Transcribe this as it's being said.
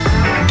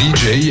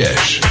DJ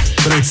Yesh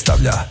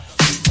predstavlja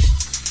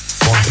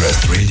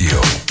Contrast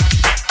Radio.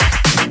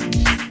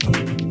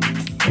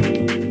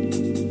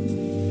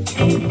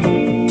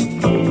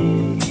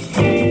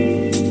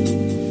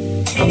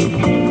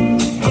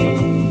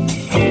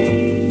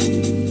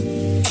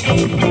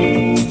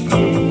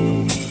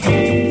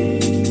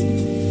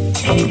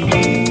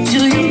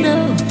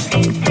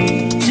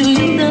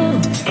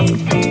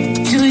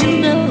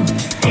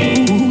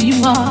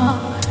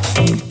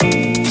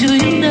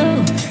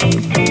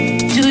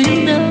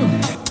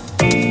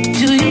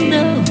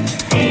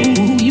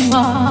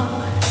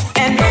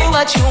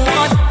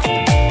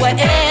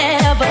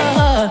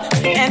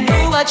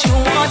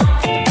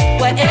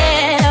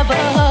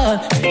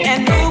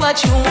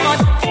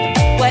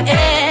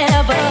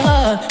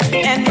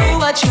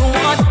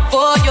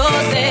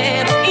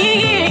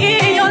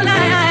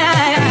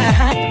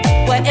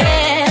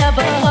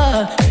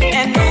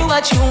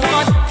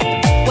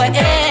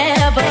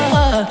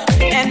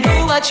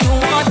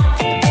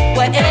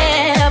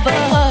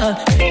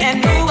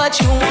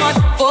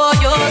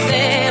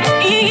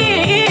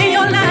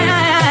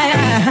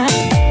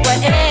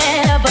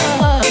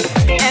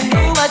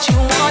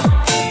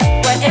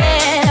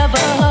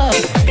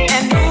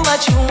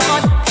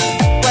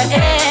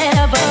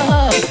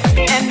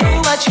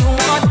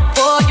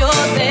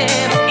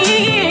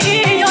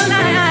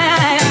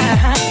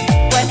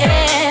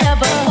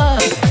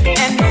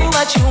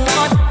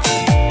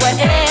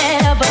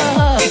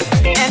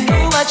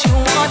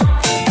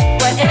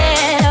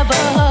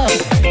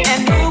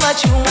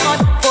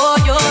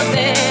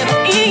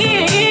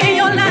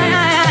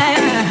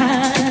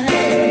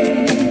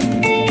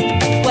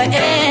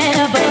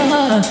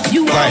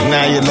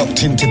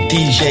 Into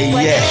DJ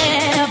Yesh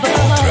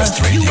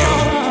Contrast Radio.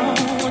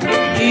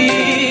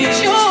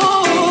 It's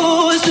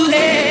yours to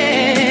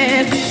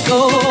have,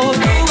 so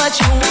do what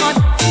you want,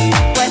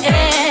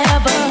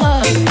 whatever,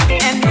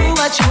 and do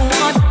what you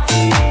want,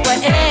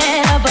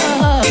 whatever,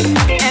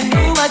 and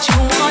do what you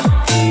want,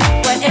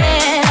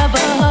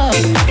 whatever,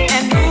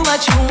 and do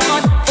what you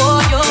want for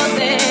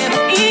yourself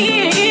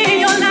in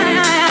your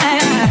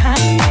life,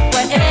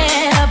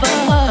 whatever,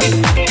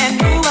 and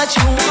do what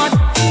you want,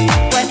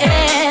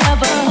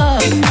 whatever.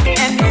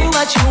 And do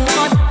what you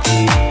want,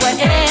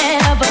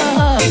 whatever,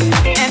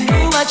 and do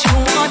what you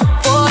want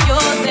for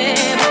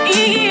yourself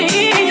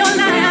in your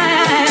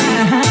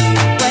life,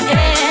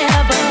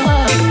 whatever,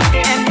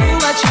 and do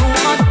what you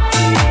want,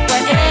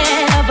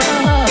 whatever,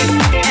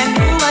 and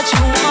do what you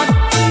want,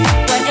 whatever,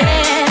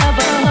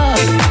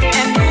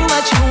 and do what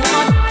you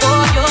want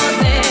for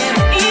yourself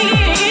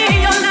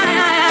in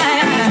your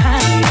life,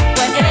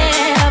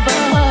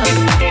 whatever,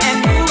 and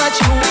do what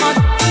you want,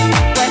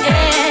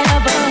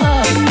 whatever.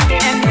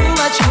 And do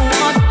what you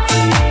want,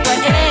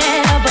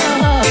 whatever,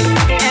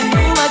 and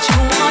do what you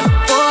want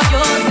for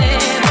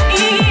yourself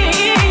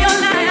in your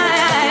life.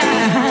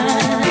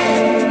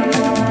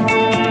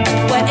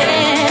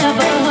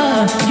 Whatever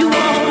you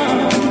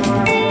want,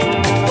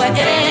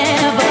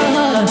 whatever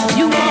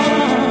you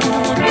want,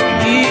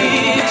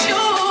 it's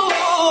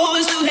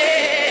yours to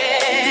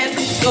have.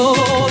 So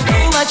do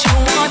what you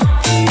want,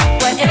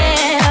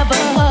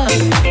 whatever,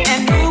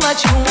 and do what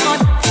you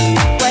want,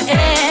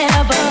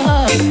 whatever.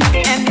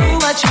 And do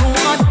what you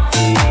want,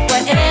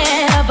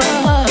 whatever,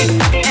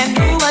 and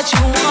do what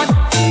you want,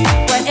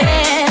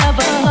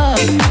 whatever,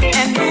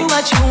 and do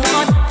what you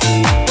want,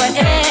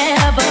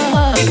 whatever,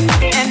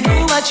 and do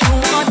what you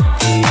want,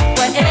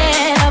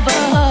 whatever,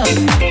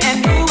 and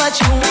do what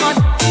you want,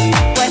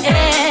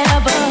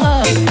 whatever,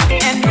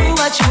 and do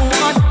what you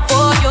want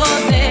for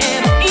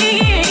yourself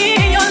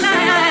in your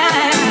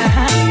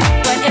life,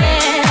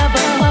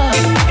 whatever, and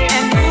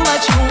do what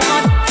you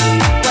want,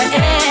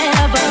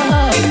 whatever.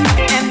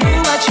 And do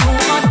what you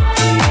want,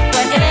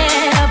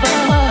 whatever,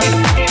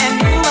 and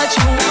do what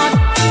you want,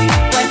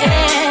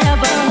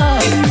 whatever,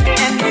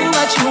 and do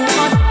what you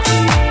want,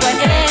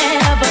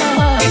 whatever,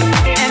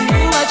 and do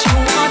what you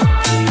want.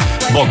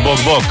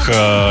 Bok,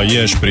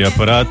 Ješ pri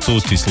aparatu,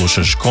 ti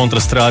slušaš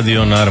Kontrast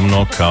Radio,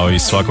 naravno kao i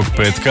svakog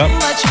petka.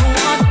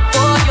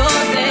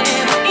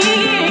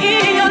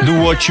 Do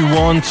what you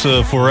want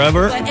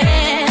forever.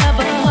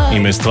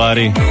 Ime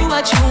stvari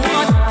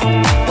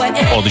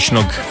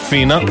odličnog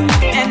Fina.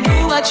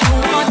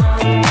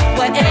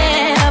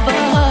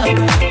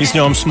 I s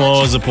njom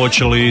smo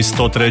započeli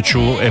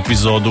 103.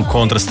 epizodu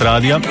Kontrast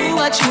Radija,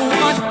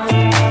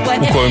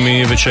 u kojoj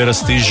mi večera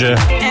stiže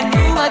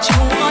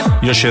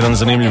još jedan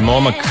zanimljiv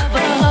momak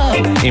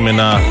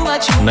imena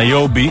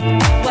OBE,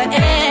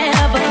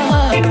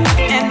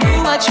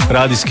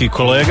 radijski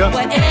kolega,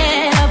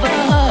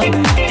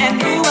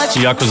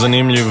 jako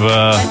zanimljiv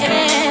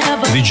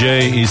DJ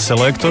i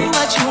selektor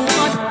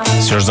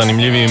s još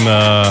zanimljivim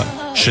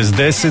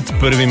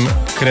 61.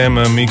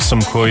 krem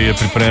miksom koji je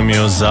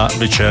pripremio za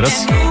večeras.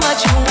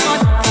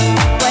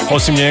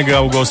 Osim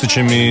njega ugostit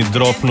će mi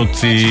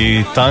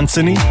dropnuti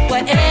Tanceni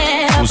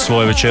u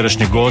svoje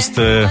večerašnje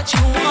goste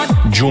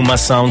Djuma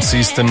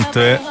Soundsystem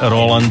te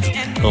Roland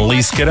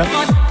Leeskera.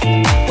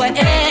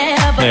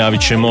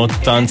 Najavit ćemo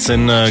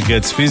Tancen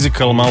Gets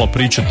Physical, malo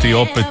pričati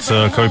opet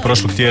kao i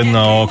prošlog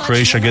tjedna o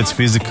Croatia Gets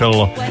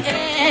Physical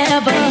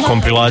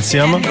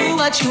kompilacijama,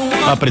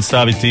 a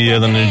predstaviti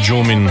jednu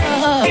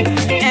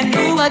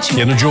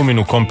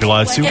Djuminu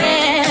kompilaciju.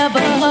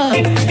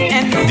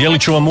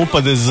 Dijelit ću vam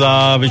upade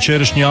za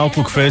večerašnji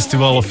Outlook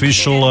Festival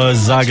Official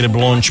Zagreb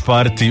Launch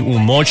Party u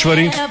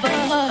Močvari.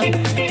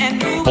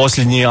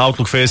 Posljednji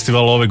Outlook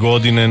Festival ove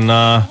godine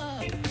na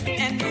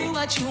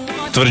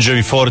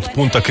tvrđavi Fort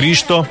Punta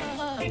Cristo.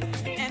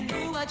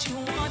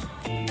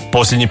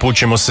 Posljednji put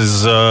ćemo se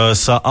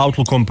sa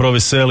Outlookom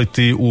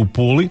proveseliti u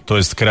Puli, to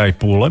jest kraj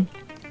Pule.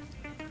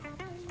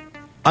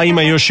 A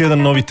ima još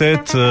jedan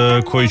novitet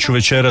koji ću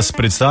večeras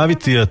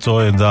predstaviti, a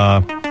to je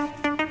da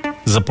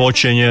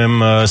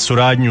započinjem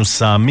suradnju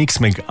sa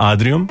Mixmag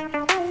Adriom,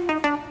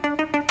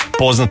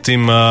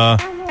 poznatim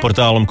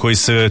portalom koji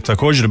se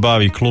također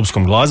bavi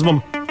klubskom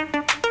glazbom,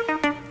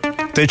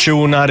 te će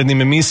u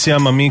narednim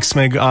emisijama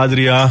Mixmag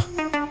Adria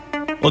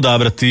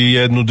odabrati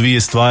jednu,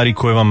 dvije stvari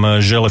koje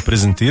vam žele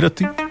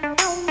prezentirati.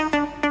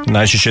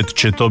 Najčešće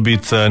će to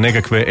biti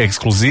nekakve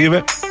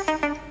ekskluzive,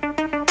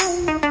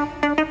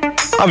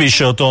 a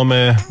više o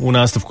tome u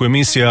nastavku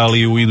emisije, ali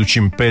i u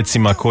idućim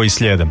pecima koji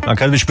slijede. A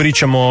kad već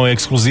pričamo o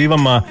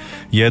ekskluzivama,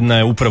 jedna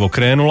je upravo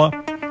krenula.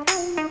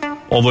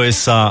 Ovo je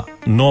sa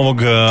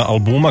novog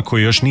albuma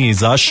koji još nije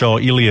izašao,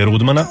 Ilije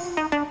Rudmana.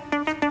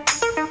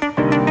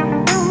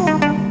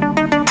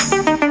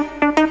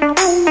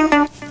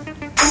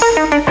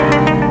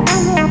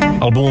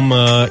 Album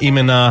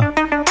imena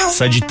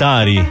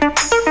Sagittari.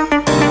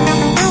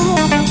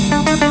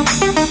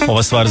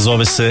 Ova stvar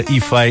zove se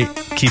If I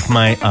Keep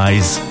My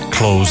Eyes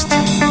Closed.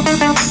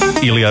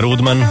 Ilija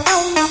Rudman,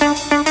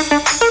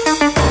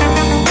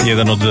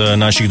 jedan od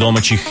naših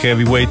domaćih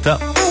heavyweighta.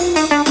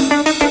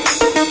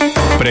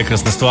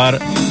 Prekrasna stvar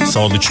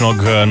sa odličnog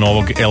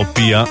novog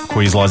LP-a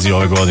koji izlazi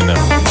ove godine.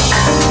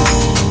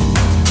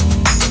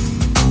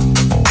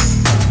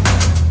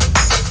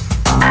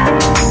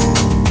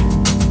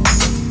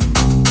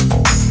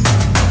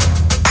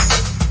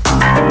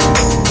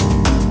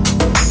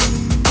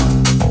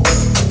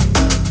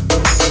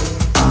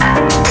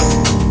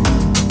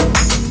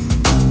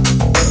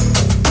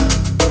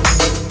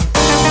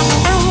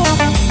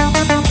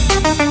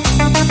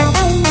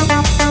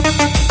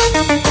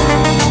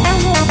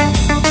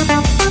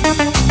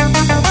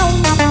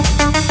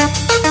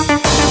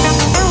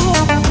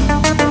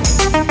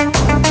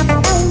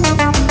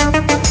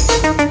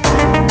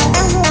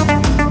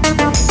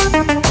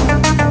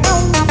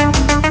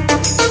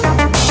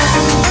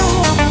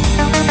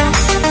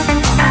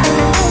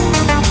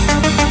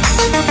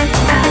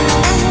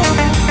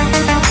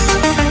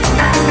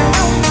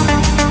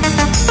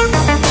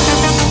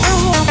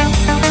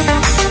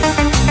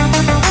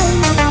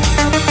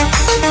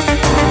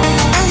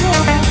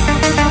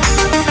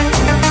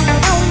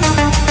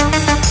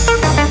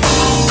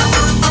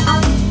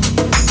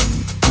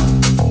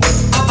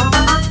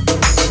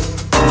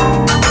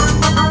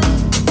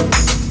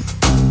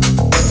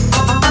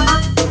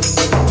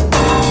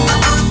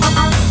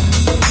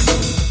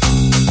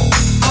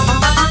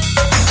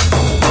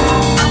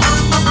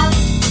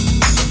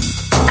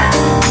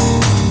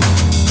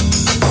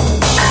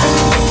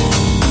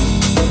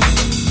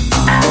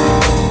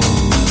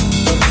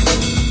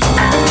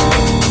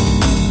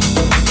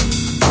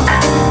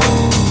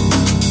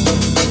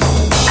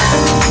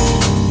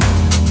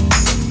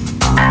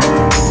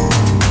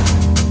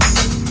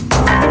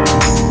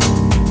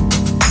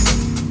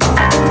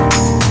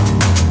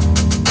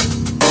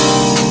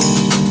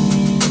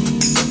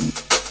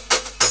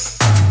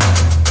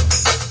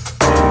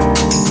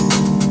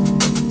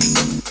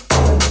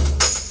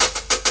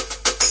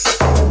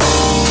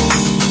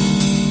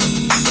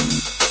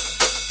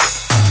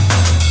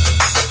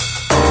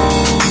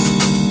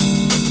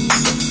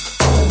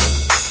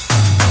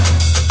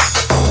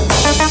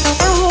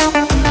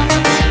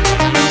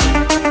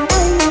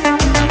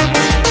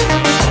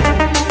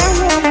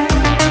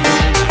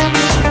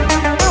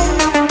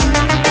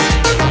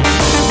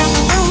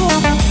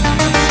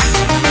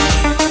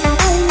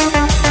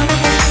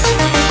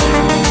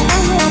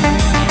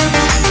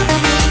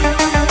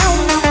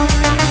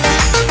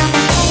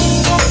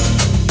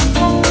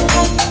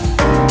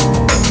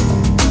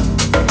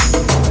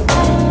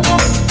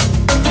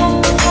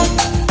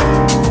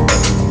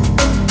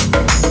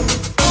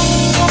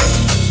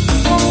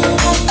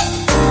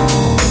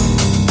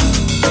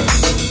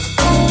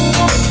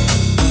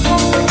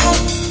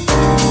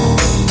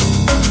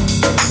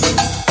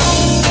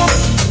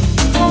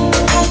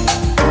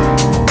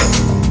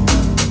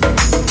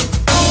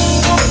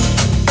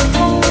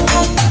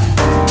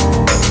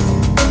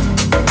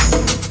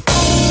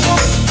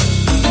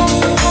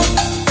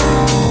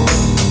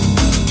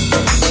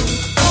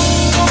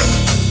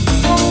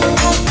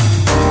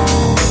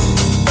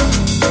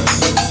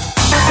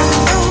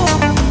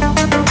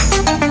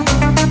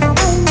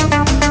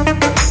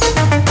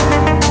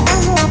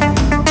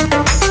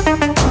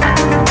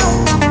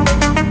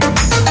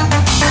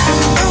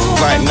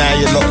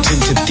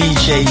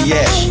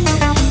 Yesh.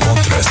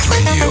 Contrast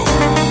Radio.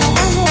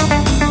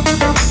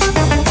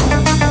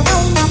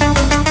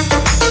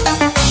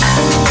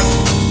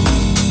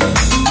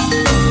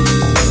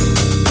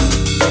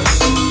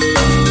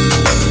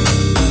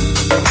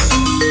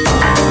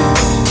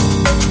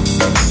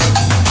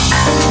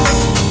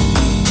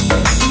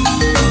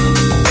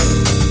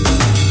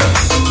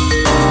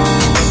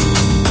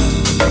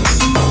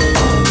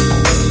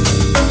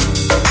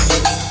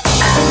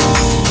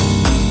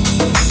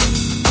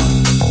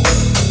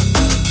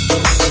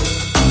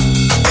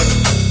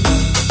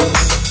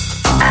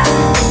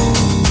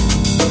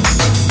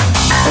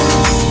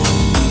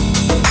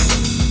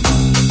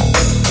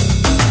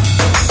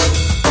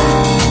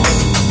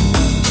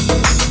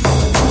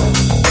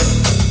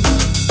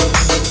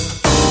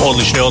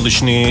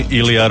 Odlični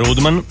Ilija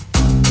Rudman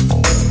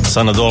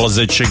sa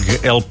nadolazećeg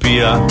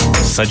LP-a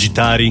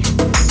Sagittari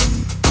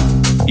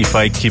If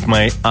I Keep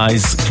My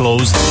Eyes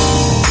Closed.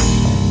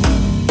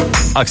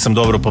 Ako sam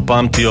dobro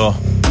popamtio,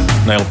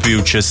 na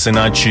LP-u će se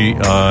naći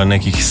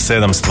nekih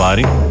 7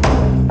 stvari.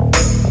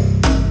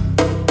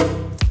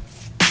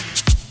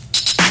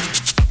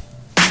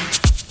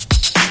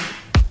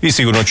 I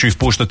sigurno ću ih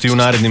puštati u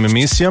narednim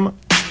emisijama.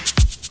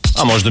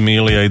 A možda mi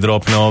Ilija i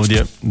dropne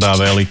ovdje da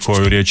veli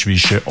koju riječ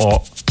više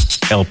o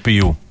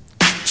LP-u.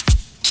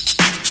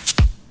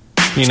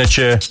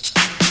 Inače,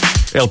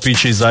 LP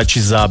će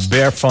izaći za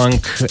Bear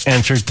Funk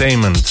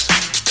Entertainment.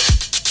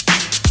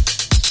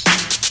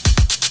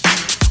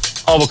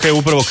 Ovo kad je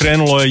upravo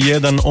krenulo je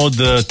jedan od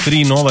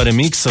 3 nova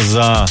remiksa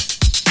za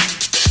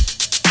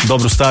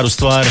dobru staru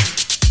stvar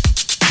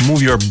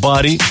Move Your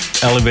Body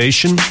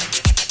Elevation.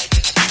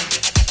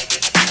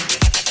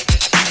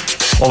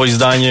 Ovo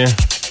izdanje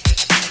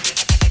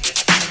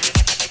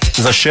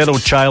za Shadow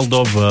Child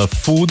of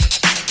Food.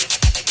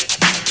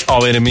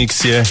 Ovaj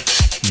remix je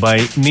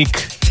by Nick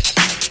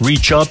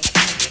Reach Up.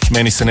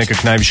 Meni se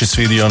nekak najviše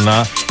svidio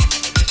na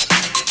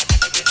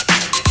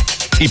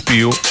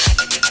EP-u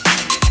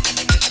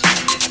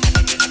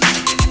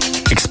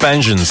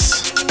Expansions.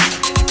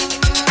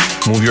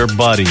 Move Your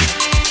Body.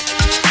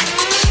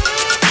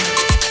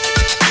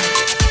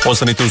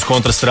 Ostanite uz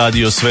Kontrast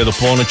Radio sve do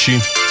ponoći.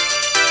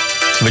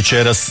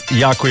 Večeras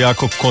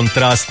jako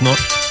kontrastno.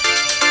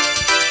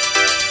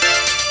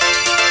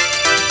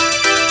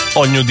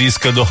 Od new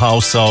diska do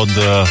hausa, od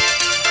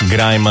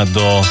grajma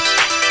do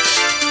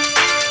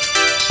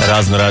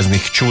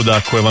raznih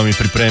čuda koje vam je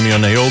pripremio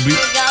na OBE.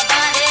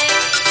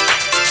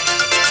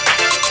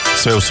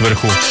 Sve u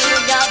svrhu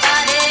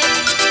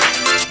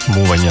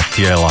muvanja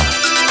tijela.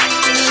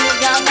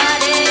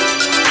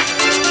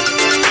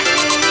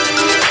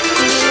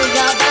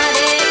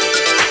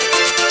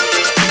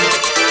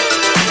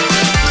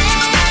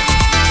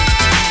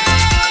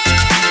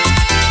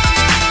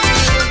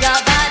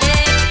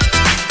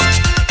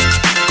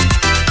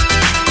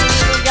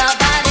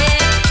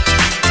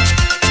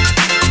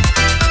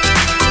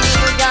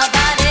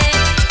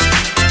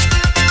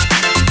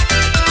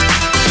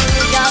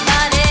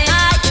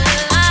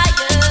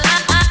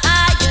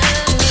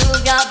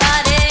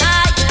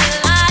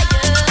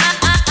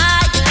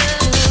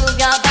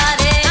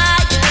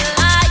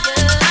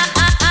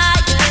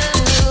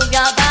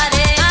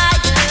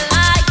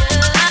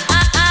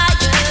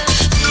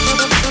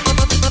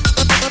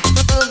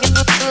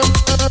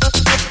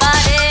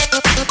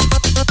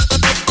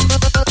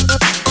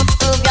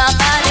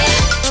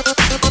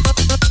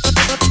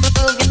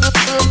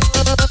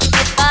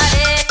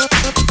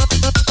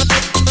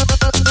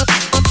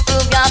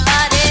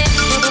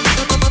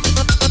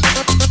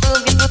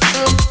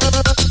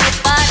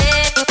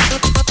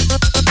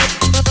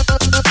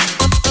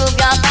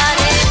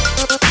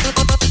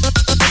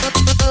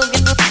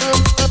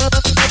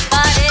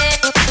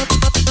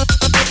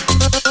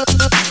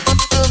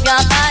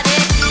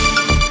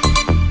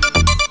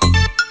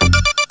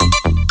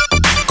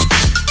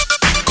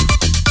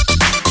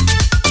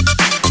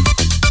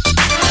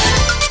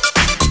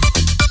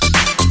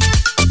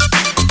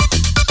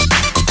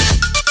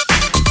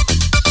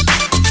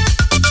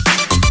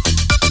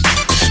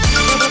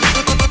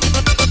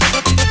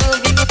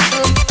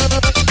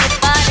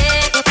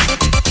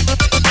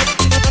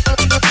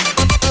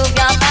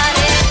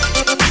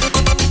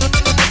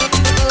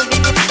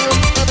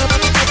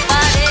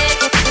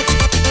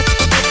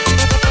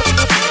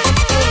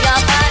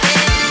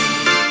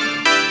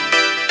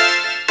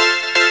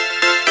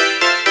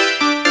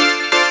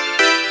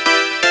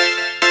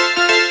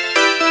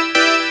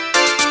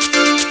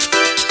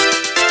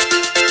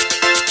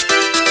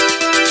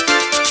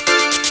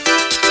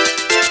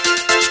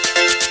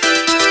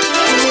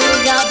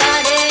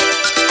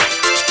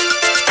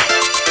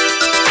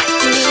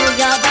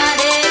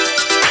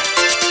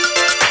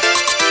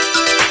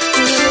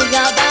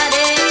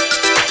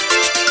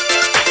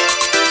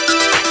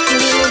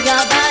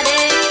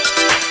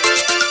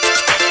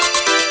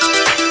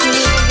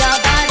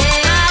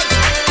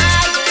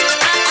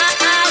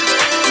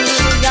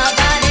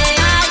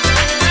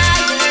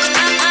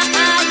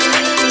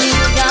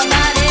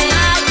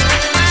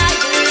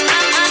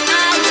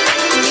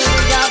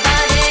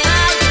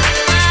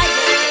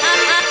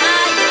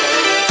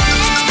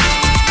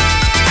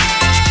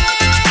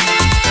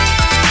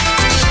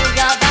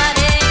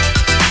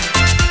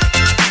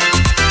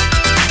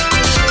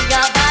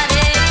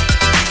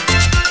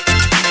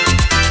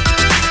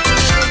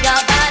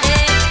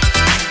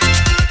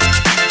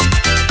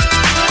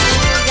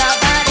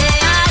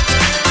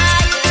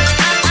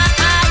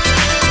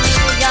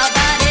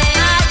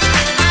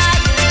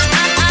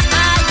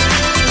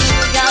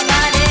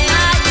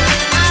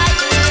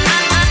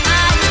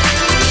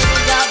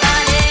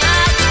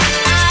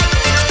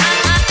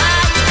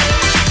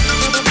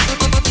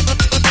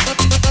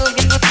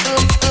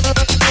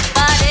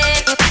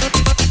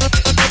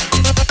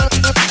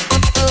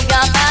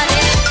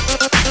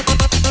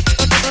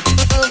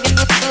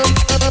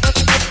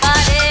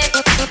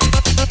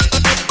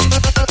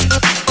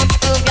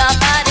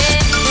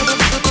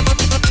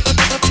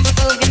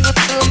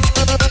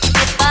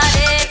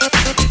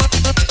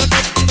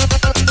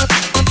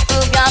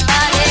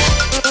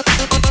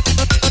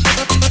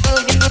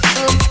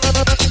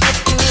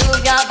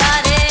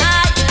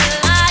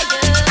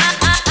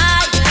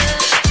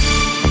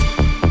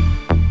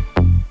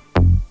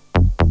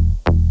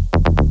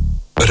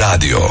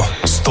 Radio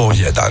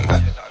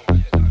 101.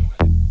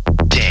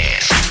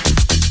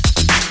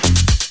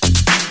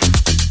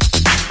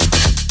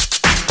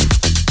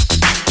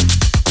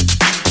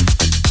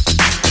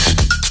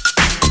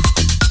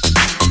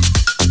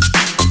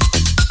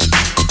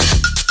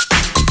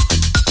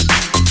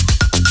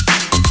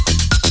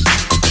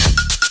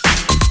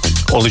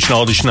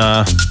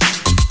 Odlična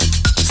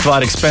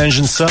stvar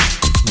Expansionsa,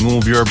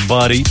 Move Your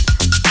Body,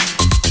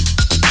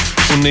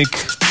 u Nick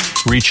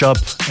Reach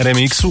Up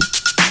remixu.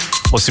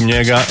 Osim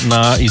njega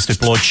na istoj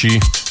ploči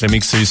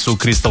remixevi su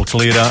Crystal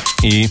Cleara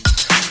i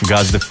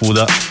Gazde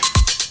Fooda,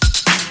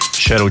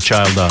 Shadow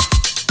Childa.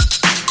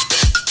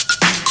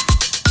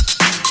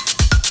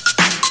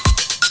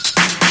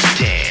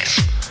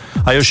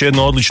 A još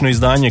jedno odlično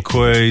izdanje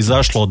koje je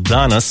izašlo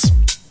danas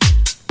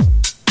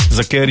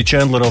za Kerry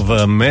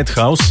Chandlerov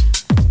Madhouse,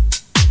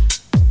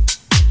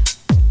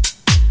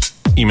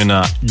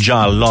 imena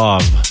Ja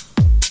Love.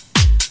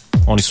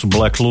 Oni su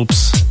Black Loops.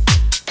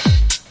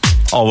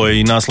 Ovo je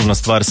i naslovna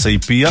stvar sa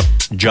EP-a,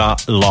 Ja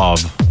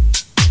Love.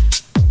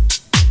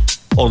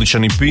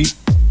 Odličan EP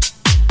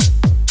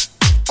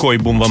koji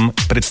bum vam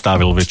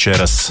predstavil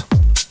večeras.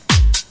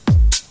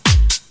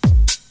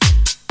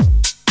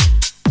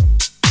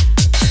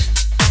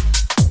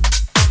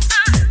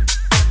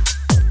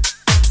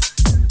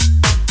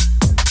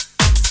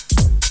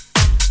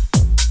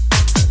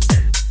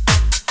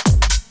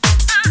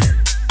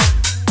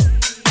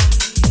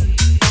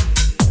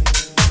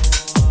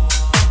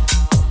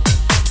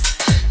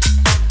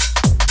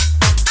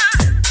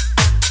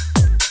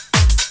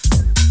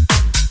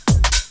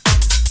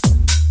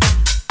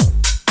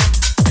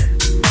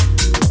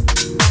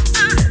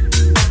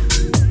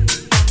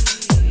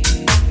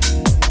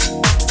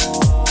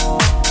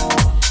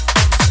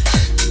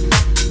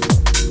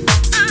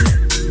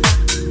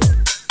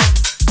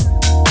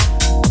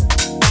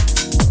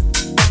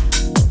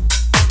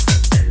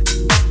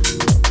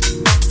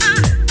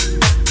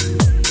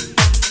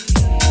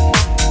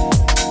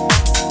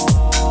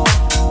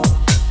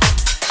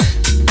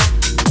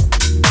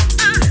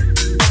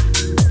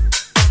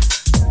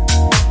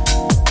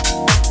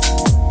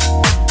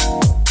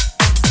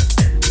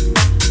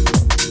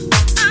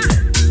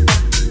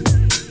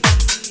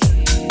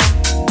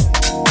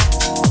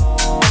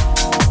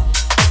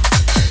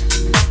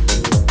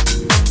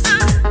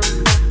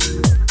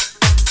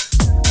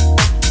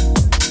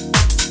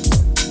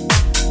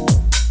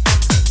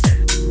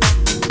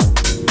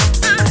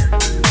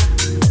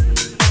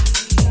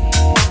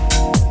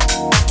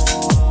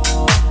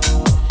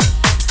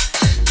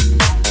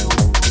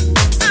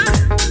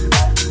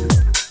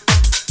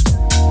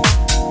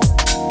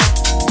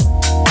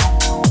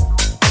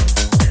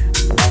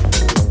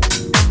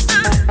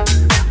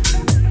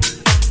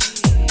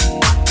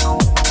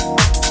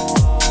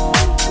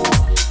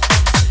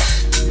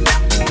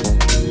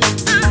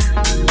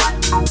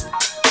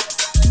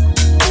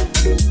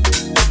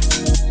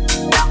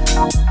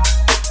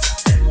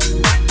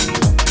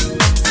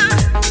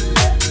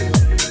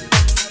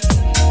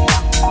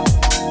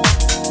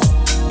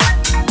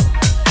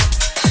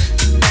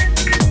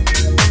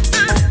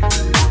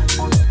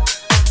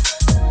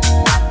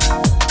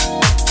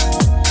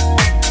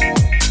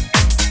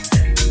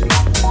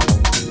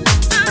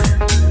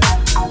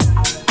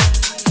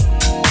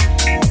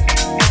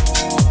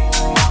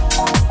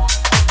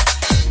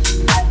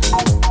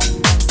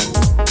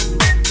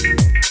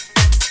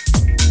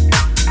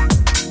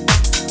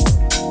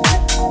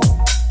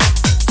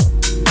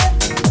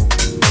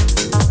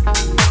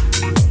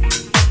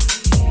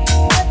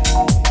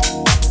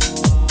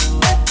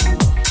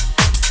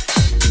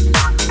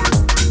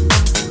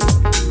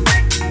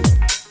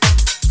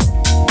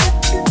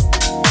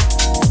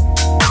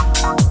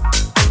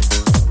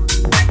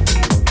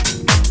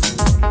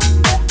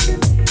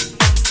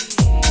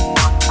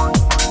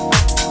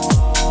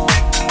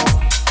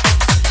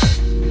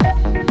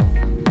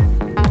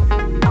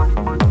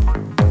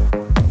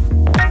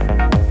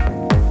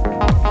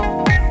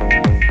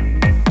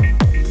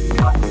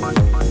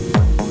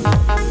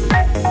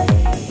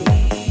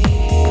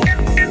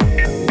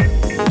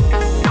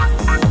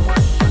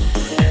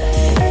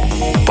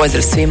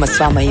 Pozdrav svima, s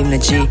vama Imna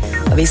G,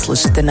 a vi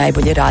slušate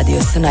najbolje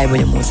radio sa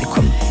najboljom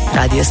muzikom.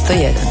 Radio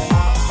 101.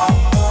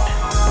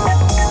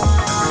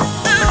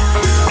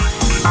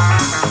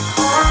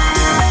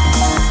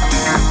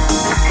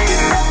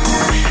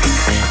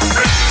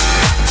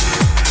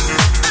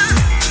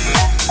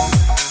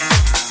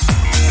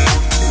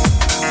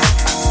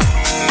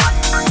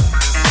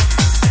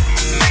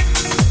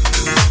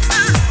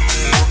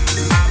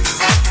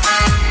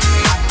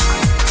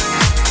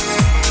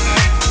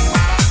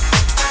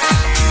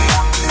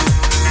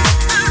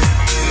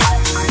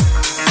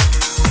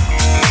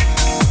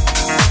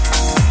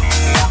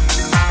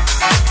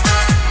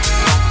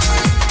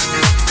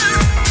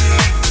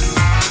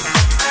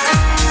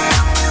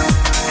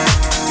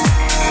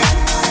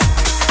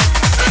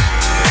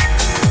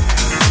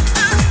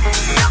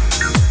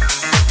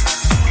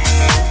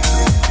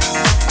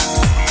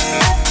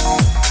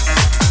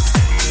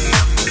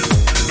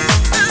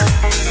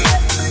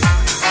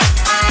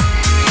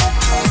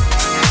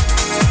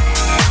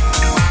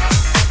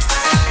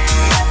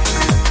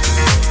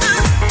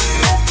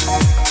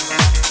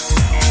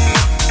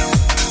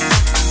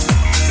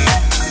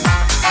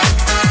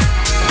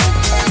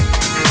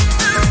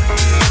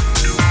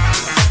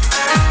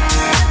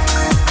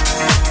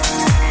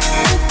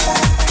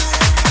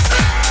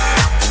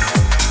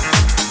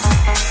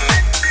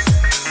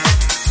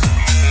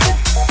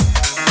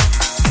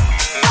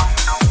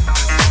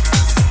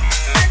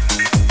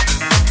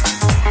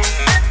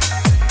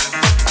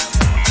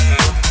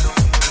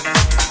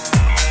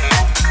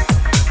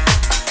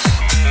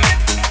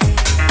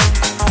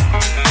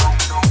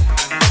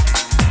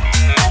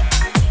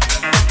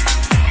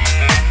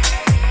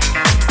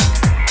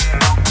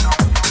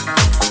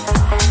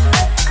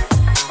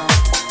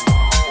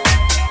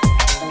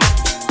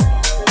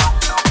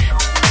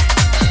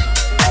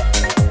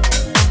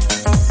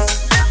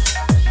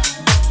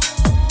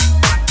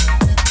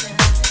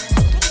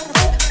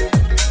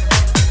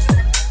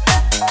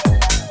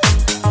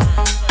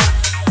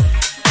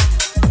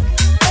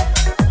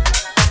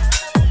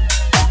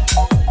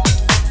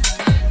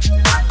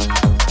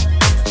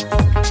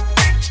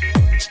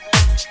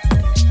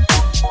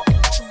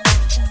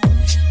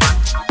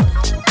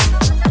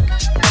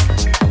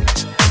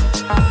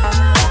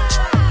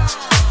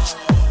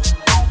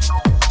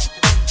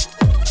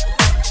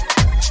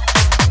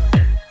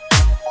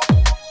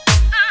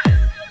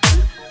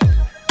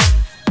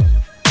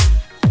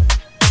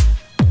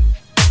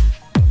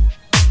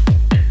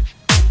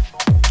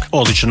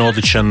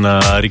 Odličan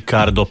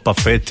Riccardo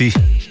Paffetti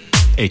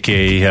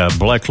a.k.a.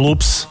 Black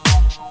Loops.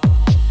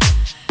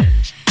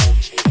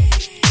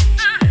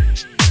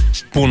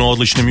 Puno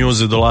odlične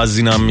muze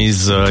dolazi nam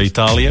iz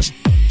Italije,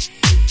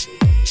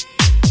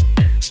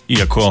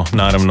 iako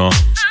naravno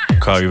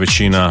kao i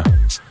većina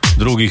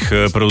drugih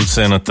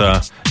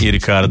producenata i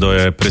Riccardo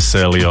je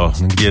preselio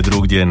gdje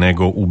drugdje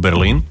nego u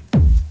Berlin.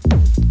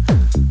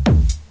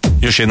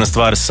 Još jedna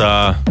stvar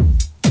sa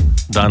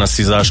danas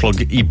izašlog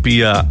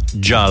EP-a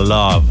Ja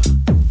Love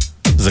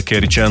za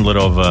Kerry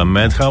Chandlerov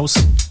Madhouse.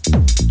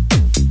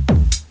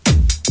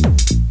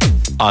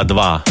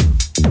 A2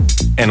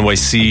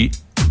 NYC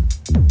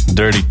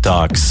Dirty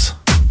Talks.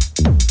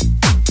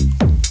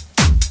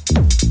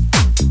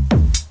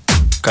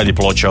 Kad je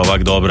ploča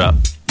ovak dobra,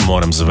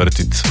 moram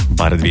zavrtit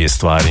bar dvije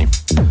stvari.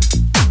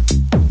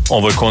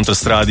 Ovo je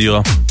Kontrast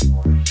Radio.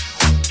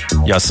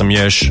 Ja sam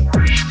Yesh.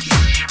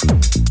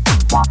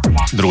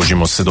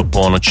 Družimo se do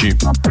ponoći.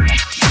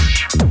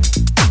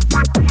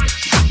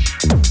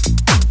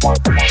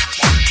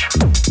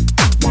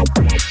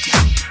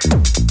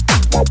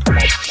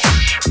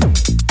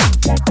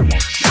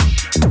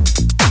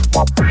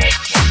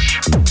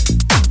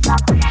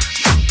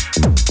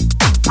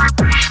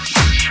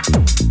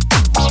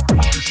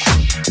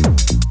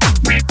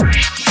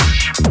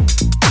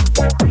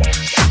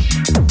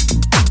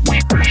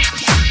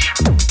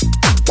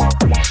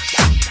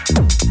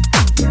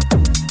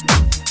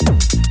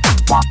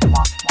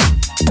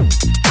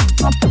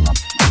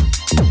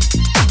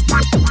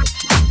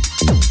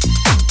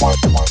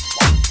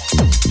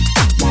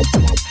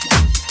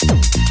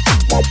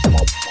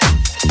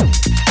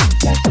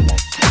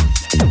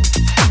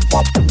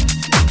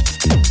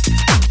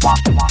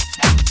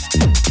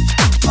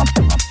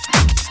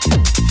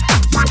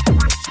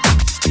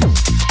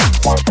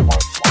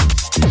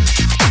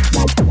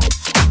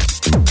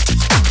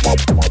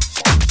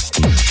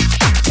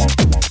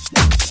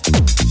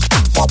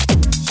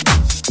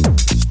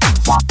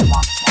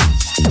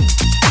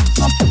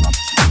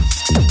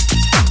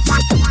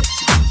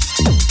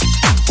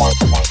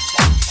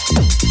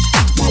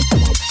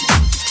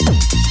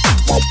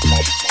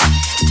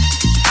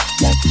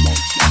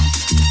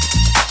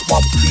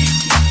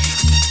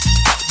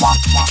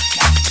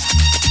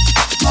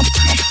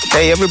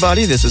 Hey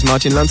everybody, this is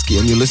Martin Lansky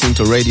and you're listening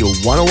to Radio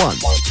 101.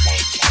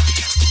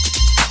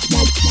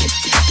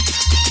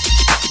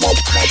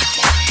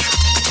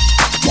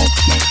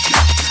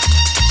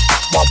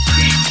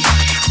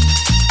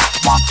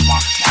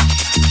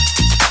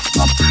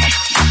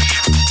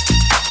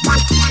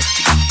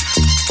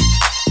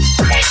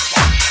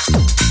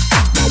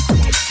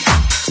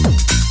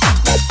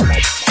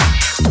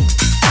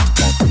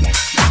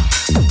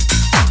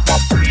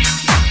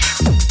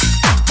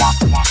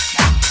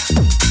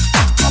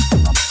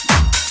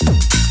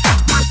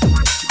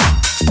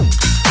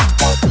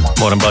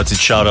 Moram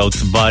baciti shoutout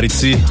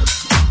Barici.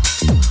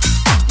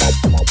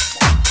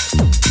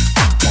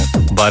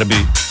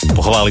 Barbi,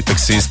 pohvali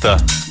taksista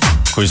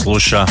koji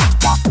sluša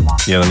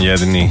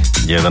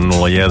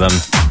 101.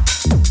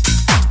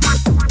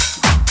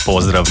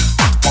 Pozdrav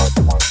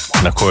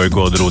na kojoj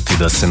god ruti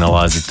da se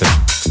nalazite.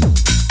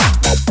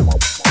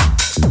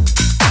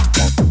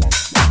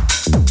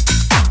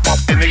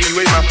 Hey nigga, you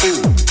ate my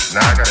food.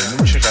 Now I got a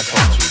new chick I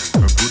talked to.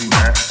 Her booty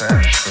mad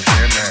fat, her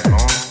hair mad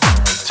long, and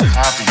her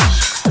toppy is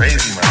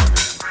crazy, my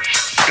nigga.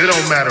 It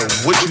don't matter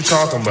what you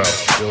talking about.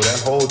 Yo, that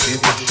whole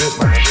deep shit,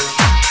 my nigga.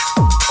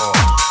 Oh,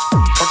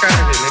 fuck out of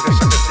here, nigga.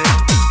 Suck a dick.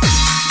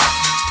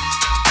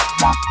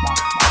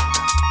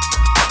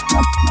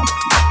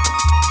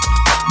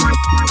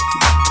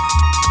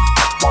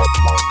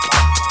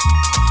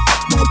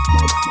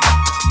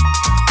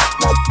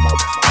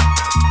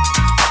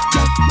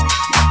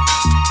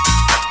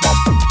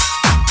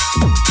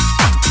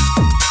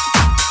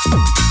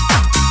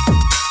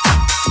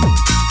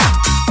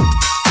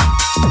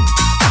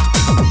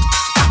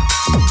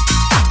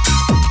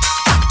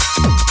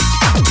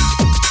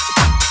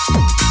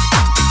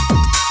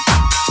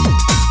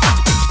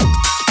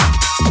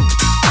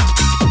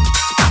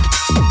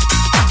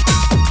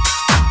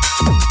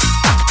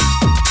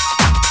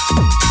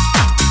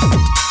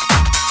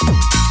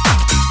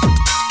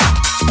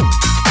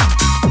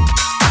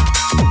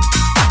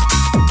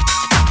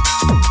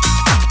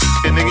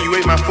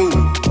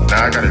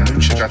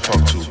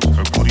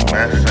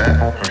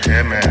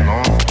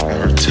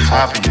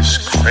 Poppy is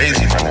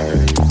crazy, my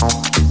nigga.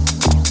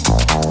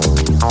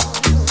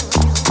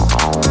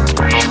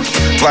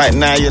 Right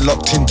now you're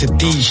locked into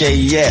DJ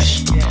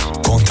Yesh.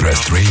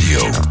 Contrast Radio.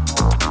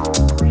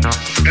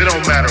 It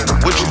don't matter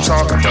what you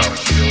talking about.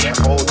 Yo, that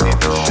whole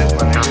deep shit,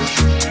 my nigga.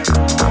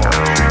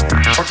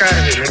 Fuck out of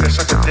here, nigga.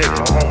 Suck a dick.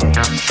 No homo.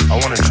 I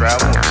wanna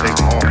travel and take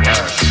long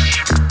rides.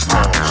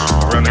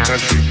 Around the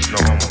country, no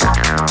homo.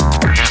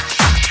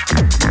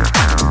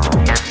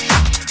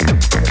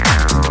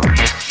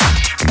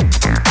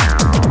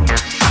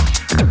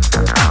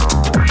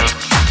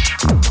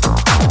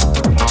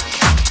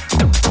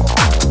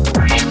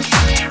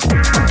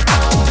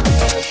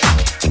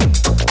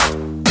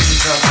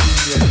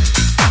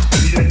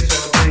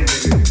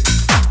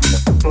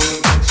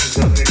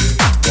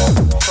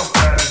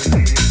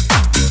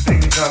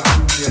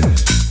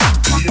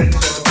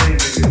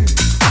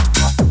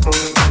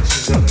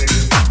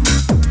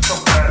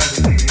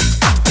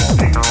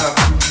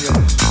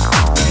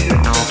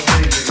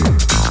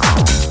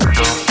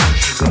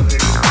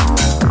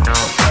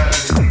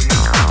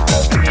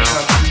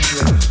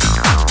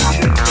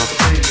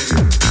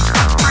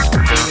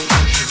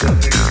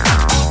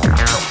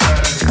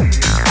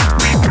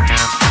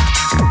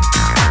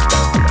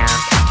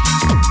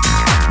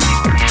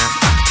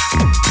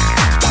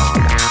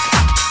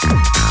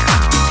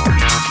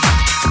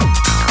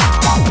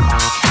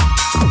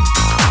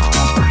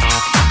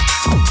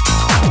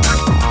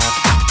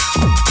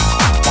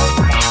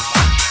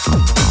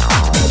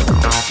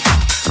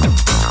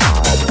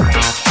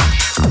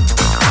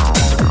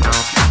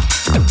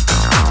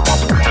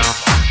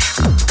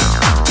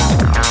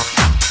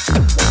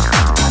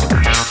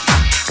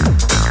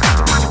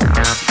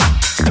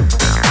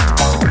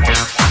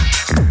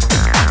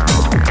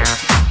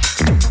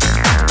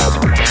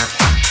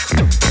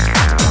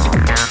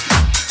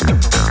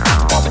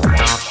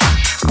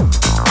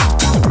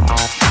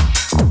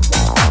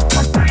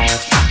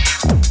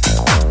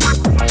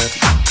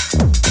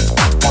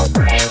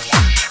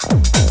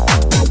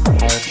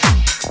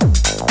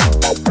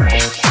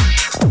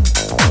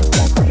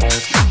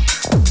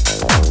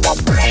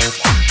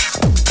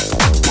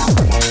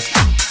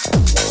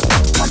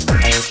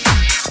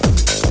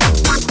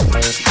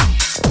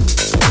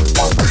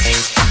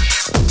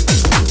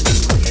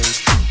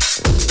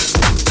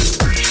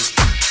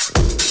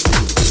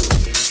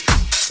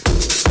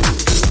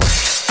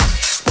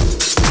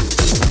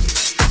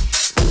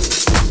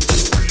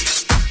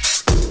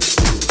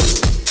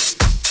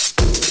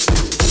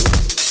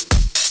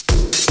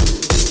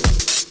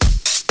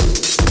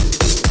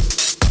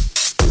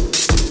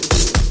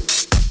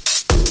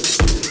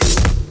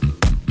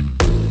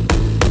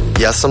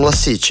 Ja sam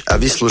Lasić, a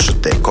vi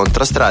slušate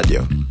Kontrast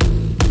Radio.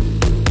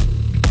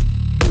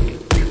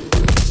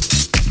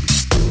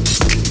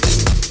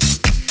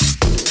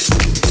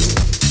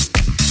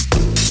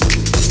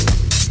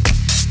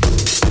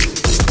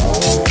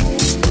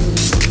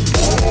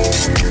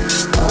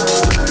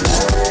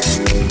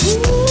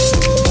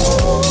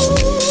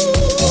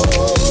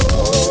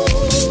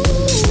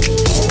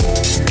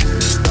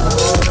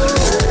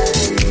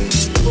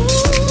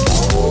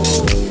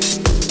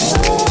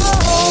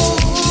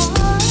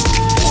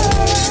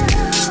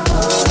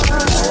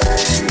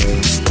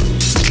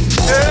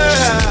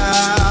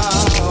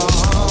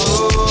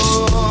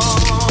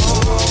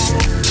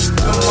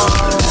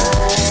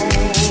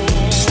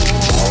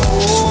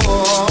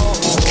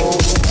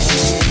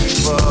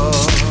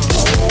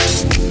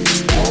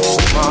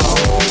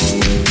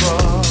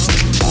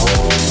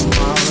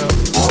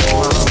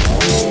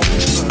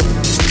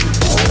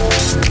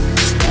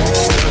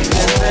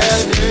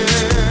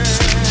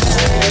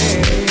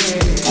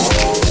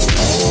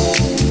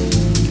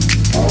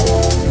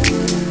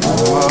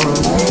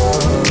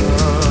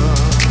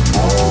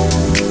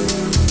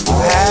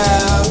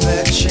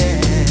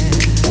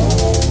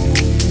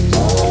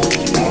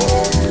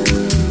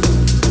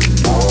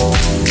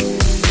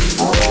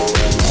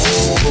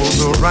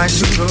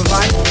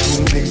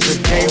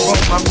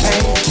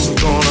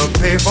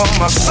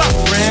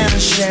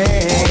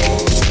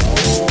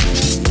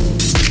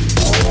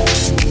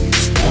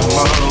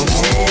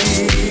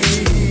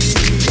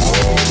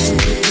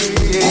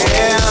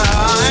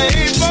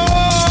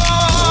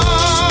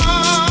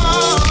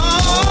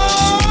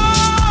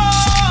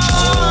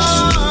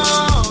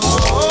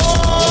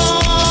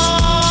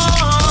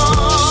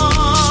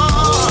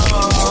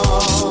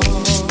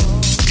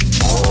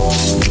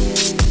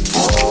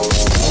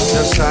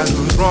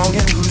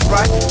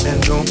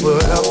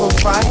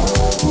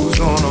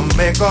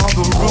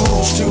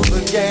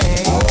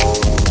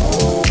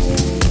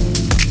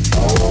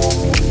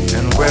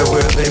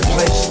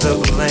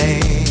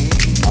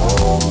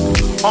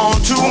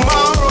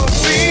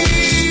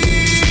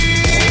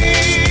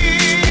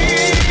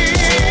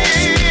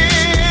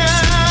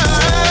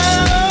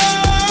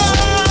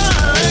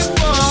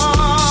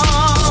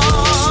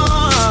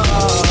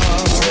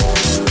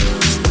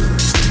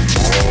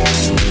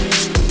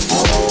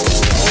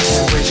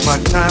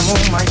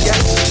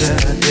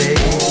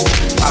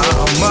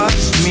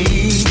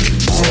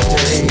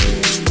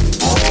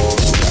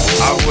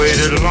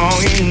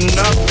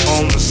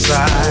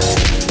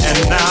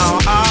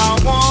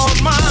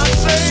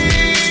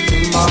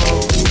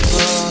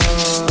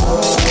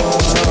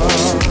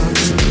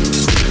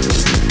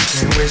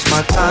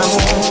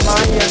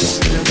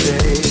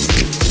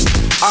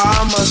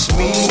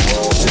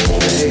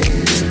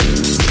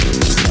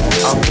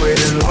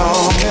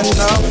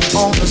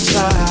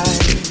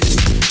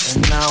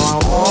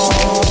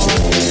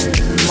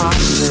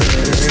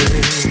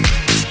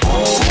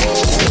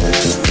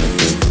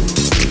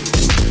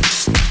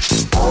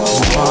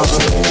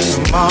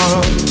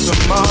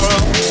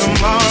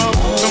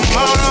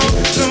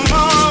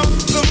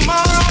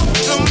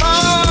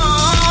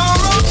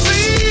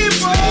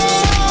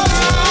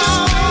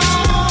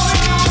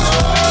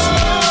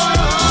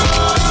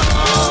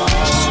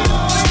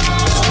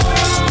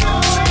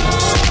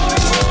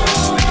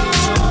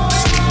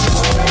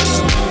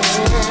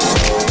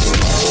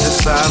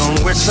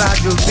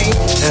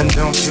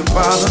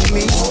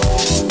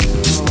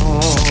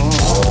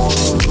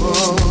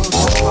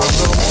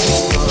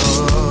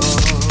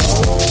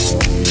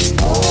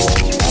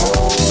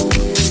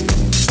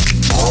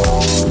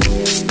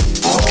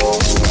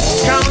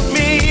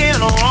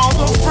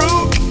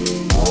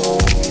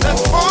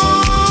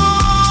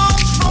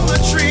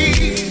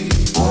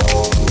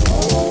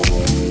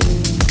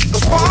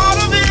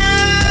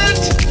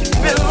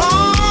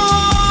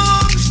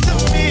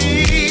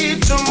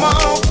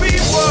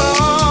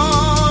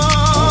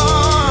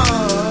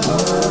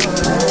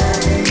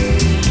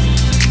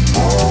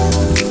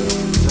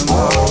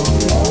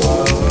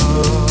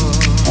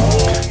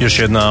 Još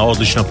jedna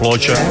odlična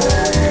ploča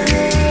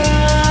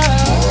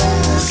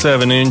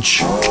 7 inch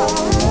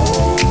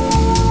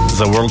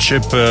za World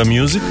Ship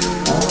Music.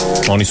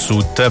 Oni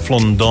su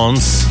Teflon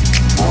Dons,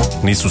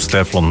 nisu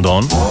Steflon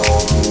Don.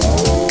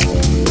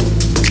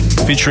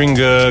 Featuring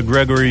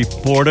Gregory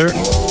Porter.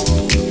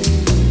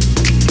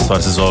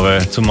 Stvar se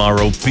zove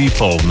Tomorrow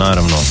People,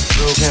 naravno.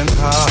 Broken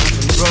heart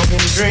and broken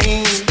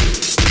dreams.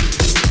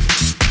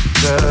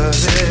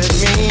 Does it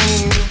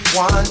mean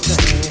one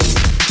thing?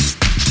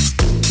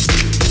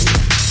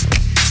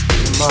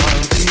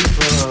 Among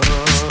people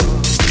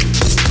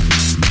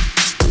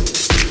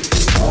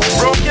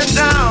broken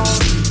down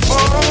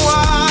for a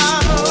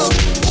while,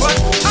 but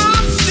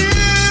I'm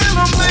still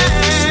a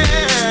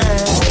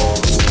man.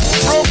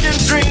 Broken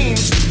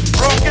dreams,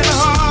 broken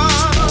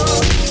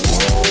hearts.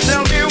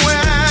 Tell me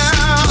where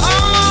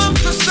I'm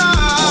to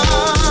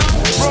start.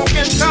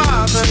 Broken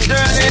cars and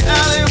dirty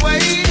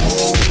alleyways.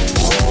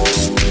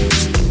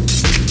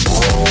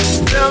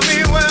 Tell me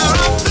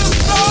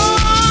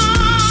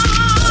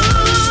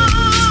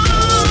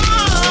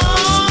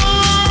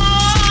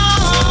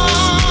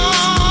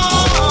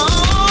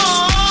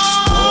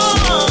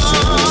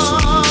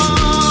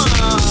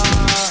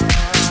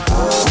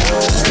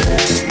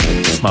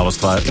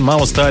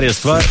malo starija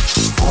stvar.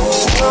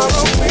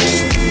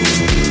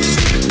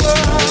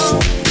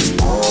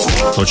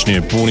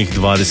 Točnije punih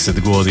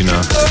 20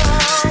 godina.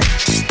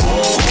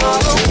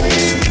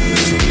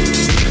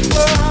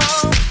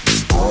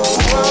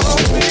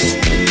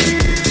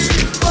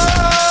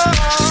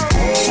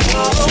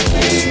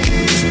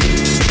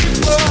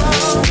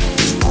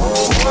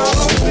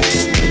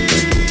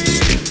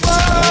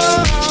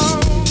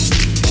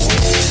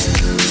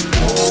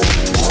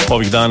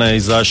 Ovih dana je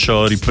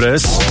izašao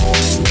Repress,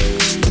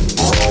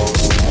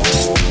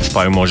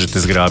 pa ju možete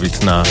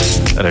zgrabiti na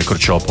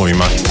record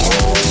shopovima.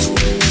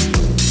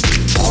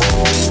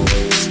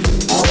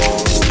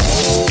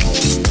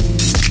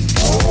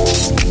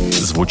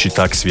 Zvuči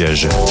tak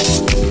svježe.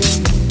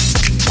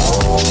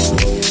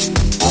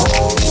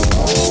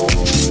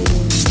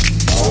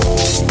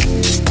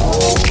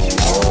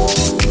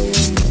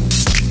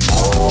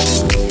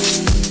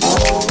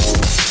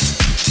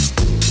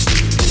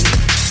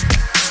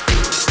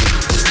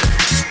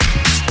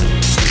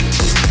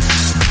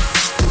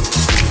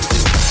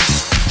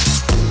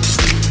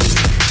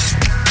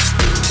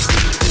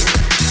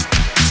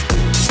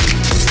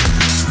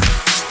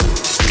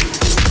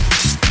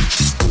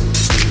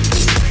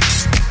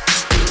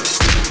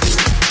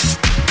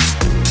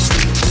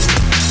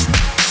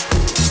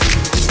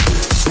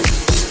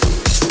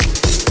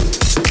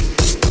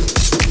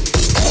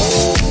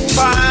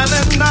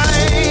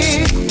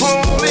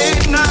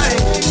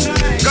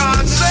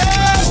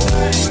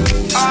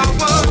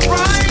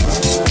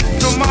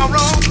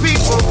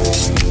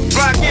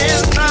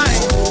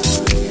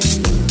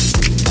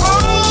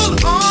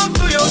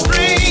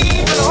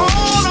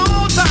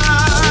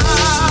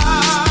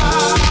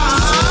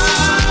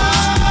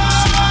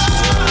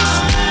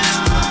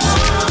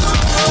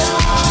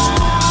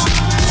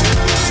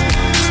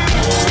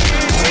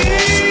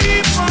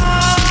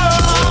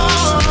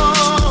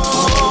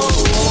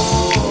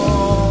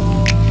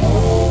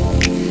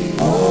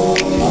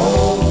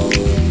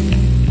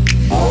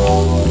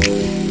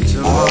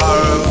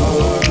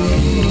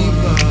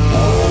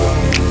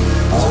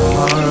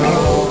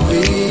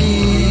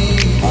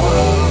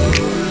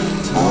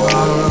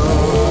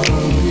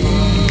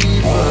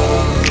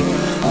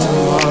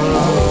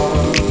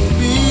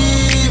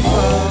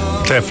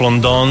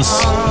 Teflon Dons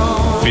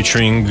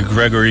featuring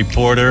Gregory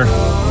Porter,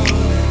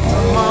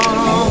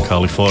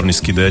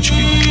 kalifornijski dečki.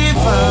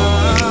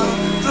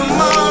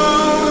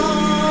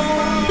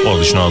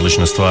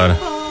 Odlična stvar.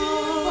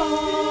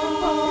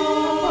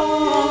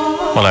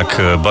 Onak,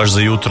 baš za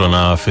jutro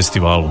na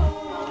festivalu.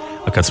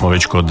 A kad smo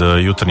već kod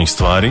jutarnjih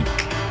stvari,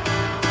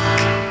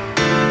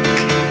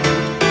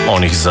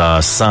 onih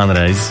za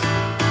Sunrise,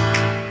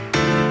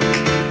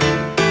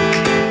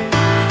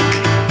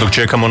 dok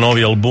čekamo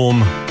novi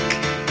album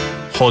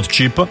Hot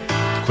Chipa,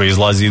 koji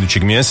izlazi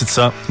idućeg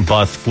mjeseca,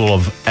 Bath Full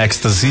of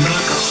Ecstasy.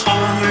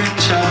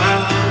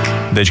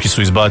 Dečki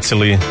su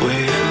izbacili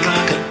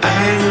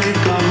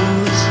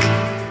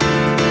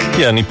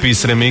jedan EP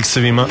s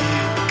remixevima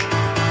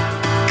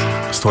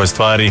s tvoje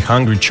stvari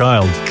Hungry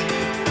Child.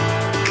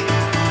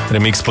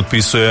 Remix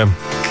potpisuje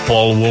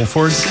Paul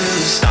Wolford.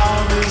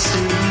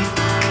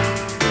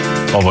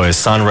 Ovo je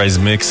Sunrise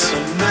Mix.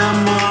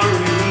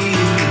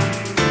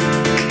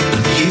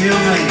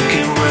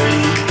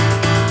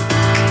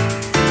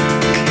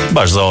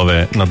 Baš za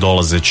ove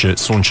nadolazeće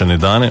sunčane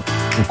dane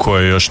u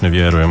koje još ne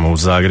vjerujemo u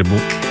Zagrebu.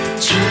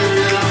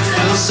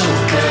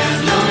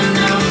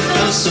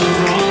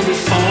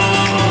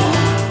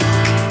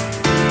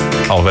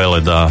 A vele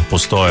da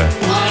postoje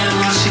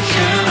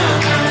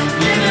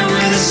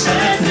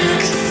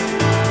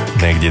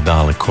negdje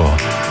daleko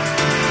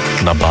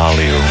na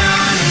Baliju.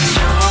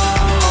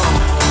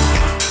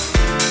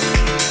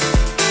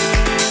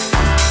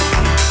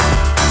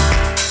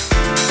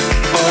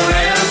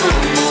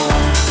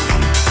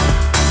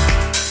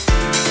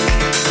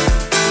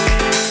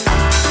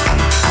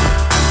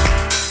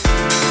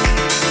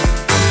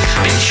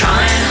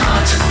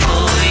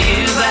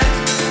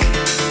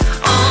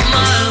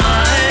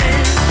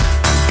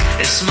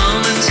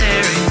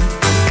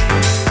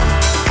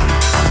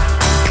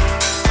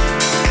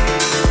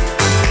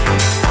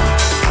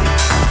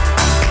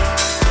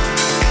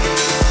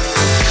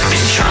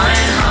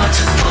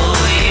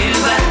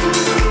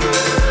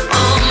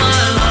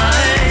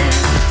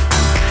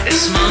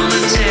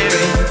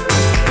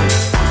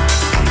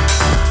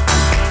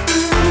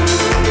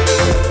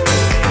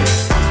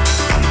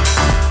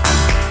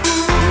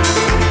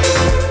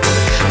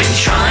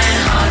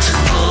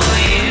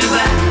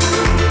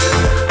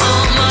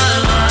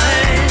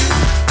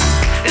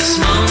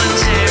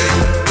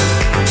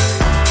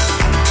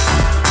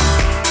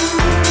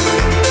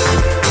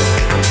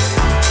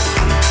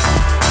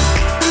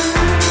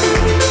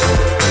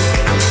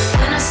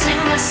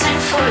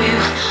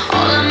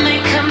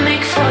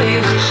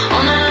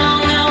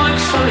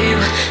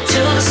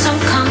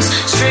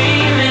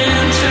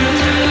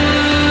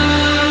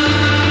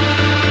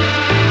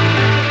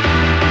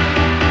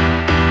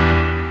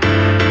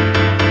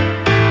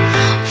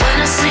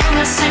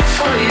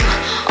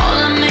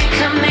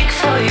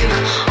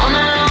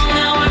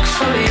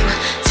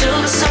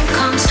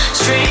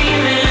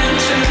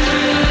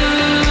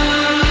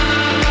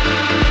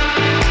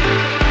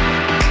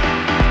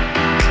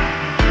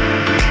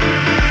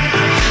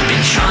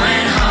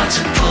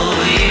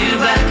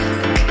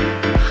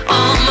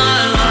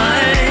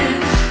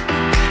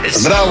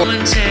 Bravo.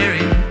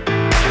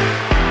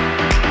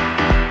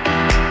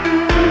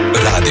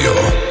 Radio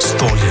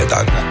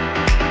 101.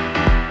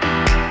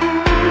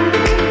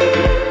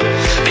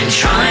 Been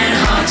trying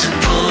hard to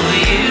pull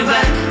you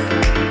back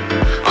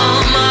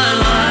all my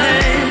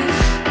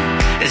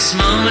life. It's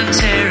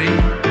momentary.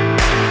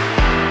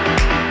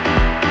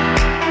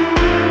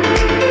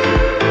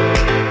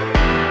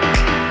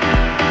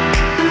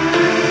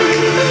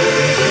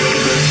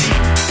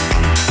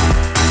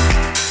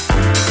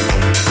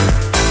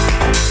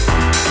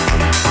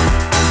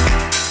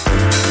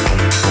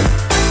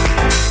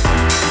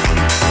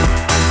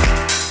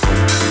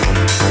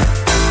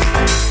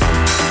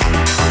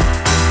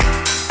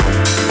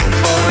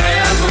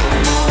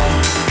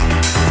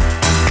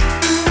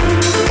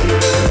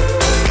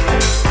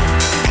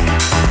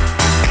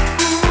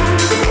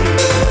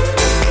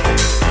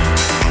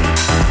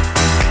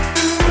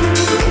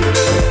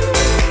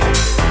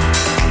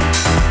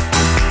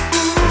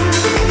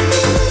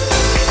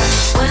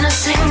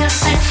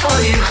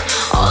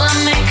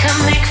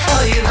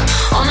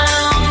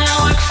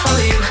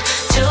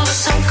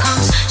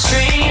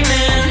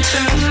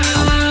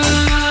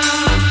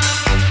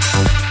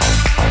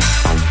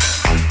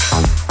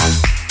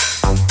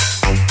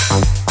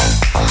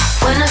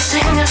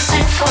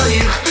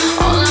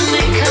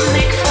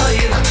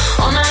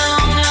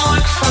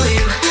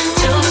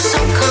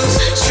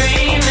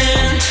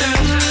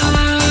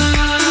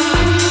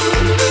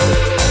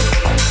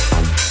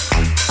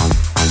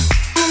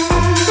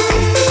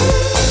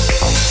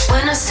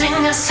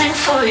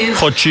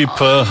 Hot Chip,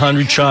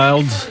 Hungry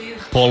Child,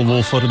 Paul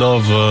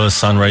Woolfordov,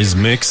 Sunrise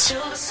Mix.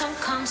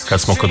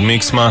 Kad smo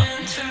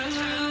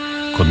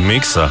kod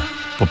miksa,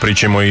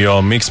 popričajmo i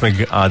o Mix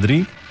Meg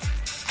Adri.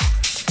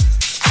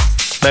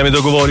 Naime,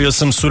 dogovorio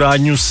sam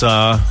suradnju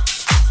sa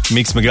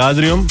Mix Meg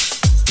Adrijom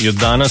i od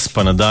danas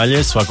pa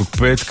nadalje, svakog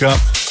petka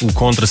u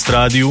Kontrast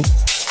radiju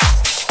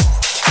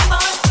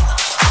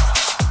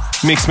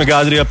Mix Meg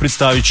Adrija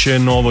predstavit će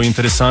novo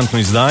interesantno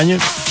izdanje,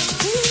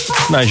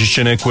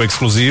 najčešće neku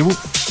ekskluzivu.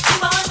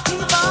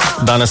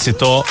 Danas je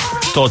to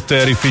Todd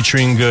Terry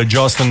featuring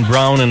Jocelyn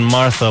Brown and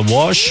Martha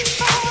Wash.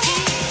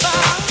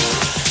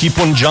 Keep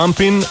on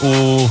Jumpin'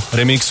 u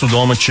remiksu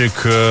domaćeg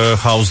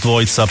house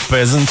dvojica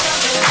Peasant.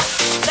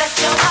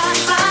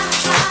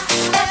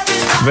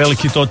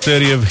 Veliki Todd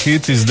Terryjev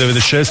hit iz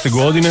 96.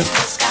 godine.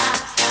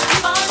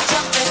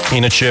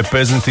 Inače,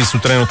 Peasanti su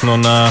trenutno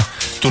na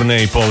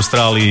turneji po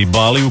Australiji i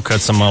Baliju,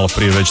 kad sam malo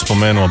prije već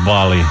spomenuo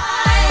Bali.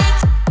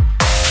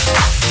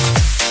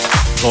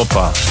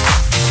 Opa.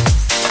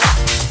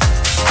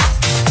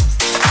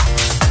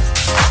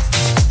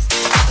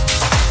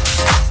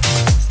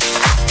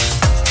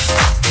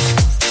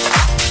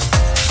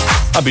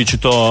 A bit će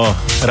to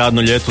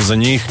radno ljeto za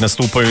njih,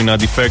 nastupaju na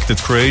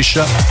Defected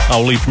Croatia, a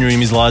u lipnju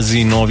im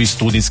izlazi novi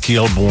studijski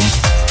album.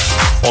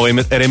 Ovaj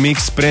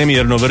remix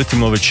premijerno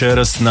vrtimo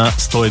večeras na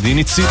 100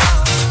 jedinici,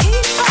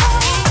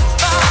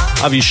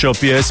 a više o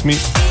pjesmi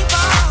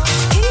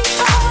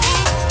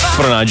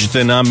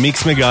pronađite na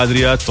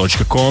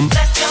mixmegadria.com.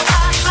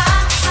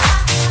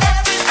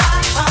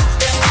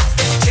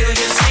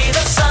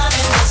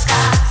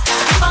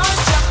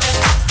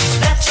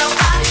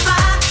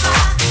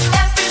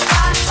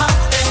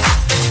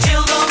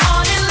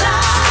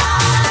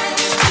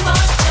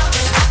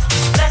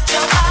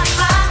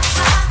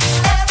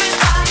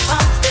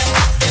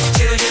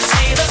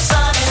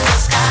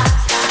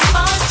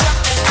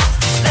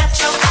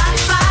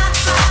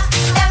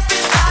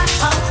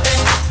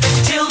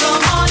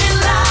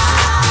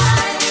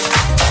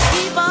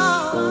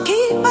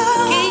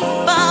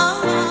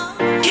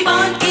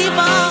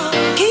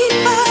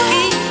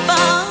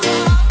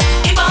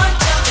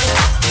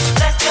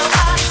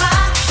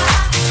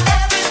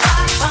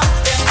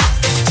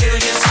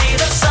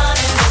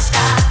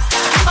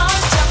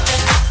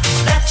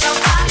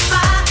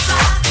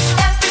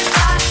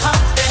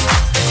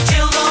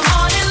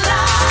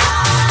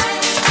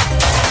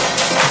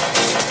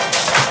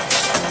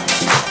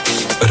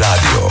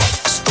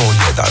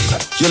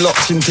 You're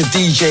locked into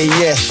DJ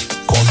Yesh.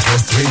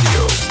 Contrast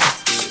Radio.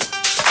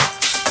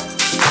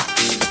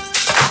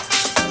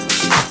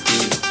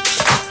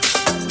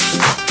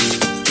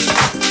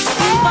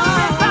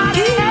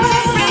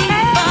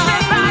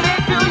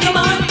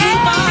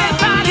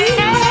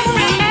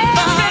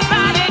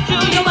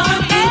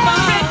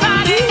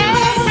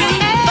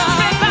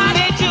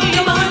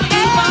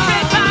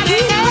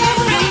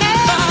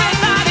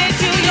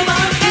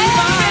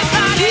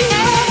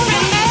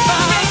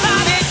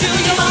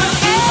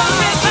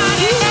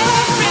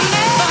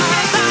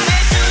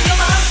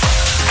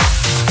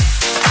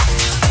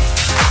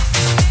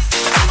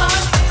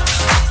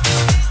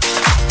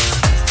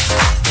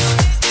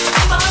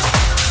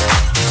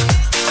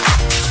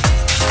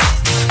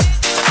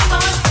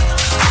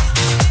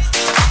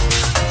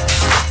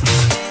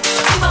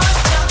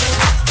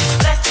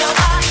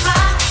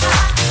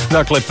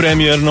 Dakle,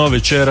 premijerno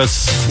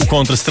večeras u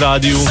Kontrast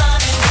radiju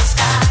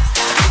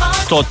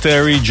Todd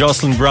Terry,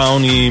 Jocelyn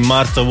Brown i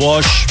Martha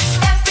Wash.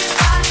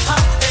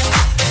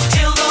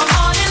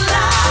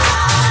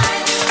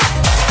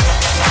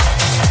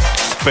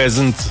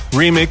 Peasant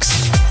Remix.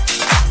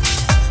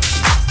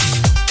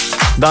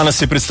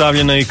 Danas je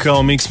predstavljena i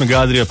kao Mix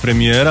Megadrija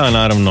premijera,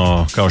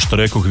 naravno, kao što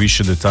rekoh,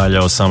 više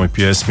detalja o samoj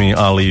pjesmi,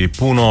 ali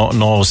puno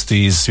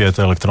novosti iz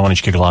svijeta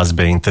elektroničke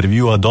glazbe,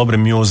 intervjua, dobre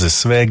muze,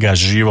 svega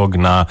živog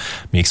na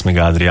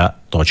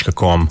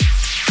mixmegadrija.com.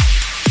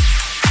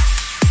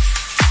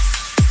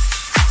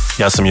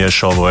 Ja sam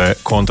Yesh, ovo je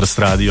Kontrast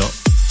Radio,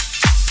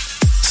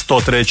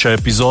 103.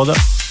 epizoda.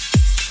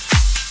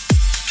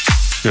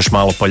 Još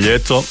malo pa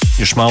ljeto,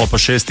 još malo pa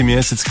 6.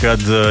 mjesec kad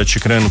će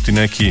krenuti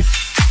neki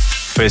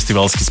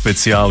festivalski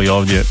specijali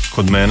ovdje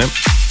kod mene,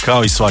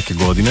 kao i svake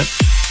godine.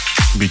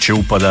 Biće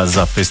upada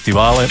za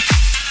festivale,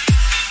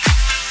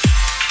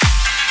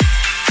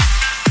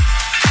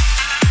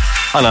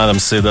 a nadam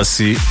se da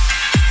si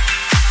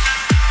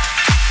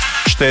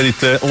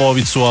štedite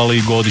lovicu, ali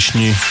i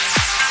godišnji,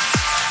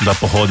 da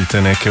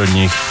pohodite neke od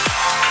njih.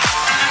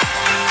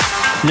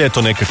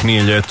 Ljeto nekak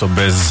nije ljeto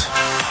bez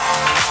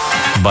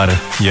bar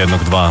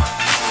jednog, dva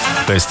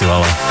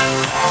festivala.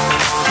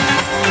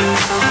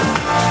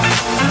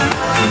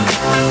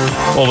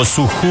 Ovo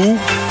su Who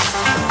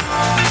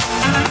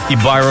i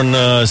Byron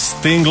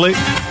Stingley,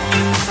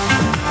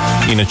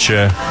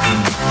 inače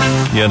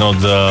jedan od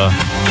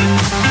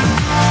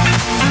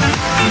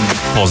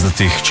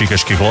poznatih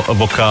čikaških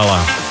vokala.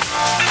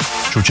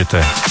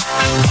 Čućete.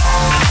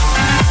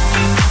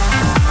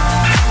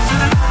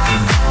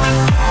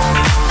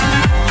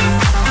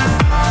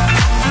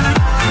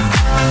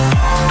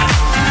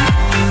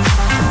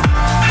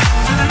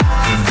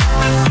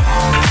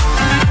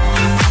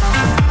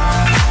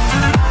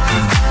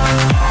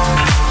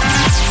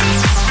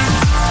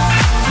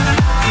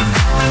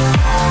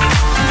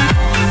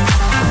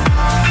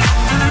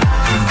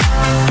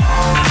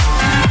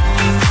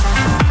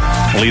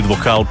 Lead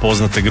vokal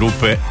poznate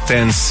grupe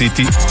Ten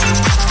City.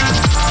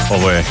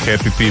 Ovo je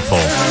Happy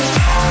People.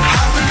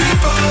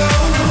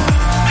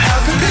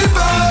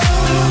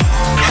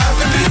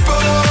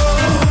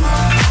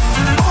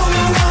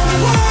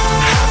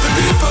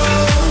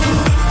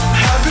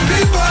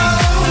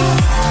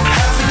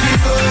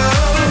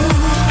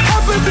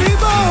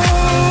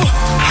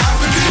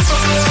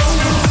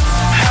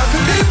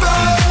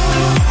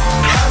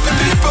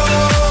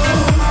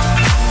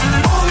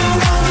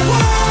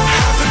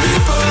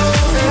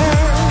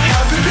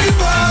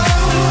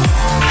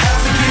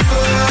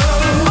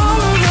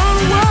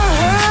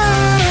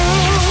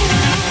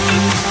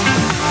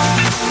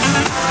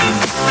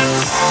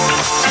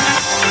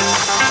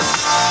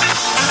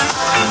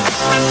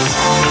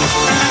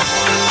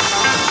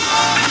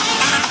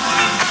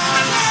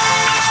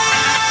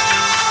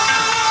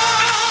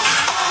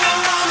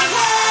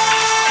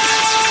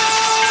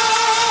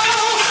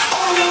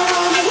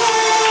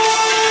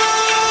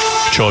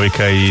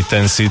 Čovjeka i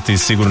Ten City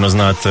sigurno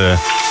znate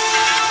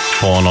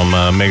po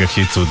onom mega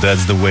hitu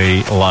That's the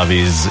way love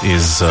is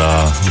iz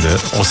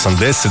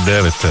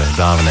 89.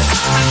 davne.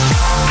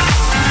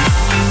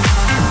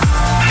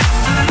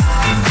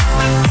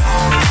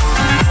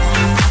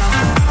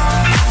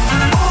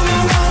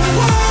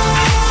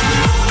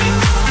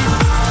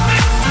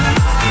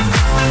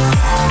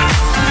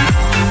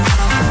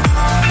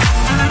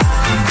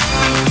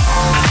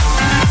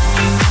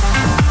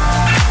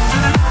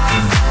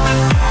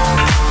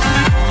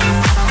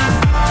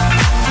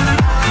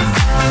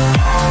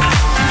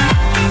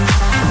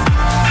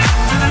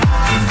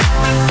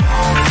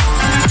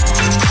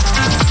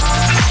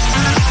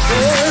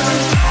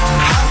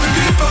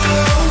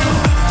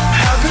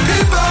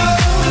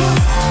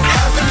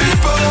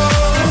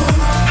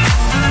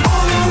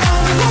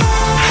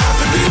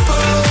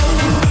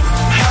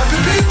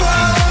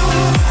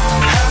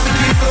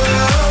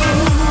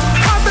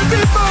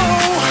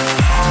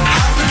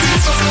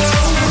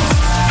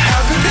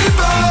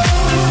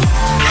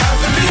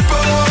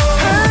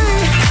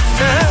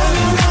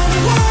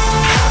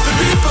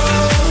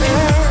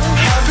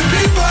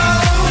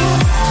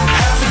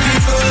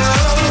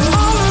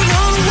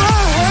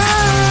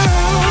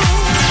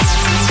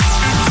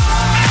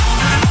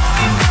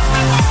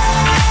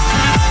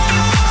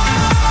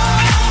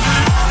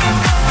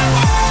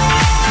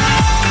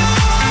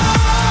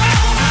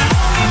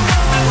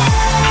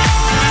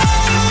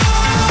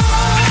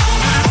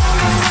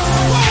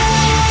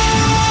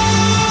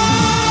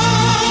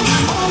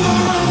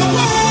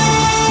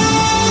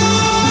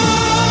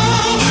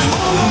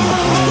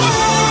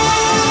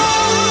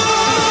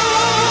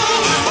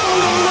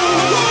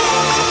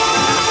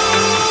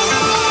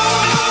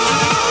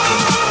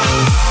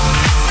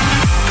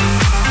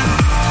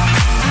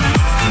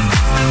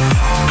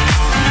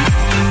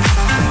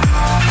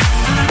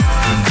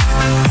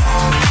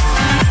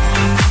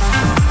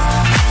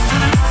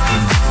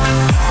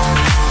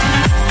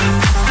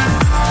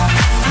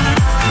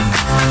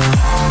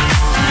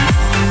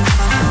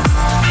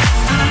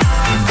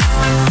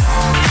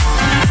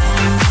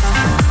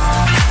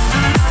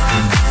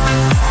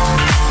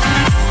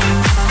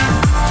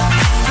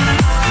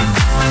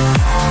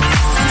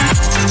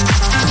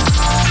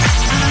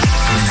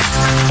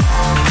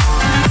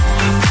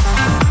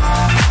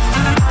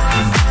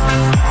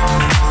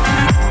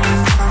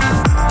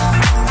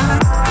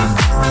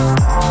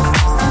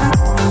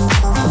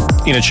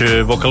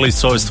 Inače,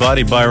 vokalist ove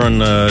stvari,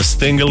 Byron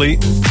Stingley,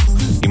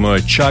 imao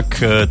je čak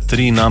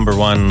 3 number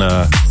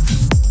one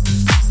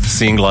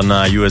singla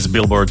na US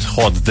Billboard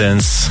Hot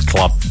Dance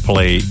Club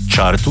Play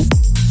chartu.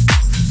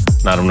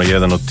 Naravno,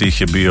 jedan od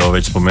tih je bio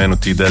već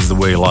spomenuti That's the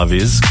Way Love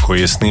Is,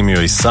 koji je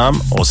snimio i sam,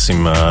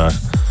 osim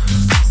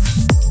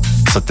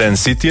sa Ten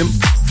Cityjem.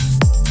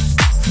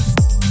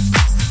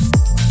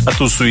 A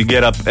tu su i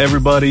Get Up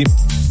Everybody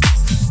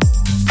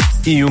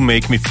i You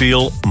Make Me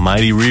Feel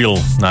Mighty Real,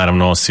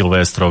 naravno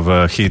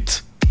Silvestrov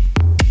hit.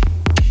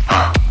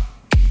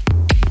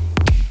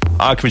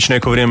 Ako već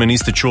neko vrijeme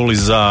niste čuli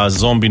za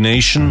Zombie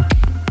Nation,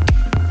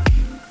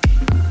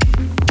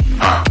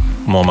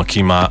 momak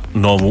ima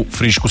novu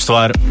frišku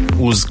stvar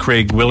uz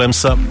Craig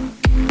Williamsa.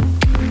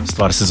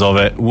 Stvar se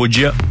zove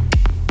Would Ya.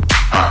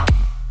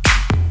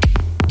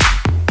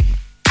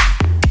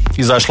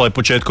 Izašla je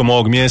početkom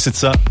ovog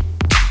mjeseca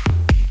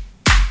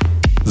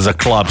za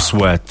Club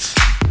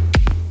Sweat.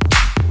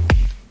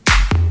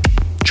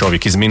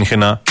 Čovjek iz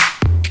Minhena,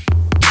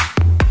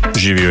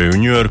 živio je u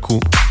New Yorku.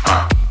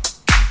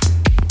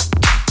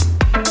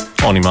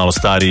 Oni malo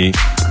stariji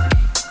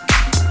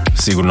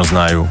sigurno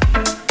znaju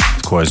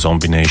tko je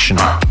Zombie Nation.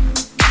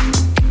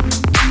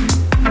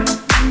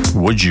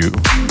 Would you?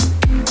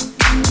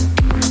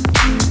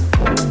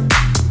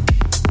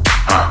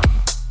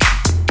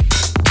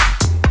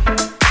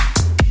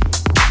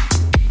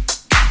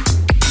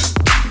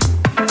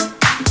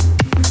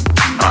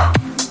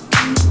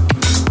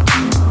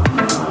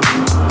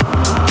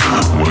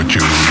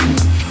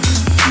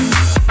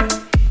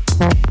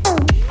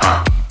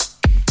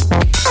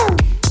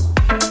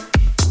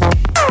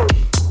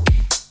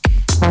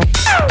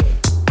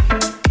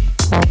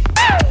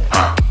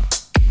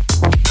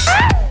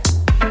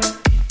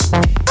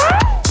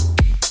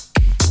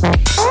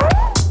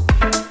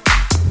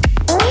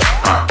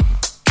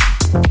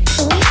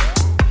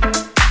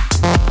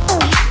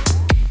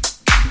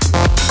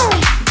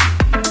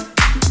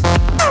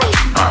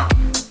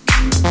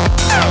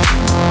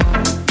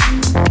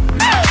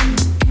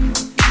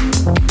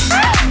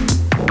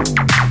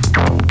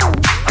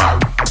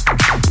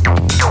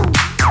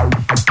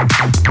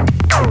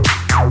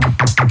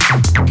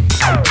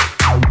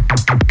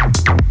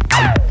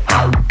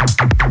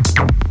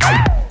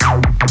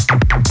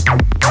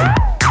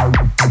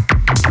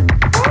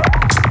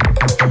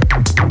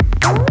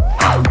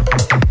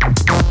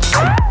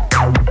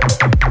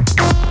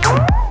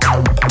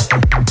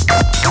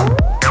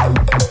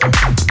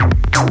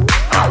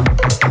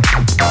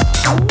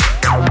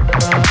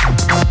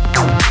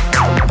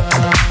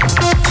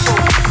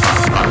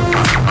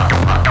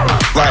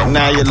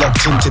 Now you're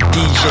locked into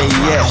DJ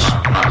Yesh.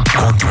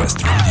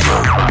 Contrast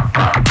Radio.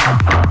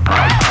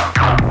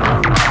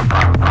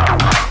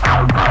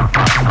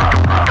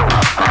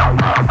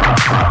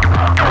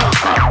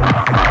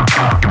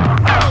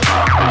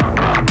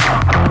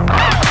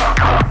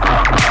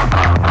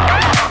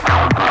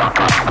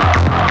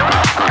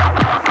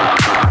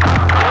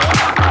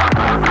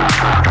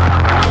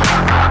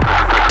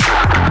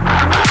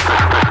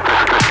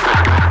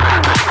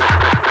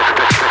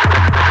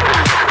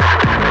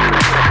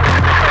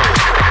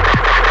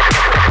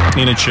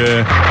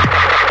 Inače,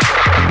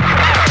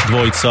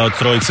 dvojica od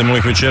trojice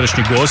mojih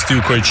večerašnjih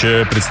gostiju koji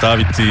će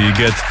predstaviti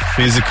Get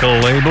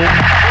Physical label,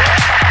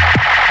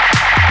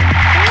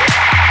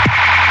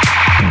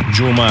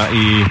 Djuma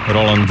i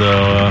Roland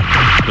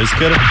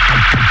Leesker,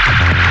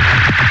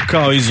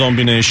 kao i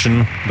Zombie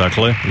Nation,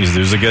 dakle,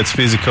 izdaju za Get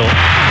Physical.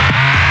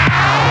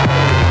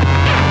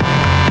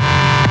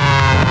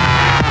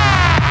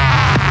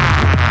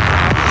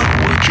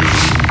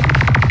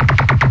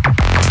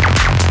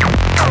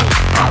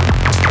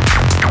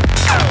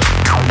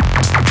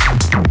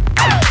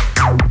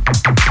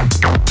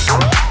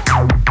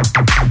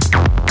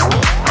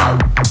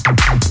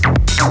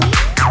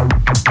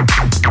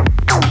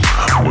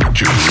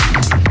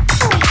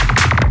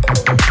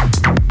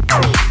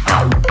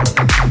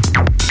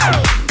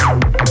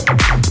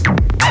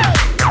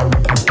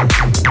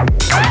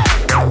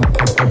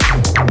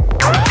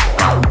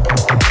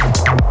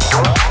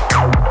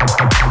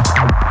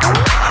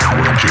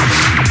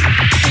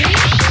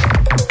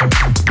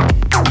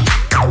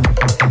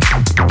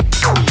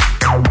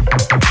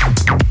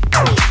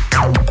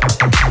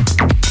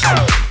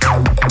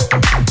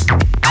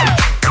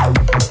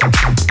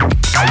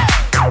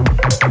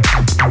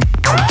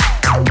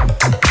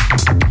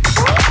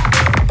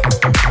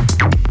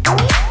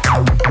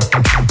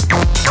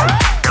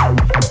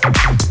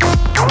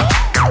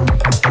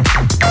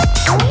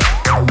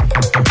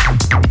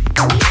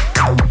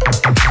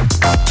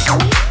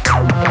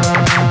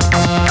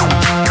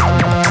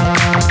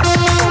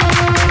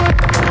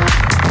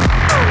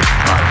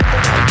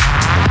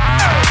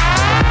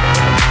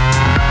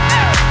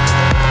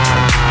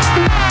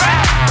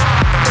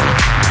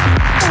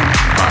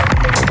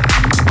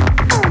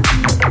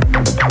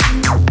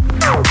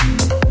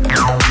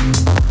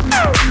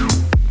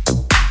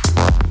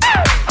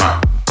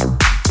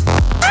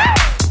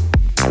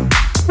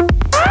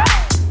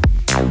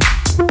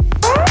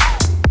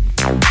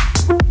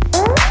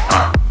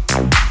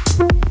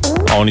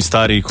 oni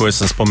stariji koje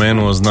sam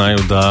spomenuo znaju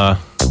da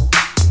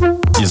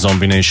je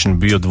Zombie Nation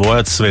bio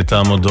dvojac sve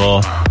tamo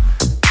do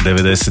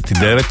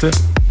 99.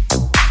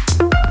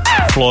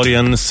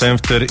 Florian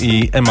Senfter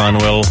i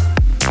Emanuel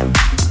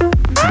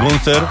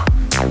Gunther,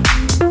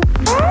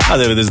 a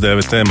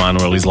 99.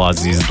 Emanuel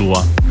izlazi iz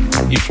dua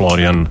i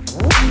Florian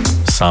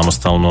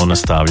samostalno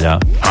nastavlja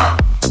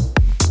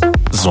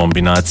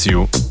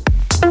zombinaciju.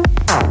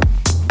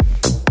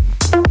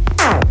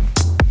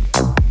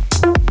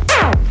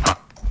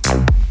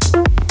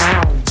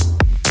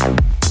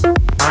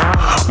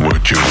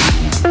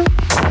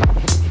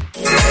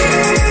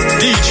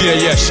 DJ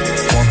Yesh.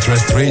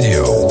 Contrast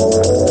Radio.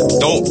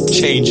 Don't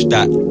change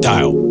that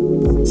dial.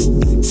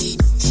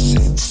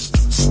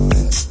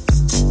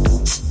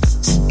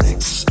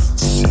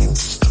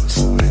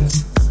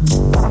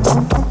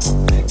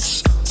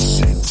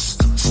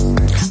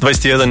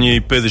 ...21 je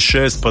i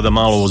 56, pa da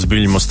malo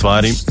ozbiljimo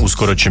stvari.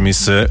 Uskoro će mi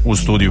se u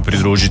studiju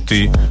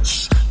pridružiti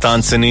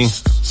Tanceni,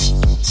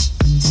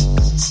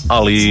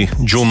 ali i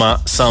Djuma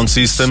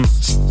Soundsystem.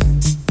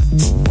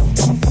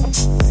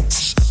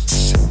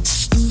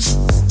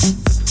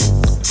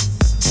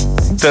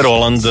 Te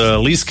Roland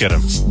Leesker.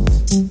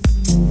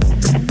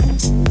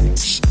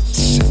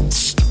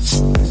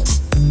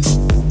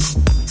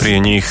 Prije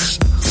njih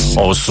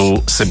ovo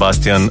su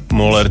Sebastian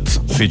Mullert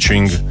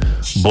featuring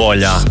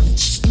Bolja.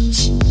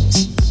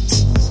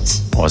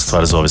 Ova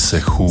stvar zove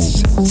se Who.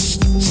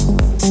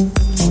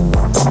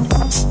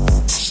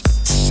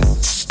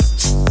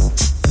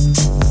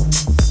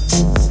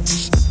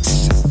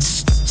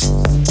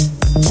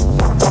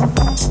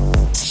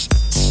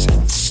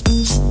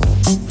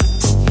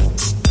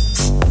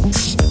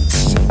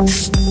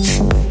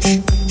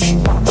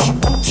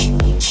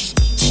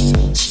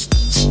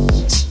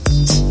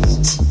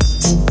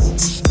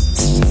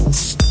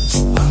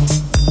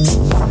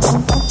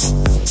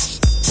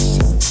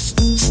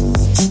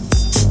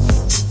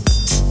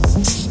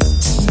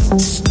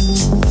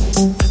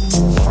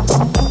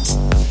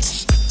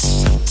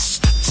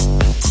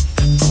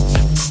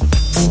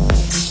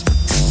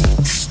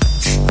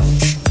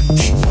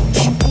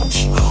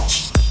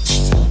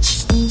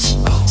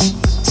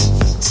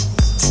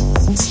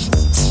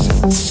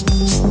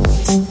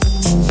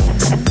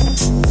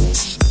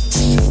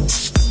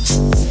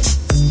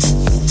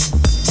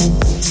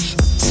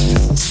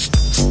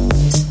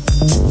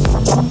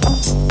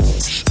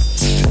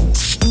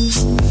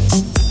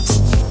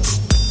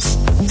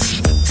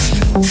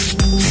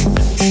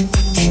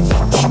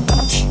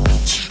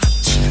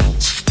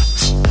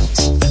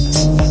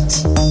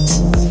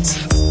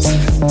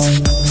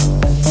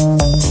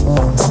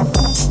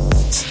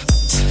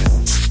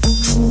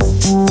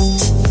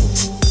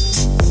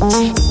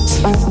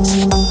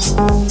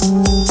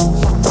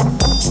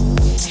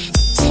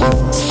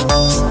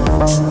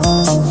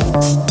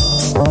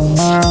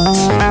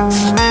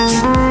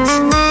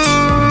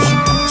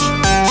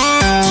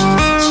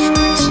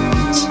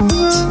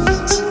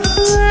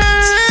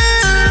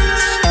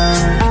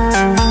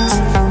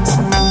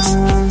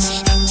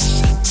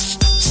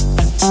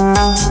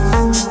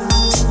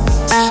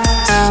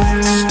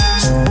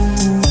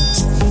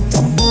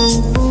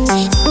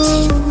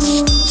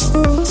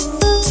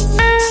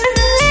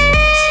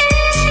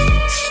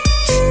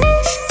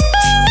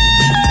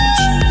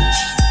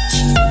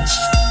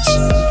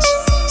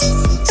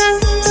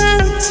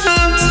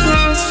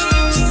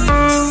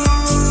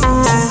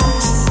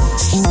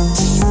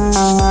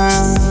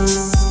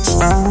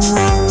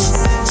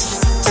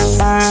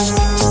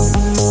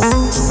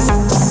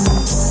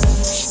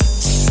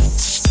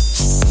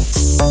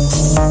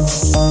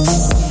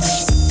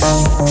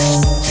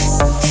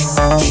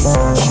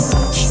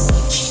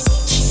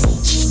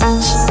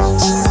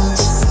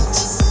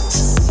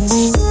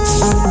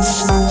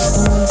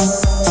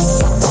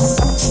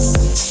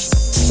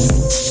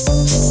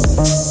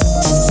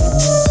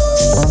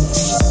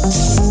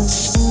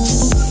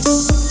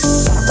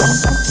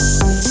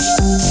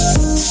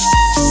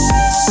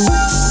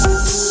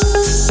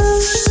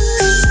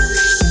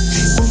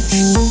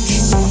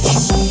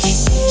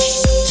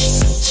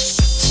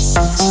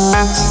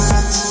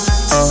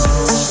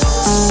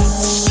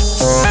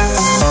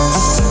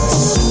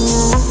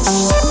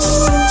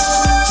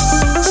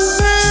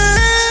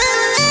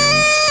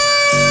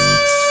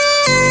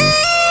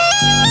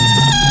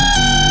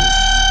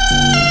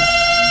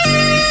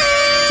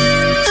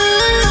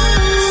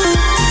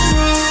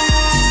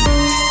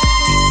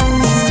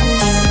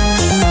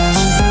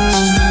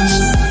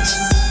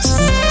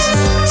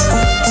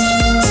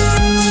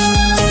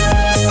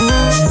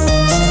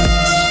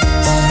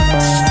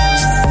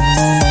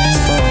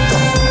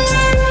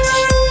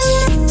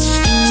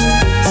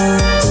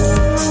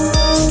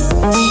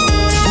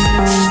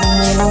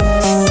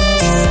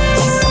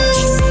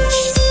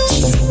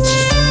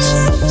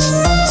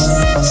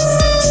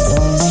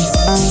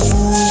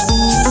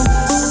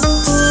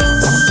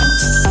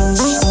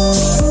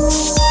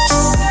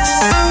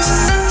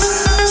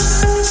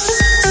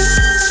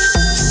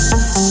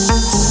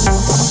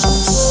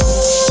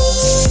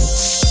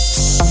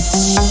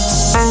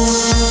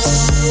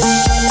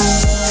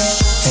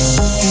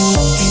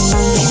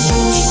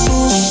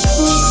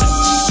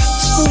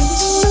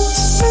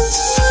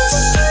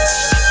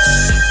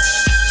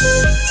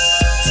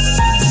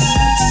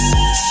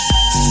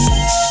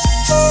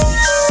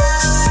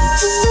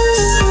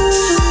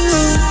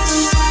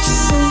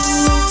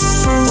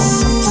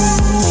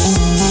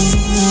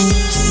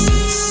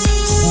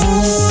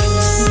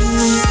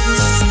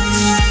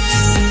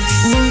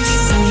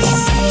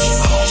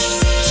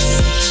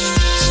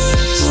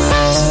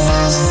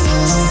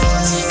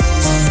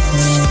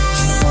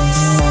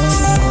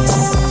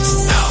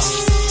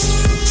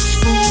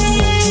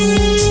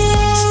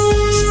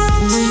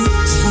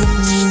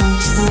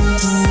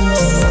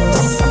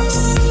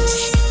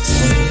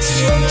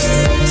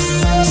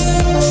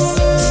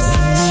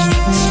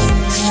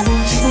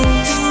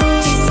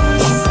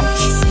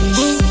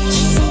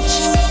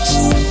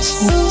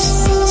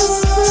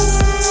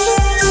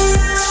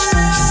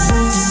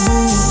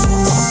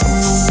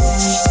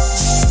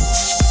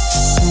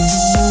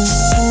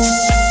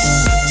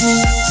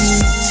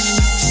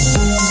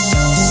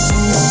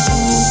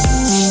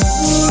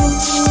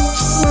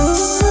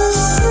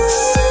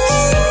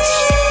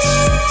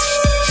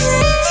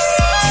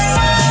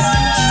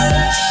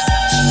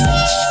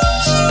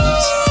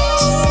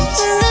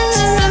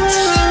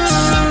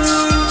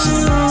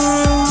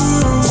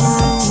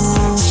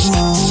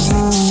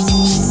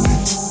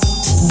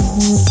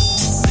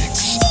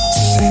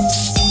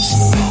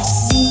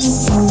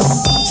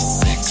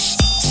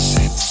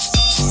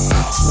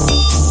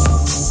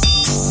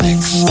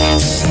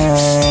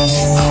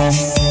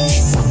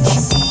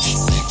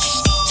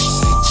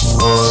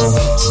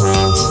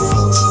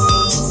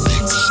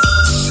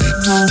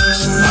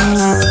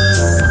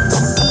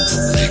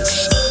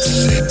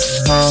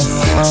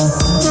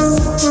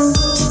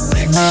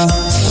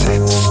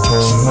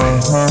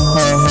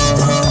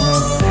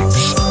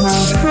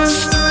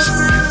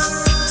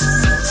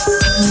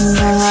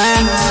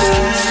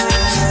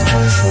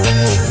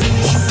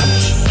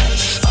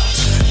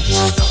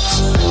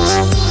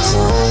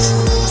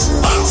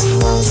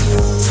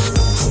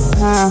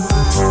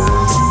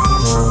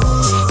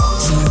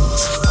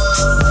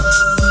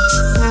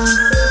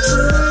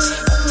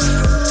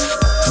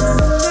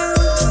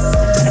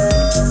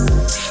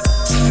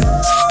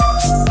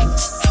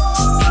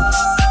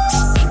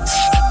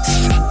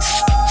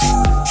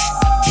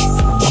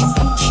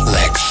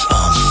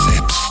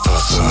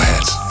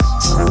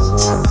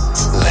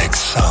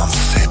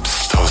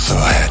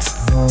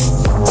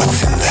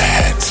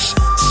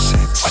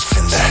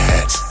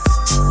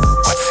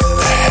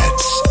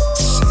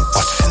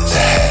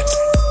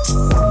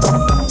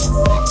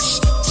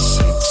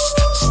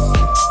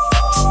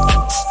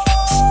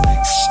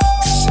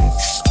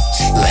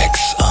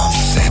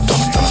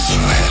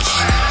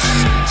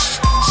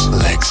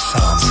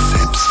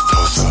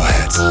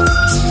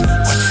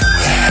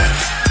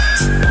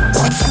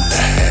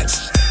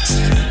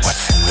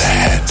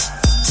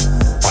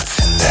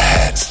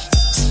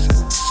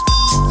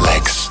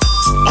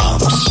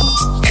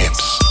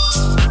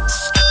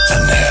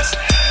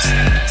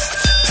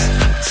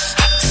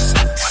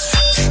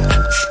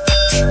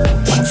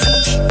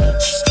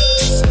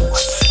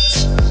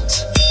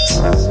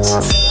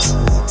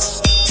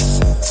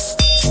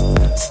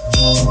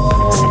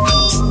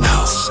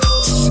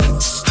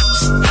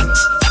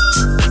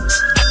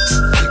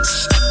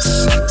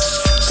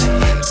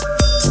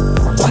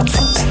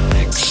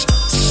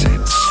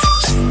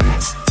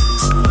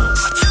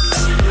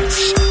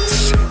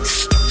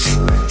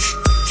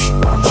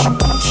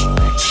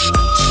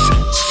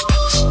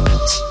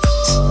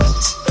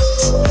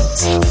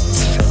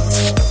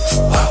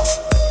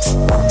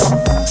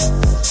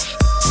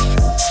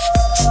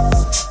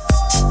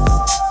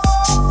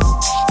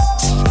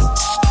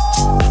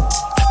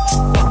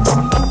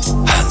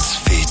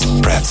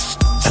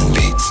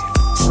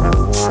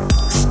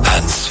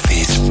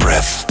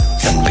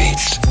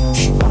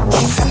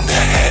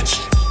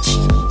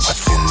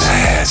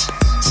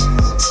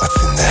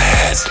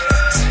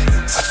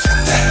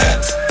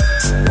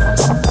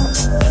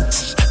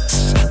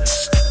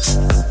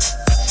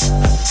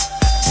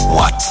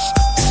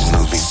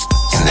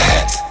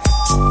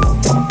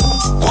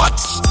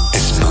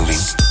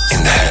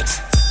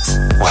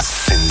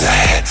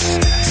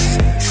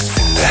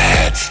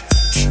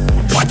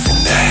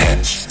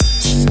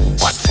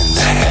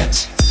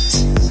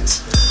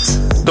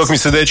 Dok mi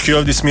se dečki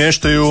ovdje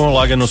smještaju,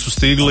 lagano su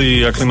stigli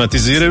i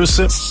aklimatiziraju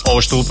se.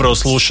 Ovo što upravo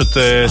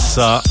slušate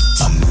sa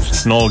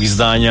novog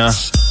izdanja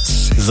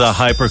za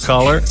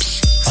Hypercolor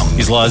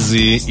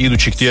izlazi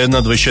idućeg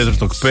tjedna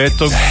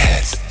 24.5.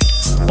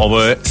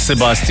 Ovo je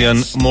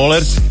Sebastian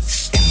Mollert,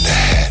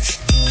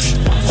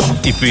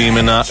 EP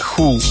imena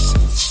Who,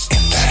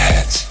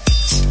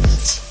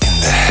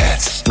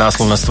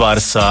 naslovna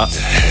stvar sa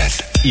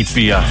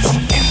EP-a.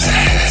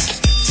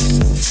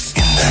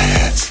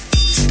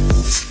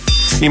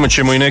 Imat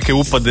ćemo i neke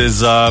upade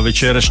za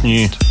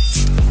večerašnji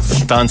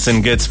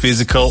Tanzen Gets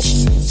Physical,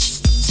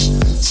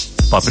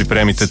 pa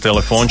pripremite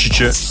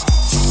telefončiće.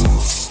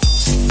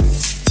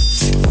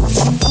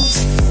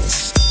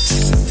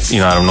 I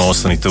naravno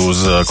ostanite uz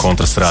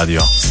Kontrast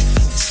Radio.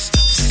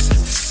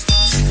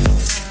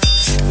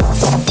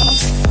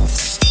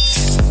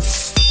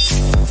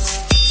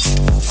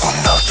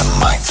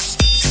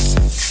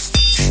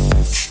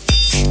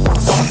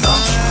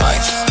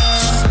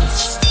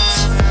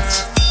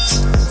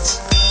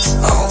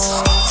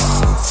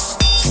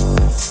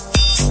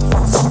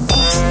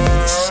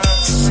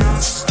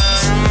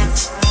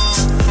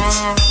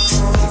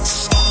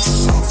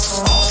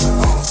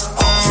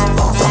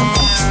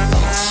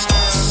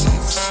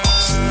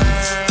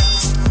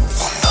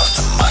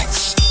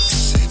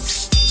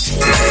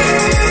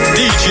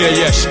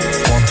 Yesh.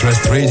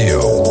 Contrast Radio.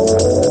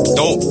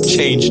 Don't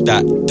change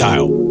that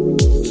dial.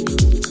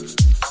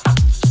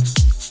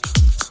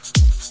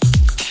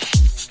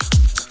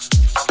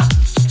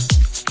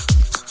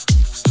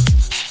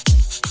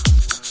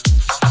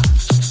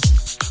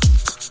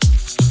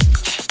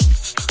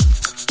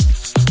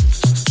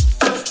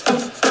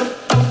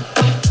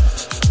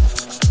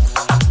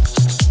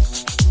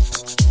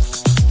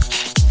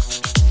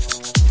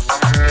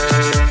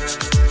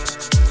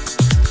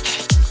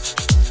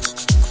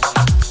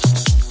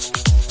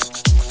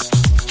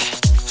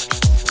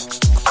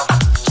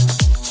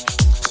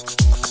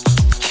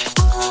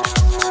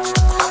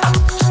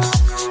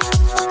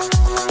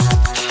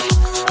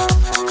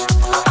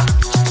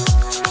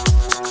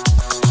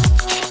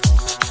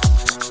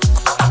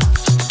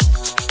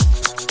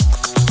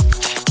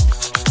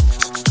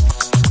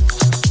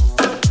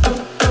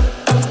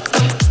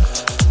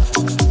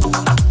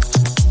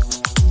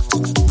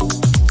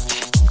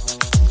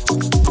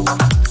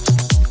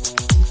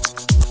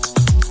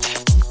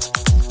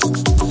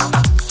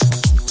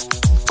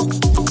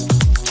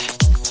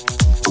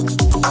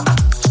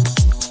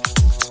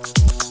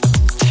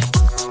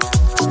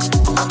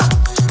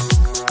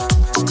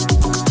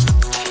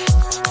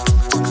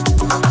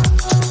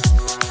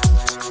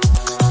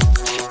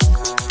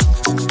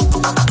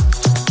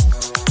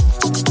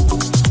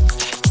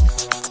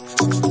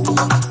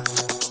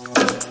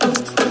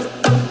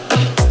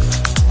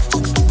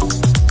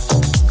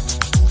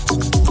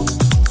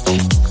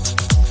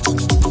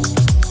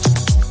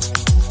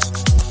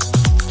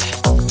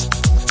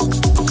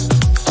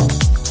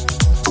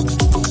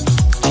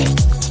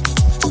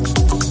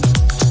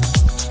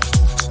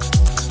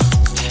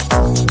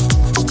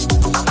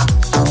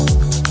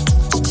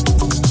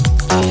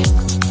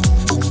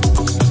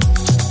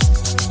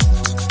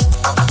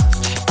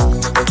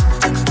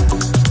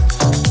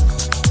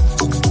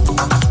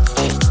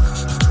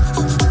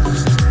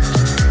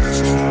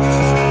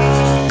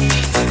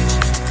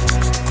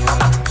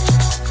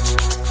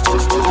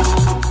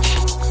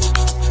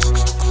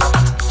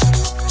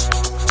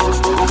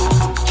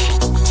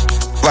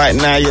 Right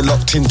now you're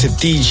locked into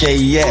DJ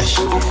Yesh.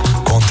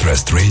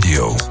 Contrast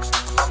Radio.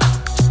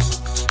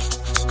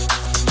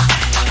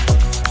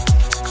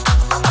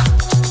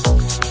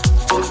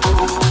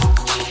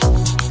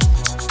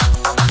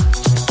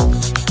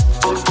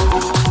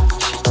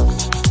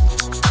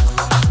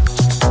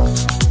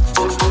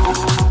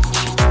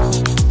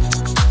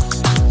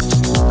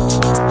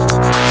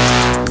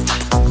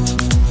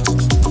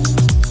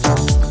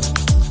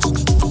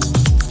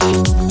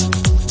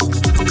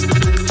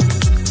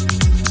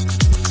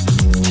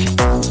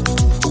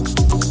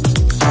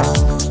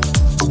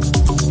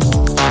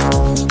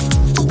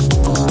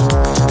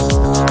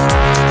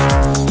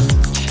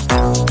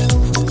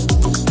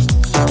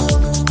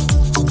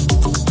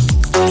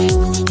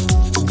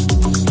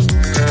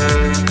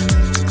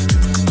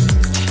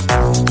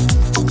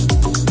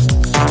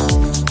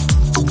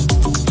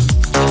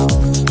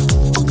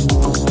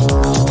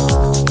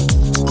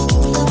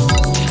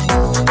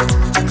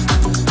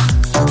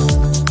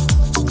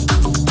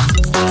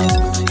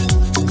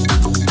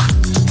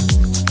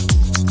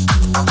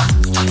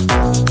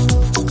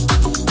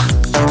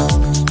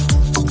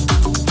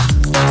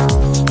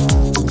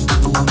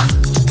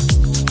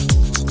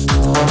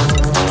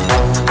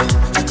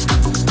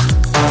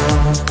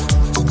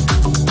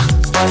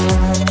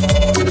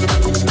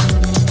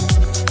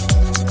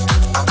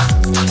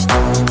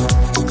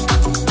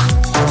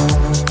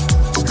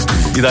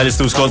 I dalje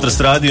ste uz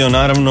Kontrast Radio,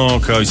 naravno,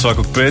 kao i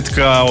svakog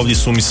petka. Ovdje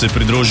su mi se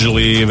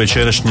pridružili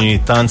večerašnji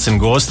Tanzen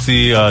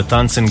gosti.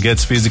 Tanzen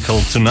gets physical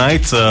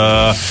tonight.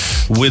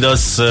 With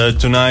us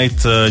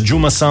tonight,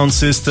 Djuma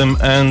Soundsystem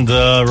and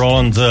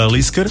Roland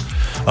Leesker.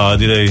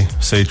 Did I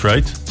say it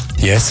right?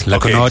 Yes,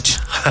 lako Okay. noć.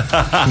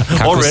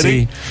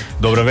 Already?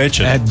 Dobro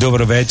večer.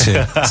 Dobro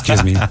večer.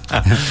 Excuse me.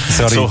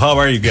 Sorry. So how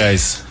are you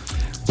guys?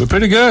 We're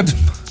pretty good.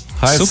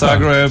 Hi, Super.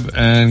 Zagreb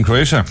and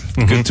Croatia.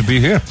 Good to be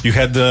here. You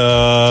had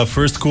the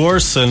first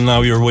course and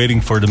now you're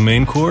waiting for the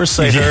main course,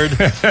 I heard.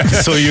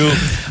 So you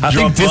I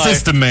think this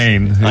is the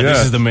main.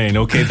 This is the main.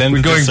 Okay, then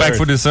We're the going dessert. back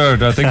for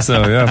dessert. I think so,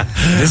 yeah.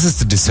 This is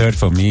the dessert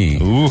for me.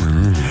 Ooh,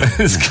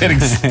 it's getting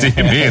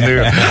steamy in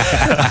here.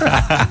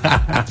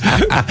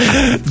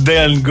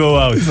 Then go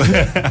out.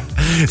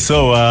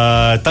 So,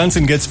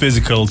 Tanzen Gets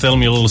Physical. Tell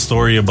me a little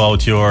story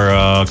about your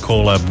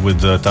collab with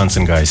the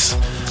Tanzen guys.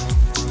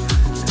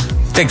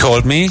 They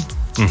called me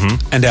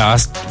and they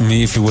asked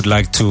me if you would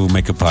like to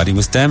make a party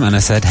with them, and I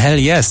said, hell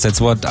yes, that's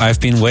what I've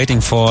been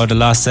waiting for the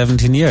last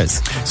 17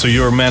 years. So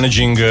you're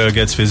managing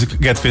Get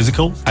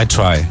Physical. I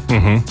try.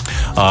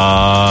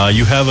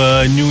 You have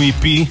a new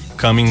EP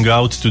coming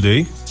out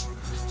today.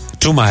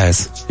 Djuma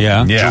has.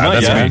 Yeah. Yeah, Djuma,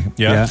 that's yeah. me.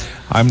 Yeah.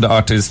 I'm the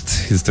artist,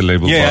 he's the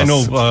label Yeah, I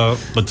boss. know,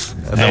 but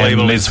the And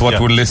label it's is what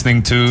yeah. we're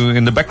listening to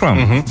in the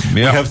background.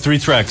 We Yeah. have 3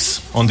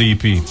 tracks on the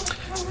EP.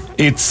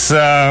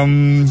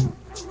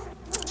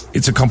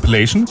 It's a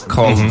compilation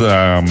called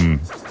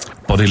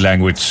Body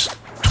Language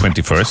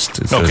 21st.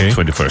 It's Okay. the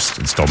 21st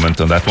installment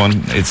on that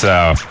one. It's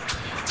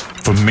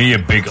for me a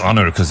big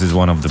honor because it's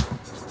one of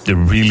the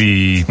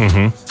really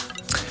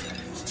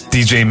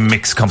DJ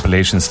mix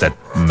compilations that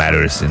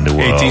matters in the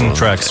world. 18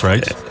 tracks,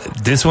 right?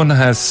 This one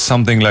has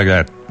something like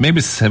that.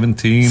 Maybe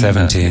 17.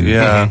 17.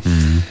 Yeah.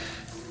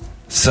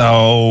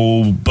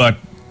 So, but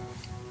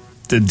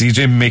the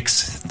DJ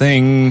mix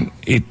thing,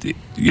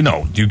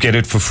 you get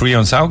it for free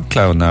on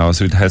SoundCloud now,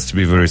 so it has to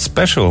be very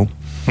special.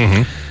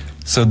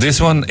 So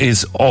this one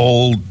is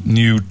all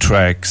new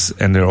tracks,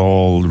 and they're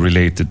all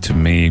related to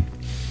me.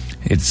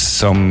 It's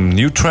some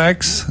new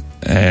tracks,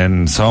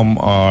 and some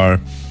are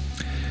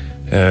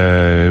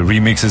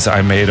remixes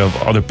I made of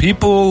other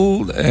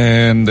people,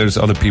 and there's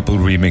other people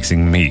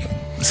remixing me.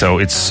 So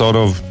it's sort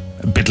of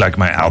a bit like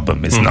my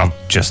album. It's not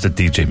just a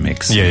DJ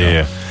mix.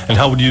 Yeah. And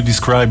how would you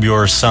describe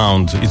your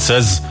sound? It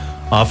says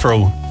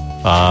Afro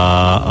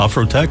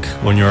tech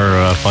on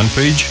your fun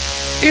page.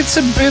 It's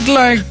a bit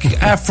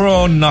like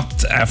Afro,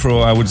 not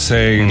Afro, I would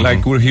say.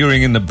 Like we're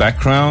hearing in the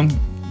background.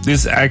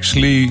 This is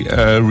actually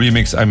a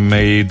remix I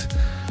made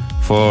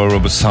for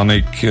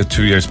Robosonic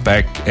 2 years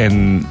back,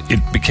 and it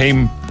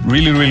became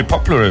really, really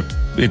popular.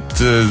 It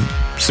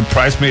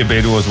surprised me a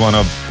bit. It was one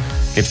of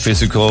Get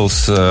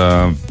Physical's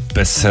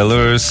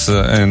bestsellers,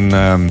 and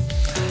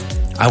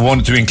I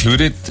wanted to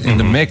include it in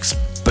the mix,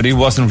 but it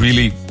wasn't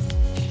really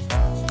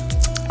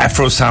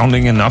Afro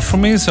sounding enough for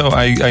me, so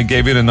I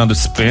gave it another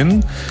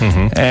spin.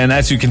 And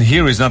as you can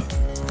hear, it's not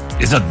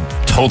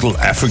total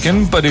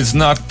African, but it's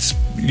not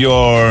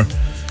your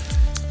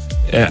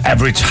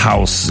average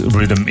house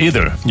rhythm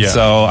either. Yeah.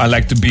 So I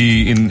like to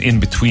be in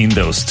between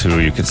those two,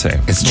 you could say.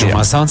 It's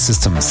Djuma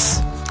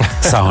Soundsystem's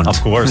sound.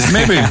 Of course.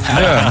 Maybe,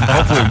 yeah,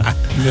 hopefully.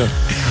 Yeah.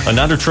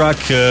 Another track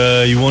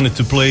you wanted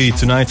to play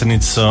tonight, and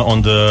it's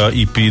on the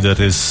EP that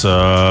is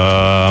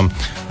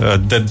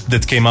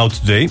that came out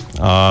today,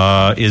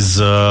 is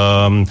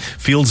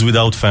Fields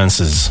Without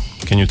Fences.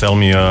 Can you tell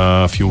me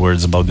a few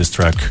words about this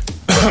track?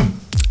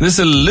 This is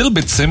a little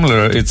bit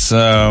similar. It's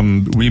a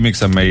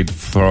remix I made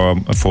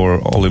for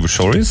Oliver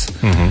Shores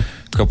a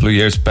couple of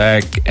years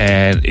back,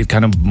 and it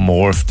kind of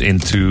morphed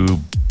into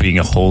being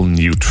a whole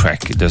new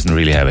track. It doesn't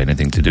really have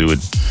anything to do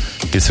with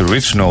his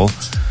original.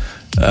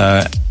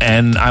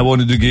 And I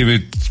wanted to give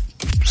it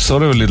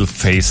sort of a little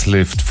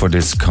facelift for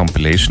this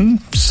compilation.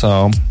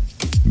 So,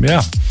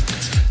 yeah.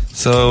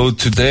 So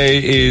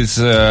today is,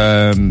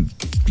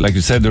 like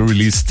you said, the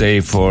release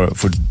day for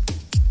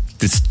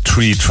this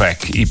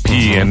 3-track EP,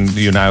 and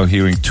you're now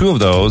hearing 2 of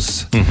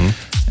those.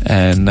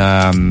 And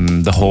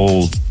the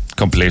whole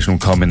compilation will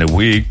come in a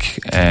week,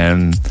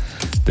 and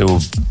there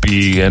will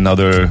be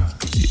another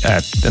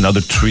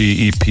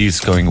 3 EPs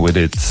going with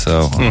it.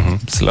 So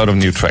it's a lot of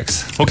new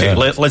tracks. Okay,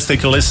 let's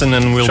take a listen,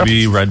 and we'll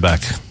be right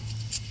back.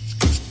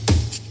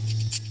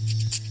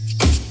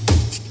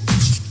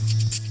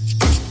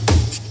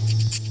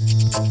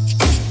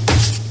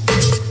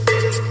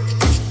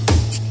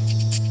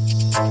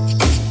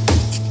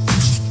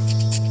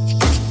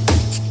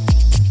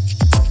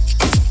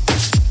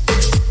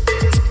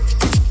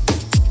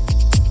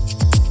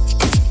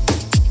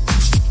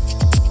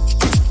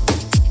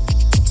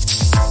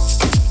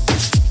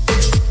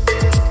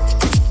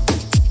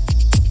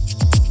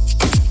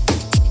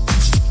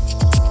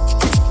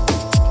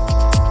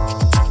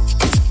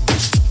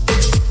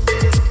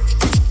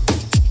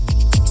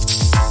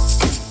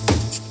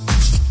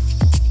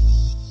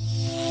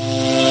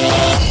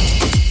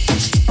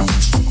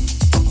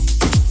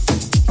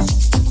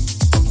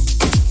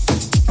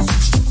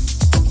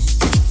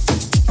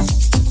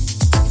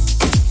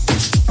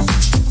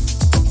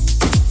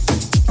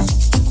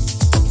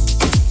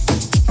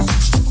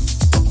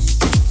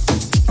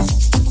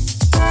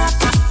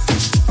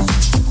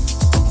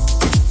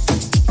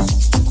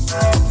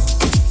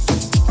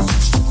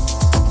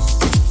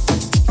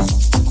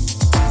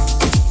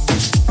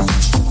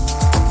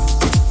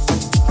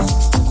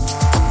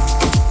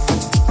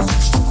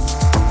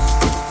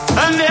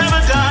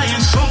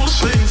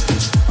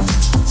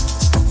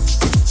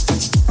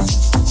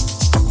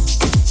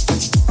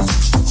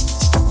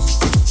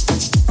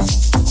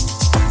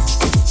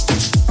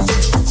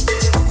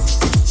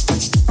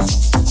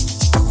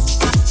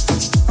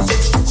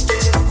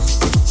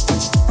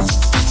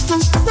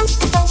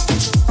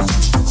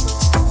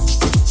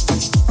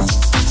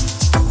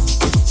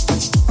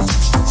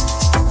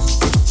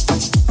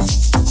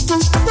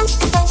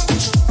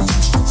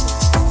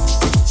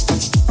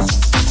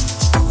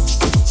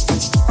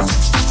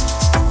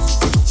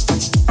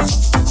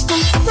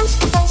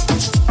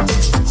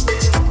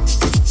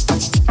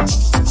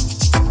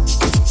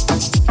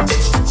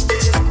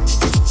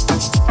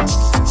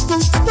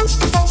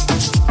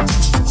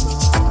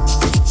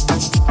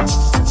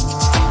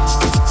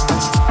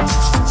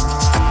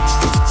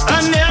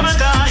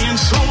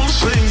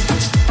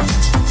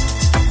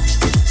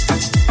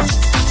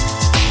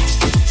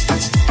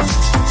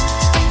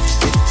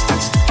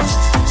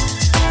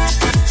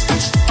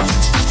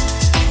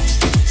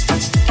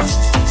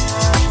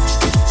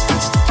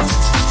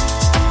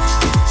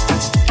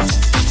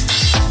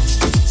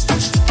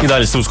 I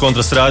dalje ste uz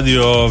Kontrast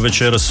Radio,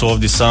 večeras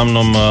ovdje sa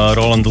mnom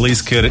Roland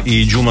Leesker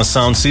i Djuma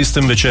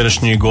Soundsystem,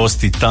 večerašnji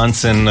gosti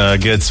Tancen,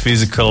 Gets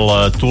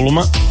Physical,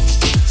 Tuluma.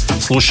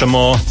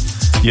 Slušamo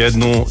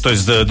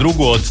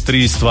drugu od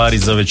 3 stvari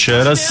za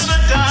večeras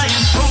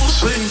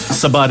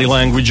sa Body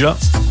Language-a,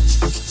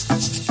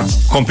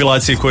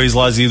 kompilacije koja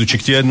izlazi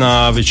idućeg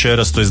tjedna,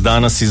 večeras,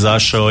 danas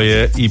izašao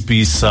je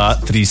EP sa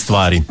 3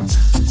 stvari.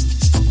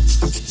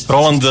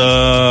 Roland,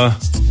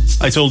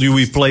 I told you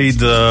we played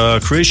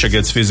Croatia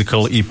Gets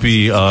Physical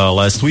EP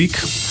last week.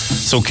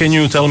 So can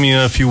you tell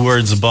me a few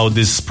words about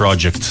this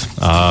project,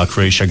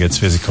 Croatia Gets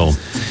Physical?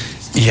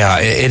 Yeah,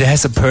 it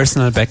has a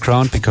personal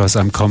background because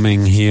I'm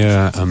coming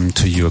here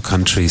to your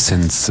country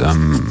since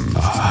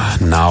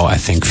now I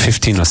think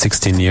 15 or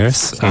 16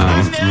 years.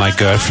 My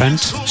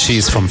girlfriend, she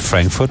is from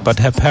Frankfurt, but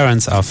her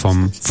parents are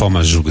from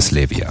former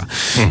Yugoslavia.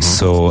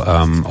 So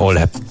all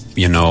have,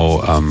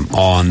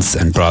 aunts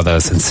and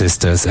brothers and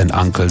sisters and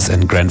uncles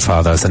and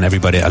grandfathers and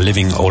everybody are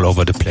living all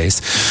over the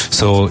place.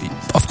 So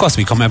of course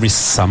we come every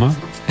summer.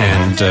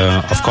 And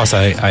of course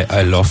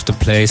I love the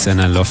place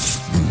and I love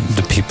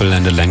the people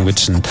and the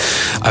language, and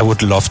I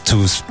would love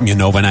to,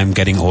 when I'm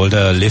getting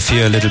older, live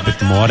here a little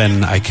bit more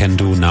than I can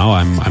do now.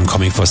 I'm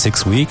coming for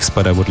 6 weeks,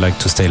 but I would like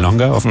to stay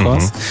longer, of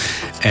course.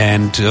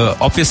 And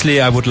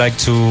obviously I would like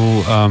to,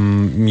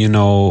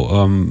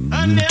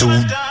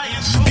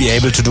 be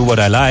able to do what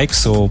I like.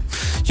 So,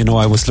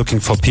 I was looking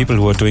for people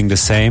who are doing the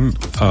same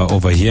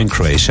over here in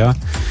Croatia.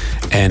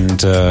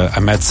 And I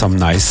met some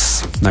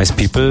nice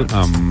people.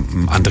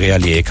 Andrea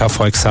Leesker,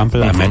 for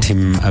example. I met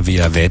him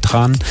via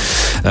Vedran,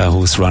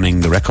 who's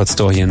running the record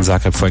store here in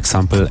Zagreb, for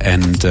example.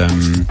 And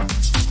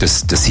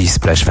the Sea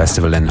Splash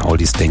Festival and all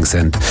these things.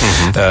 And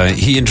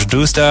he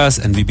introduced us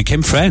and we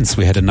became friends.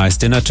 We had a nice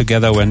dinner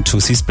together, went to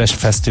Sea Splash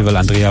Festival.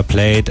 Andrea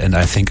played and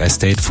I think I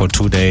stayed for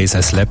 2 days.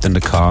 I slept in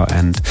the car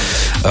and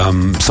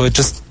so it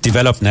just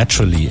developed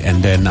naturally.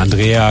 And then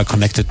Andrea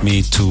connected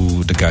me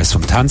to the guys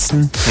from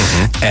Tanzen.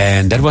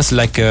 And that was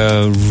like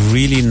a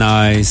really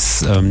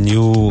nice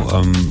new,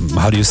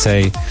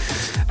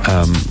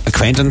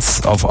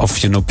 acquaintance of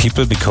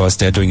people, because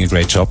they're doing a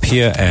great job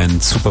here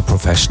and super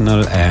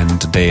professional,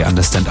 and they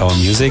understand our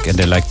music and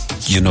they like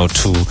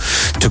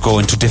to go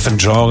into different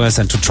genres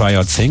and to try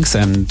out things.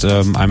 And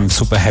I'm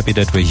super happy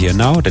that we're here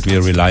now, that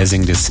we're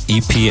realizing this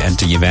EP and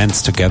the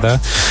events together.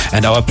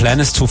 And our plan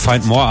is to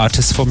find more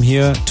artists from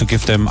here, to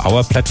give them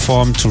our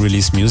platform to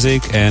release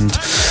music, and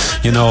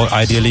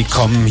ideally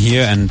come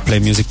here and play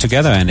music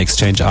together and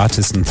exchange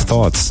artists and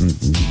thoughts. And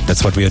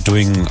that's what we are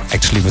doing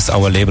actually with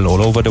our label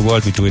all over the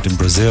world. We do it in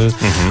Brazil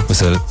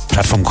with a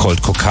platform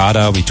called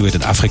Cocada. We do it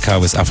in Africa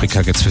with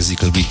Africa Gets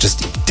Physical. We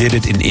just did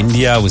it in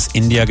India with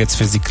India Gets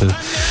Physical.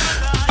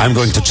 I'm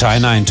going to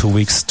China in 2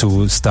 weeks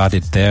to start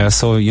it there.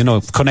 So,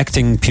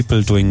 connecting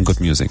people doing good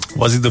music.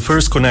 Was it the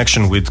first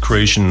connection with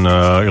Croatian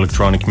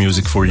electronic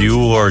music for you,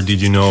 or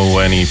did you know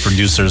any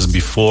producers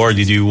before?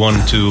 Did you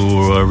want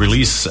to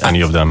release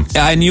any of them?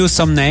 I knew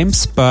some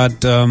names,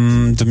 but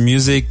the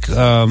music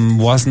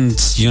wasn't,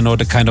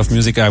 the kind of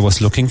music I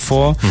was looking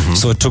for.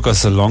 So it took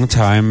us a long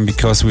time,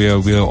 because we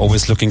are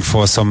always looking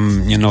for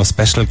some,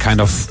 special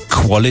kind of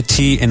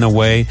quality in a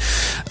way,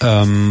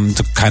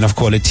 the kind of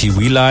quality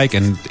we like,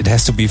 and it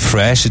has to be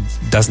fresh. It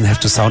doesn't have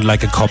to sound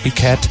like a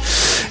copycat.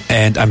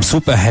 And I'm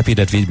super happy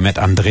that we met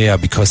Andrea,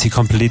 because he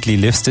completely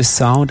lives this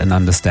sound and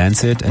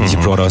understands it, and he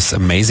brought us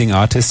amazing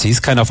artists. He's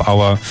kind of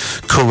our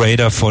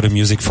curator for the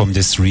music from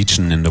this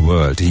region in the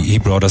world. He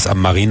brought us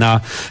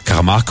Marina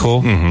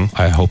Karamarko.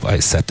 I hope I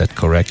said that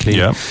correctly.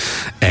 Yeah.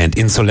 And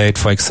Insulate,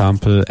 for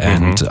example.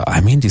 And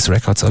I mean, these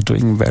records are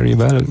doing very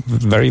well,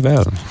 very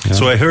well. Yeah.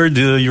 So I heard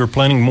you're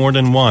planning more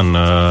than one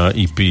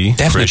EP.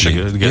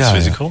 Definitely. Gets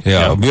Physical.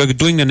 Yeah. We are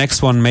doing the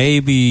next one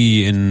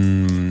maybe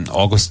in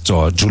August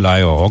or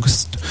July or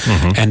August.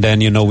 And then,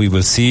 we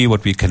will see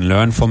what we can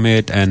learn from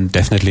it. And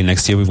definitely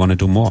next year we want to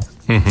do more.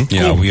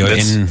 Yeah, cool. We are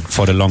in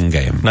for the long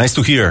game. Nice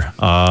to hear.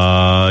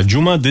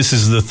 Djuma, this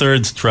is the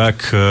 3rd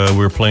track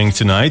we're playing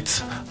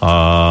tonight.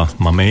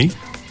 Mamei.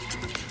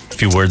 A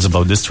few words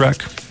about this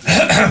track.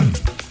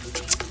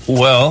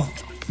 Well,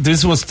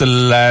 this was the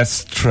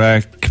last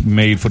track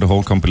made for the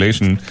whole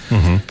compilation,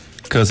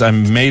 because I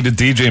made a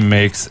DJ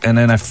mix and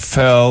then I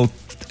felt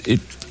it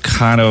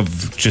kind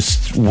of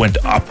just went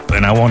up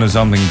and I wanted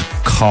something to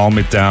calm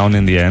it down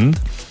in the end.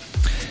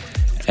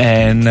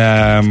 And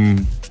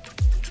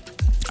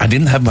I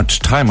didn't have much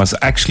time. I was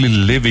actually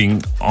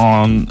living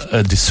on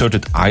a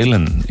deserted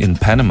island in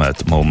Panama at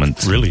the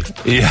moment. Really?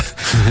 Yeah.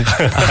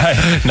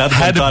 I Not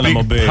had a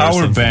big Bay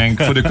power bank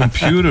for the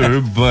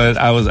computer, but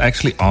I was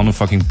actually on a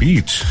fucking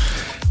beach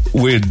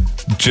with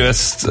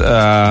just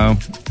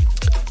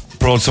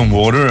brought some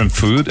water and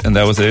food, and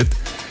that was it.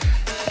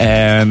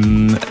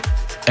 And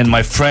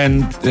my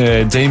friend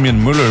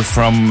Damien Müller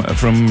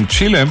from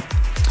Chile,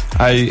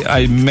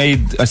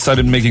 I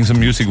started making some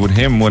music with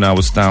him when I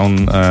was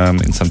down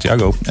in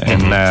Santiago,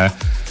 and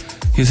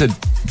he said,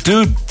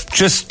 "Dude,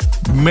 just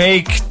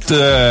make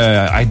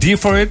the idea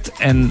for it,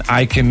 and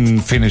I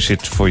can finish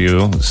it for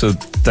you." So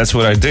that's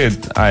what I did.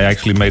 I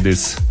actually made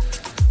this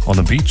on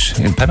the beach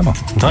in Panama.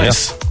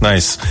 Nice,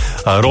 nice.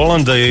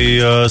 Roland,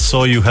 I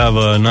saw you have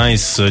a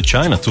nice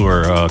China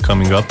tour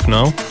coming up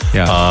now.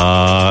 Yeah.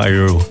 Are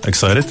you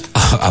excited?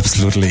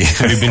 Absolutely.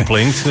 Have you been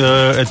playing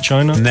at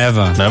China?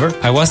 Never. Never?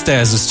 I was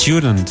there as a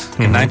student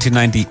in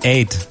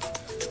 1998.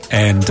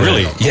 And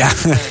really? Yeah.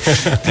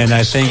 And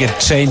I think it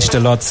changed a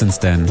lot since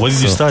then. What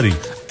did you study?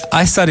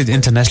 I studied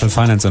international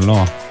finance and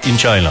law. In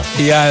China?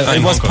 Yeah,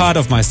 it was part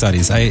of my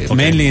studies.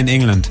 Mainly in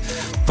England.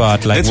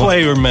 But like that's why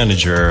you're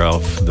manager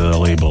of the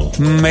label.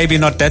 Maybe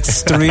not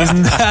that's the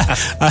reason.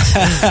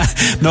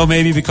 No,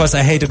 maybe because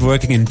I hated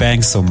working in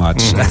banks so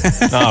much.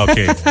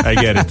 Okay. I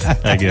get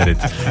it.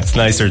 It's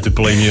nicer to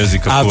play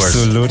music, of course.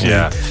 Absolutely.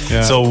 Yeah.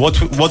 So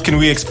what can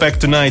we expect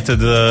tonight at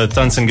the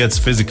Tanzen Gets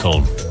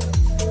Physical?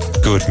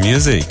 Good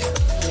music.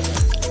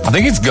 I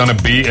think it's gonna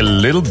be a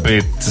little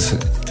bit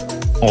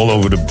all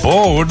over the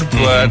board,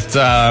 but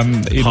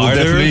it will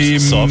definitely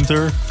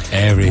softer.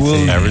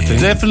 Everything.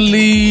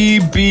 Definitely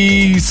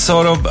be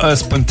sort of a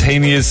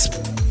spontaneous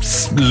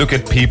look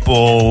at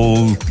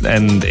people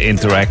and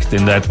interact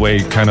in that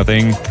way kind of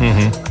thing.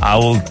 I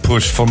will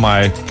push for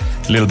my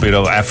little bit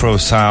of Afro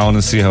sound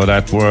and see how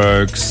that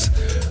works.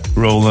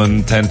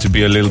 Roland tend to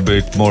be a little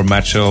bit more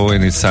macho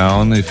in his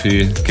sound if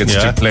he gets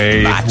to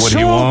play what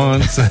he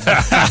wants.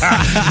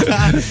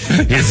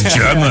 He's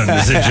German.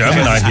 It's a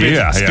German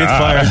idea.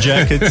 Spitfire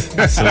jacket.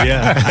 So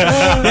yeah,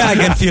 I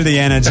can feel the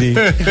energy.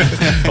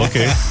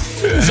 Okay.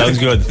 Sounds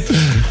good.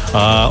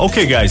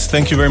 Okay, guys,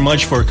 thank you very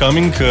much for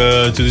coming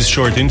to this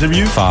short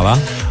interview. Fala.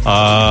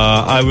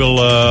 I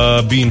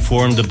will be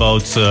informed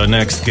about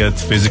next Get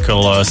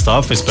Physical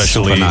stuff,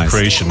 especially nice.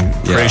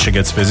 Croatia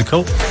Gets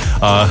Physical.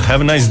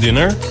 Have a nice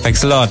dinner.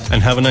 Thanks a lot.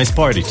 And have a nice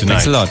party tonight.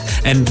 Thanks a lot.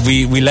 And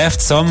we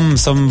left some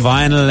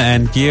vinyl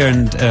and gear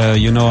and,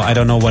 I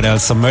don't know what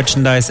else, some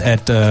merchandise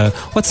at,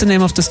 what's the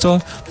name of the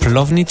store?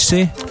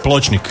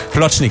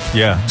 Plochnik.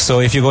 Yeah.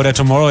 So if you go there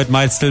tomorrow, it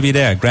might still be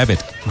there. Grab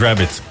it.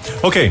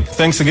 Okay,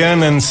 thanks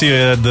again and see you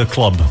at the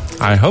club.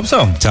 I hope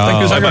so. Ciao.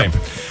 Thank you so much.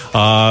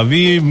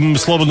 Vi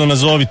slobodno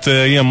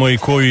nazovite, imamo i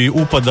koji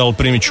upad, ali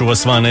primit ću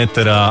vas van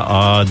etera,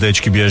 a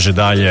dečki bježe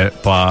dalje,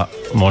 pa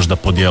možda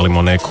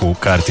podijelimo neku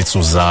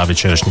karticu za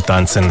večerašnji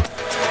tancen.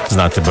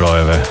 Znate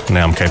brojeve,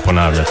 nemam kaj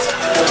ponavljati.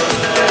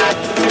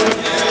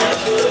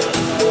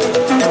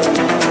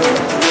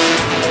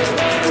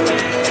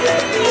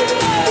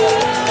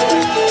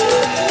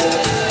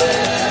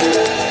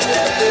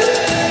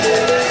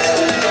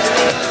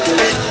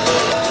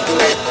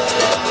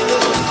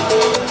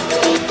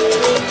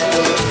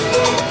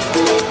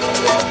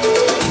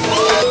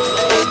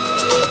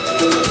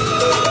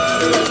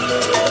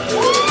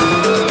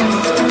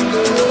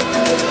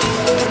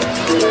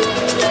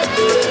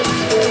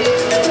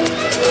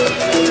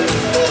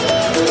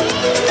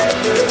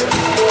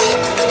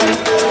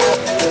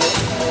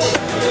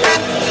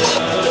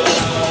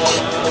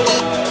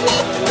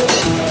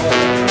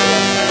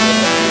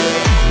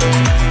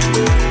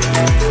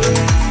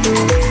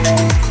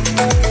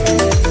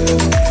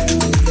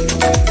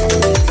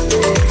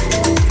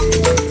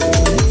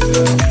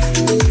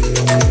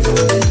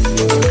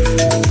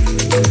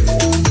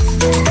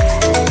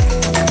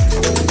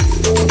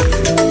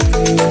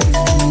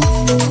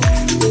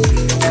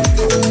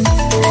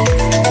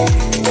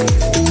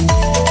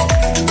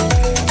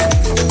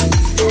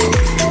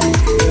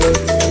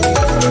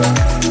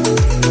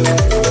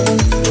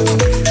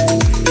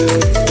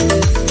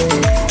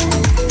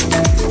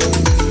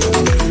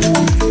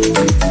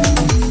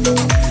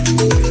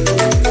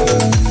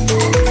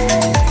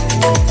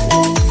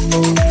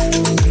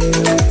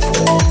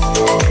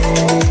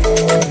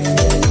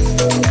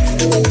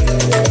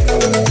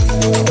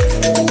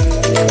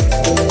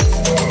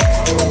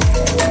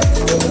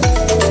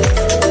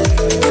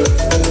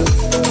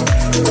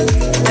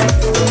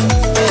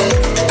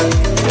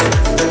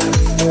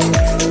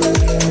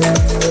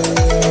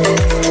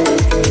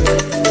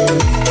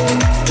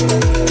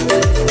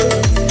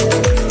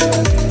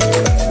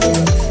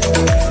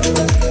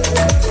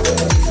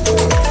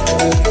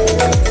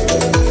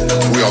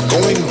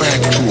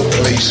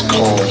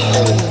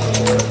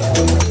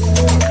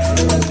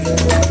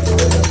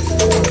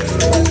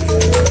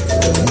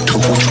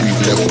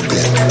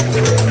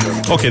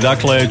 Ok,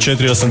 dakle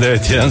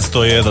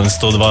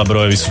 489-101-102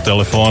 brojevi su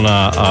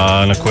telefona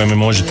na koje me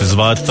možete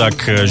zvati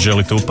ak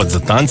želite upad za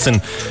tancen.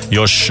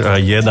 Još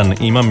jedan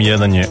imam,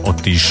 jedan je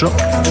otišao.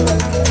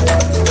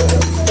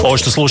 Ovo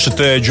što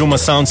slušate je Djuma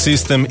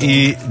Soundsystem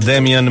i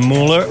Damian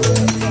Muller.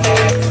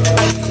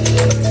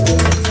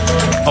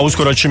 A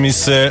uskoro će mi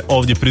se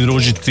ovdje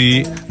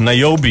pridružiti na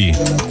OBE.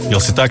 Jel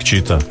se tak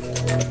čita?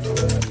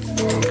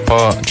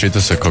 Pa,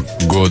 čita se kako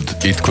god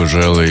itko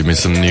želi,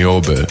 mislim ni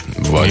OBE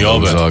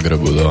u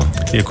Zagrebu, da.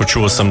 Iako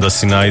čuo sam da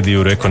si na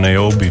ID-u rekao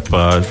na OBE,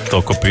 pa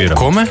to kopiram.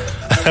 Kome?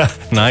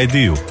 Na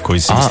ID-u koji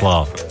si mi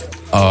slao.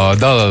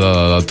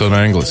 Da, to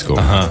na engleskom.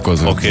 Aha,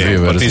 ok,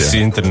 pa ti si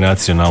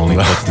internacionalni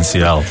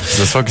potencijal.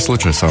 Za svaki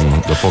slučaj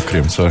samo, da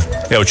pokrijem sve.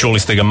 Evo, čuli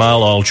ste ga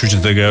malo, ali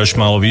čućete ga još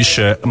malo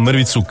više.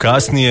 Mrvicu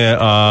kasnije,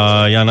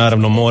 ja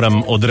naravno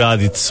moram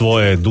odraditi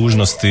svoje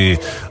dužnosti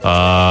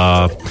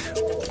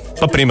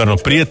pa primarno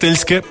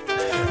prijateljske.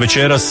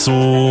 Večeras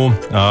su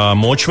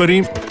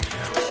močvari,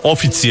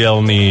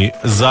 oficijalni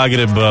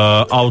Zagreb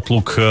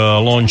Outlook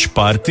launch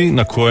party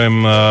na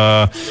kojem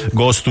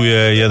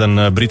gostuje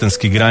jedan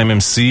britanski grime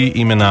MC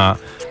imena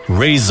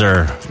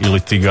Razor ili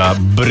ti ga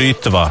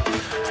Britva.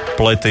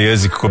 Plete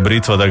jezik ko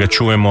Britva da ga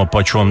čujemo,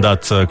 pa ću vam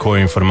dati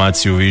koju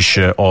informaciju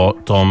više o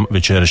tom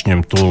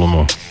večerašnjem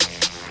tulumu.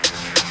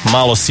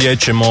 Malo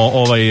sjećemo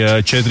ovaj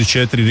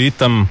 4-4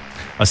 ritam,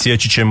 a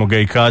sjeći ćemo ga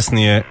i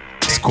kasnije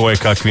s koje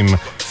kakvim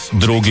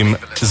drugim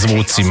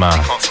zvucima.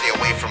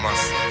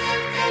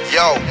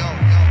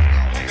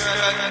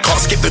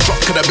 Can't skip the drop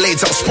cause the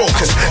blade's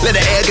outspoken. Let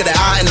the air get it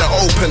out in the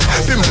open.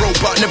 Been broke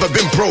but never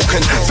been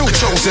broken. Feel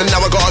chosen, now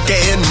I gotta get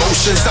in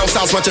motion. Sounds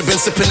much I've been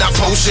sipping that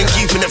potion.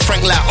 Keeping it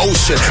frank like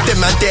ocean. Them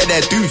man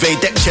there,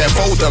 duvet, deck chair,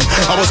 fold them.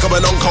 I was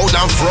going on cold,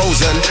 I'm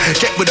frozen.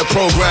 Get with the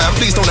program,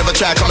 please don't ever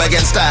try come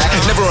against that.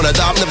 Never on a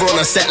dub, never on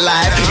a set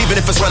live. Even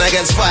if it's 1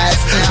 against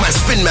 5. Man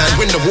spin man,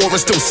 win the war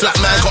and still slap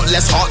man. Got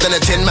less heart than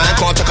a tin man.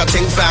 Can't take a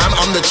ting fam,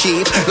 I'm the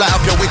chief. Light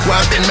up your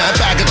wigwam, bin man.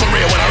 Bag a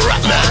career when I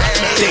rap man.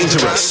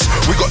 Dangerous,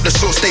 we got the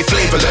sauce, they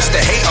flavorless.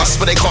 They hate us,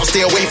 but they can't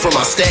stay away from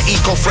us. They're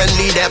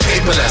eco-friendly, they're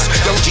paperless.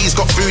 Young G's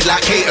got food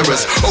like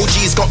caterers.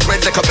 OG's got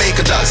bread like a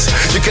baker does.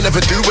 You can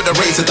never do what the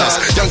razor does.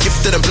 Young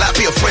gifted and black,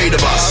 be afraid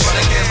of us.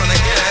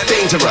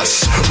 Dangerous,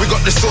 we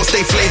got the sauce,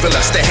 they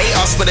flavorless. They hate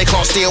us, but they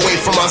can't stay away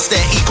from us.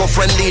 They're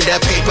eco-friendly,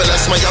 they're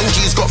paperless. My young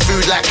G's got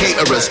food like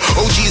caterers.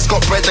 OG's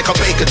got bread like a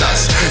baker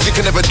does. You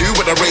can never do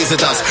what the razor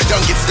does.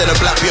 Young gifted and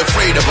black, be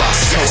afraid of us.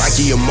 Yo, I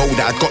give you a mode,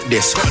 I got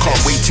this.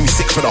 Can't wait too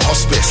sick for the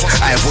hospice.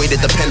 I avoided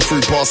the pen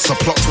through bars, it's a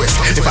plot twist.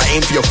 If I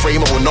aim for your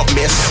frame, I will not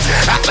miss.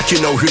 Act like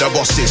you know who the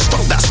boss is.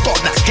 Stop that,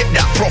 get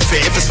that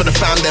profit. If it's for the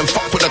fam, then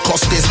fuck what the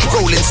cost is.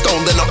 Rolling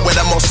Stone, they're not where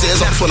the moss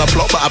is. Ops when I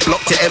block, but I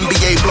blocked it.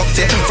 NBA blocked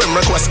it. Friend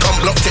request, come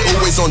blocked it.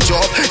 Always on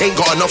job, ain't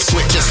got enough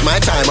switch. Just my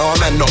time, oh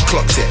man, not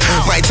clocked it.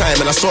 My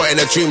time, and I saw it in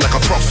a dream like a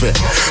prophet.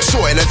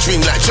 Saw it in a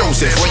dream like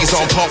Joseph. Raised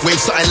on park wave,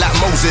 something like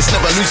Moses.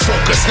 Never lose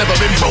focus, never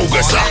been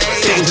bogus.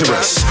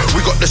 Dangerous,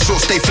 we got the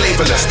sauce, they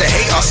flavorless. They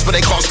hate us, but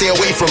they can't stay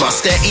away from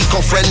us. They're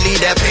eco-friendly,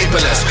 they're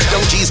paperless.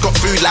 Young G's got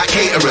food like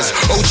caterers.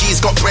 OG's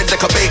got bread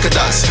like a baker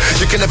does.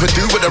 You can never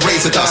do what the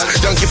razor does.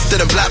 Young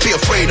gifted and black, be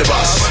afraid of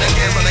us.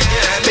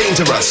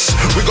 Dangerous,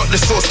 we got the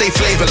sauce, they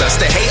flavorless.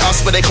 They hate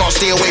us, but they can't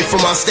stay away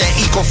from us. They're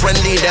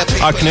eco-friendly, they're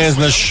paperless. Ak ne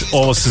znaš,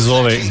 ovo se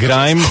zove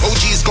grime.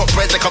 OG's got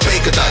bread like a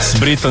baker does.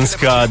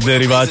 Britanska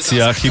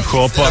derivacija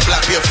hip-hopa.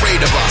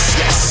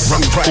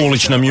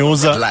 Ulična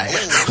mjuza.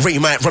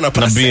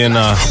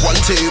 Nabijena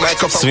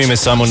svime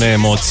samo ne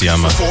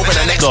emocijama.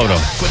 Dobro,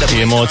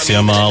 i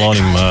emocijama, ali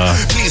onim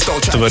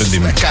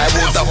tvrdim,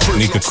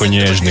 nikako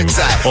nježnim.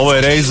 Ovo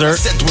je Razor,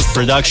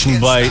 production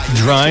by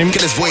Drime,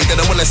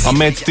 a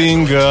Mad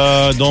Thing,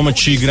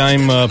 domaći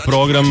grime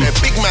program,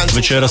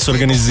 večeras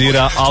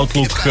organizira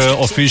Outlook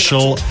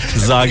Official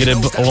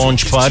Zagreb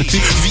Launch Party.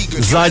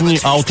 Zadnji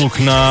Outlook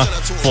na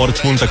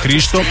Fort Punta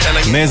Cristo.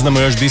 Ne znamo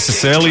još di se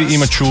seli,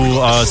 imat ću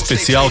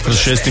specijal kroz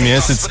 6.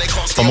 mjesec,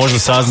 pa možda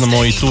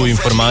saznamo i tu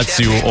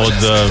informaciju od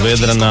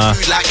Vedrana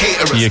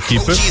i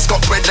ekipe.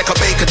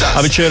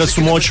 A večeras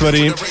su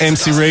močvari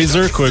MC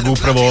Razor, kojeg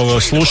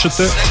upravo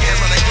slušate,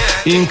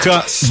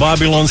 Inka,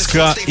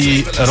 Babilonska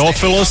i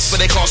Rofelos,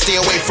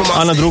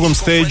 a na drugom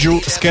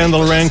stage-u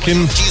Scandal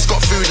Rankin,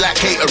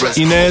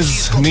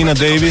 Inez, Nina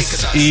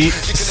Davis i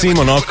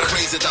Simonok.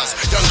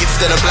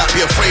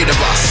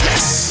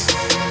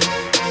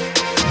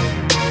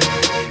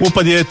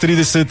 Upad je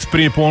 30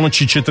 prije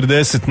ponoći,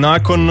 40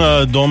 nakon.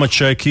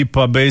 Domaća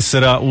ekipa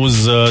Basera uz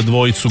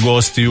dvojicu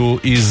gostiju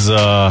iz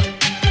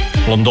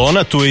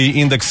Londona. Tu je i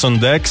Index on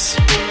Dex,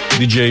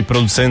 DJ i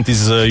producent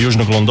iz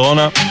Južnog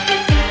Londona.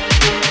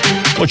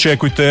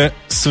 Očekujte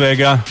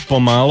svega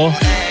pomalo.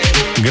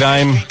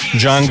 Grime,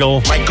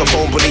 jungle,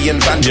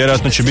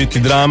 vjerojatno će biti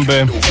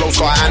drambe,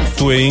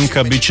 tu je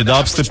Inka, bit će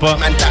dubstepa,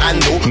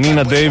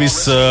 Nina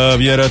Davis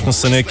vjerojatno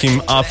sa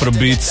nekim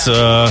afrobeats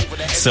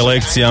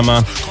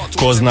selekcijama,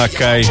 ko zna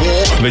kaj,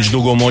 već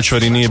dugo u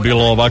močvari nije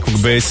bilo ovakvog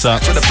basa,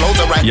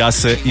 ja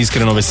se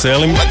iskreno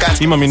veselim,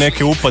 imam i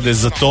neke upade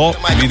za to,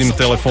 vidim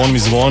telefon mi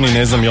zvoni,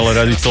 ne znam je li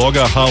radi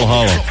toga,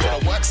 halo,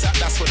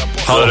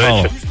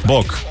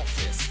 bok.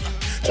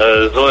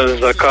 Zovem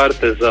za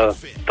karte za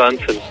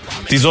tancen.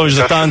 Ti zoveš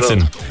za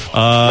tancen?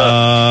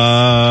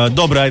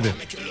 Dobro, ajde.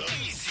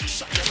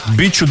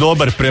 Biću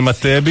dobar prema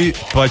tebi,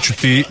 pa ću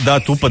ti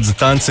dati upad za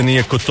tancen,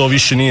 iako to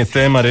više nije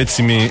tema,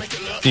 reci mi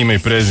ime i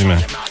prezime.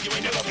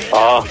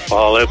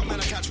 Lepo.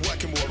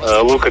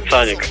 Luka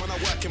Canjek.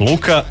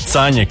 Luka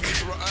Canjek.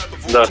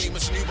 Da.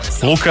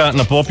 Luka,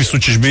 na popisu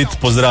ćeš biti,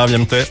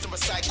 pozdravljam te.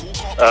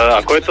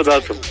 A koji je to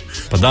datum?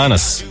 Pa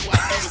danas.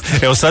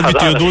 Evo sad bi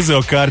ti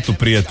oduzeo kartu,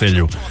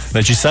 prijatelju.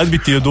 Znači sad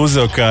bi ti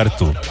oduzeo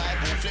kartu.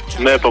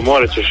 Ne, pa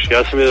morat ćeš.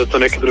 Ja sam vidio da to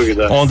neki drugi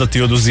dan. Onda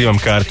ti oduzivam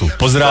kartu.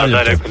 Pozdravljam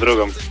te. Daj nekom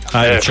drugom.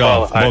 Ajde,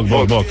 čao.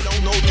 Bog.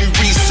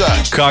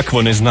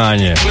 Kakvo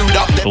neznanje.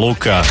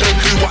 Luka.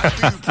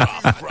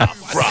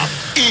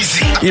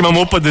 Imam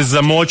upade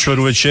za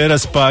močvaru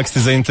večeras, pa ako ste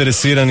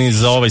zainteresirani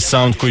za ovaj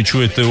sound koji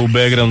čujete u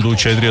backgroundu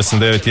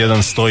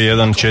 4891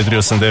 101,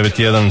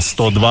 4891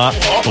 102,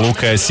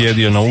 Luka je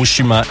sjedio na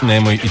ušima,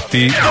 nemoj i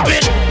ti.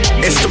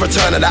 It's the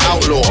return of the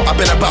outlaw. I've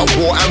been about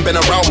war and been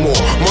around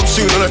more.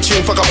 Monsoon on a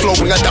tune, fuck a flow,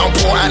 bring a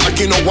downpour. Act like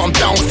you know what I'm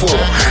down for.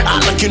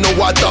 Act like you know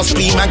what does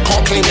be. Man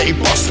can't claim that he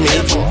bust me.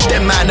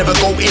 Them man never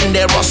go in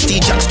there rusty.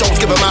 Jack Stones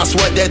give a mouse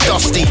work, they're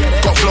dusty.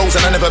 Got flows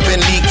and I never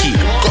been leaky.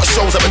 Got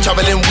shows, I've been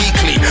traveling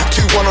weekly.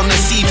 2-1 on the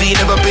CV,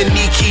 never been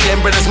leaky. Them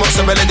brothers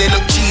mozzarella, they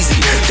look cheesy.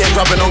 They're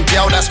rubbing on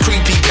gal, that's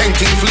creepy.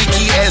 Painting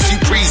fleeky as you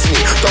please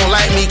me. Don't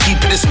like me, keep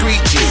it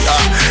discreet, G.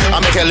 I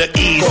make it look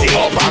easy. Go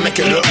hard, but I make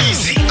it look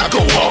easy. I go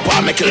hard, but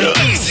I make it look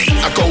easy.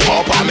 I go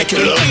hard, but I make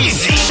it look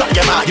easy. Shut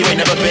your mouth, you ain't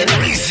never been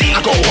easy.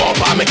 I go hard,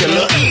 but I make it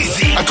look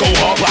easy. I go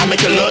hard, but I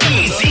make it look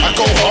easy. I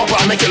go hard,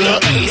 but I make it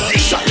look easy.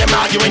 Shut your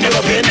mouth, you ain't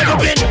never been.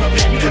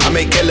 I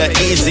make it look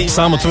easy.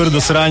 Samo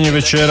tvrdo sranje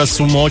večeras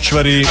u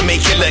močvari.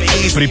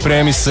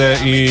 Pripremi se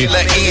i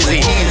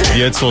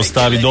djecu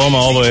ostavi doma.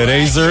 Ovo je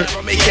Razor,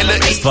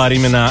 stvar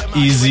imena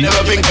Easy.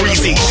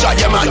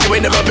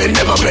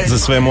 Za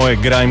sve moje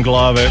grime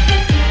glave.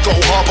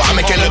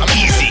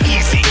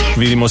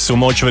 Vidimo se u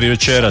močvari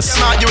večeras.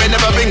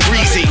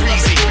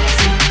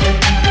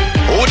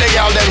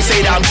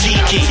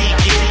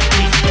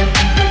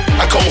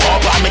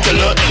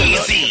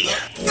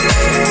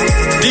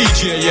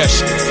 DJ Yesh,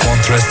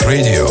 Contrast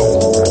Radio.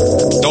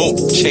 Don't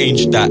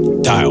change that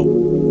dial.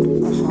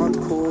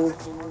 Hardcore.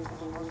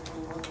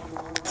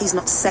 He's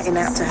not setting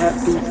out to hurt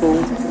people.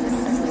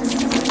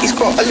 He's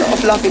got a lot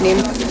of love in him.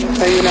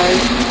 So, you know,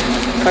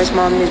 for his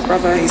mum, his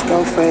brother, his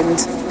girlfriend,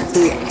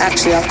 he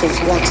actually, I think,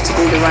 wants to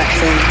do the right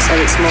thing. So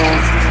it's more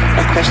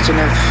a question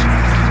of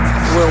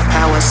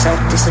willpower,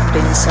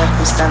 self-discipline,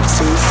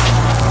 circumstances.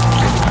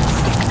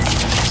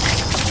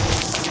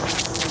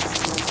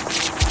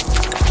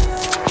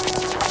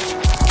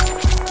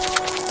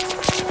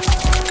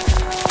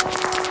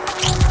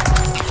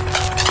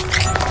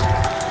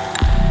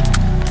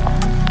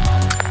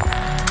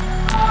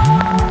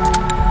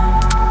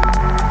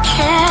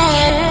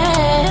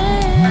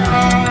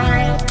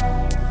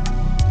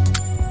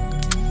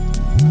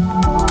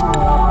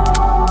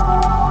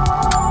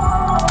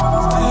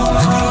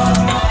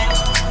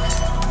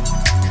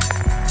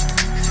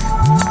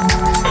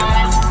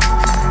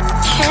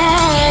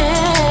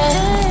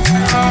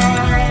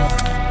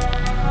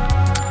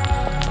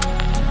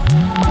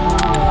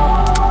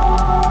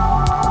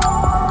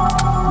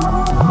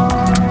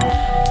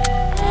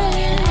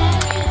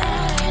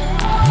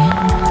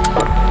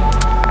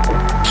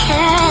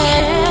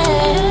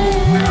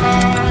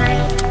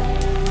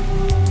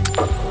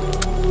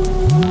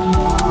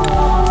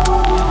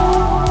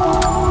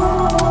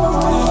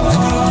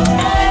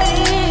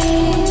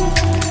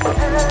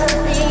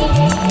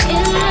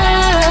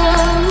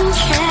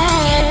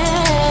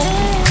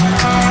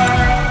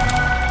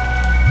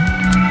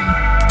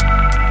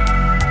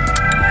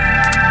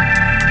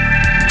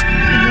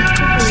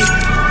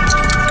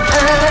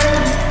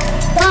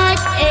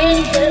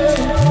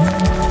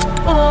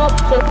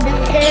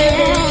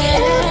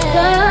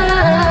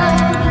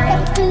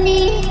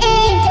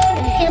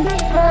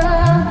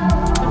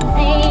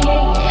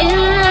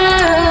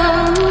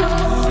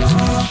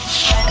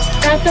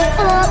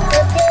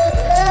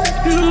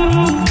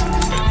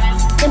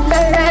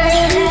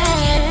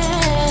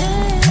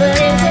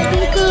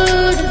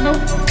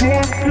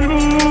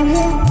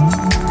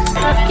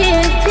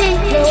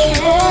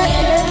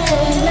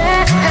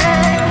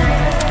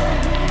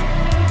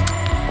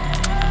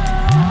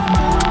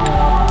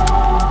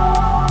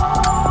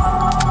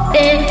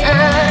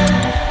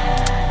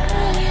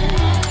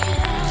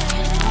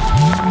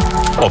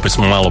 Opet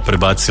smo malo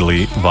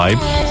prebacili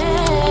vibe,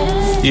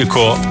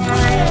 iako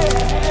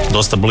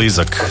dosta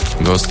blizak.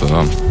 Dosta,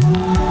 da.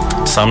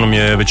 Sa mnom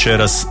je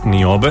večeras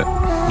Niobe,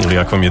 ili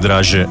ako vam je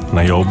draže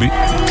Najobi.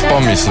 Pa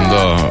mislim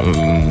da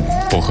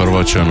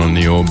pohrvaćeno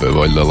Niobe,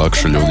 valjda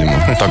lakše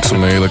ljudima. Tak su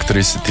me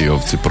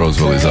Electricity-ovci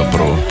prozvali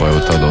zapravo, pa je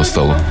od tada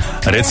ostalo.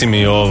 Reci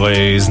mi,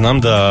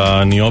 znam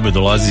da Niobe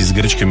dolazi iz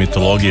grčke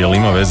mitologije, jel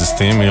ima veze s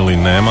tim ili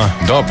nema?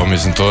 Da, pa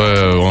mislim to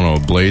je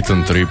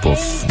blatant rip-off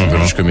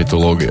grčke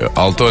mitologije,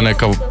 ali to je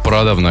neka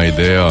pradavna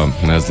ideja,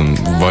 ne znam,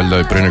 valjda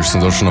i prije nego što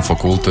sam došao na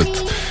fakultet,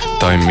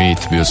 taj mit,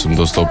 bio sam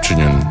dosta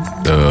općinjen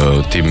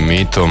tim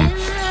mitom,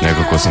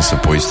 nekako sam se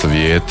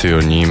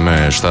poistovjetio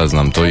njime, šta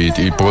znam, to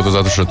i pogotovo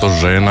zato što je to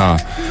žena,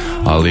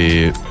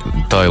 ali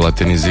taj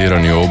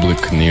latinizirani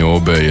oblik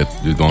Niobe je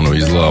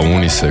izgleda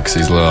unisex,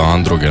 izgleda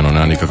androgeno,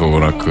 nema nikakvog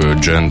onak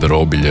gender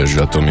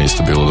obilježja, to mi je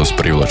isto bilo dosta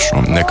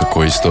privlačno,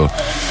 nekako isto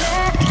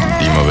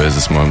ima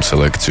veze s mojom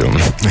selekcijom.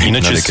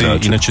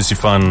 Inače si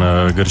fan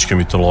grčke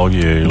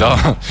mitologije ili... Da,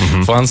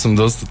 fan sam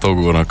dosta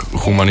tog onak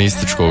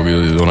humanističkog,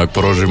 onak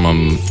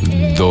prožimam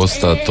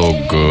dosta tog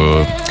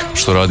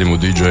što radim u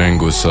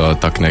DJingu sa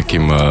tak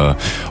nekim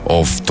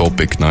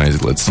off-topic na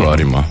izgled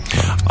stvarima.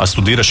 A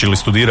studiraš ili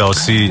studirao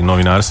si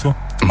novinarstvo?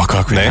 Ma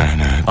kakvi,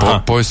 ne.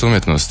 Povijest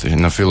umjetnosti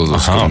na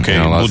filozofskom. Aha,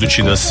 okay.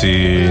 Budući da si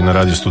na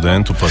Radio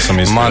Studentu, pa sam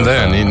mislio... Ma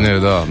da,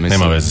 mislim,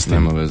 nema veze s tim.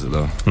 Nema veze,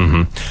 da.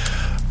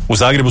 U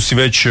Zagrebu si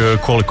već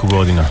koliko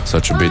godina?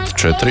 Sad će biti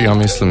 4, ja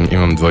mislim,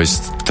 imam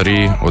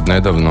 23 od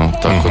nedavno,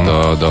 tako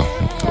da,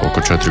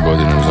 oko 4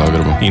 godine u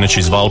Zagrebu. Inače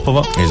iz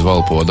Valpova? Iz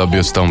Valpova, da,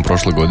 bio si tamo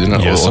prošle godine,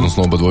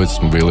 odnosno obadvojica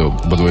smo bili,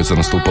 obadvojica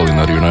nastupali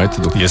na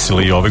Reunitedu. Jesi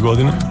li i ove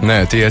godine?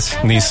 Ne, ti jesi?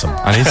 Nisam.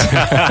 A nisi?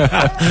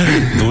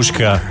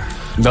 Duška...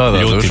 Da,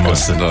 ljutimo Duška,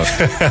 se. Da.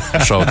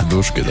 Šaut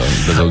Duške, da,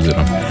 bez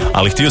obzira.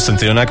 Ali htio sam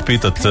te onak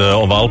pitat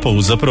o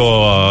Valpovu,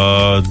 zapravo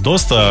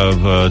dosta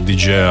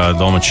DJ-a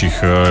domaćih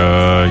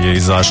je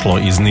izašlo,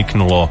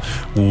 izniknulo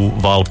u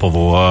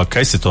Valpovu.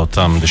 Kaj se to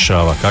tam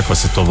dešava? Kakva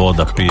se to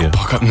voda pije?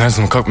 Pa ne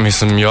znam kako,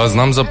 mislim, ja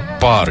znam za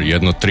par,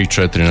 1,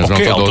 3, 4, ne znam,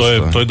 okay, to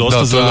dosta. To je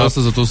dosta to je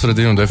dosta za tu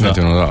sredinu,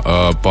 definitivno,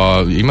 da.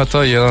 Pa ima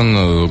taj jedan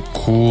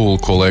cool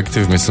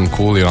kolektiv, mislim,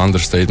 cool je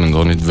understatement,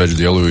 oni već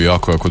djeluju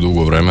jako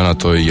dugo vremena,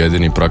 to je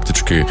jedini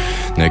praktički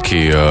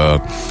neki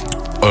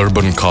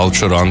urban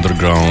culture,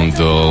 underground,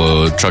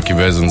 čak i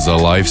vezan za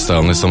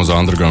lifestyle, ne samo za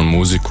underground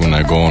muziku,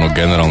 nego ono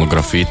generalno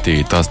grafiti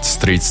i ta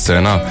street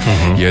scena,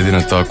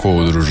 jedino takvo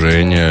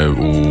udruženje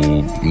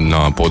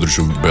na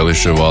području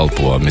Belišće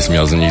Valpova. Mislim,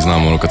 ja za njih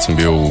znam, ono kad sam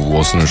bio u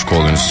osnovnoj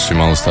školi, oni su svi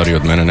malo stariji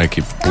od mene,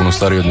 neki puno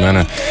stariji od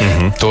mene.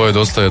 To je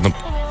dosta jedno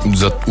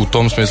u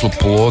tom smislu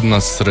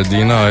plodna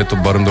sredina, eto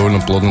barem dovoljno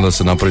plodna da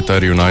se napravi taj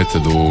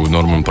Reunited u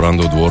Norman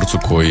Prando u dvorcu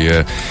koji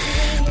je,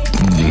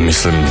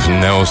 mislim,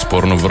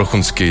 neosporno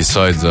vrhunski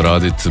sajt za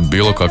raditi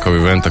bilo kakav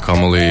event, a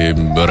kamoli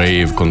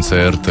rave,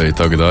 koncerte i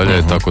tako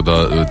dalje, tako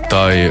da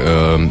taj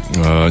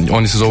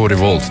oni se zovu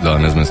Revolt, da,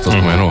 ne znam, to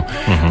spomenuo,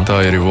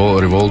 taj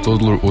Revolt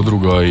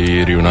udruga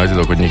i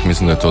Reunited, kod njih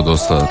mislim da je to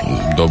dosta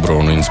dobro,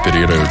 ono,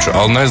 inspirirajuće,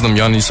 ali ne znam,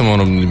 ja nisam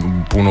ono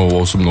puno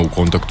osobno u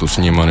kontaktu s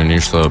njima ni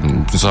ništa,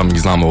 sam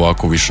ih znam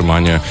ovako više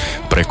manje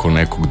preko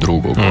nekog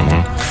drugog.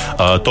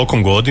 A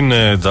tokom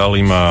godine da li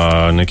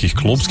ima nekih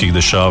klubskih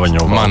dešavanja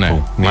u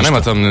Valpovu? Ma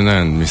nema tamo,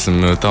 ne,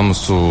 mislim, tamo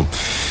su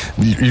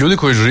ljudi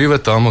koji žive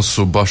tamo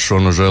su baš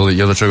ono želi,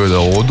 jedva čekaju da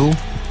odu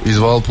iz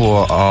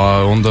Valpova,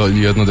 a onda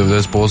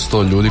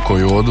 90% ljudi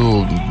koji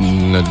odu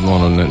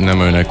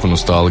nemaju neku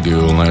nostalgiju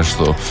ili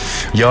nešto.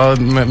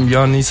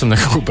 Ja nisam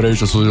nekako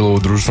previše sudjelovao u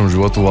društvenom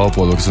životu u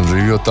Valpova dok sam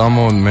živio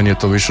tamo, meni je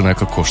to više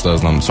nekako, šta ja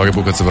znam, svaki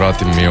put kad se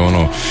vratim mi je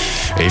ono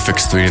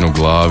Aphex Twin u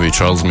glavi,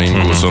 Charles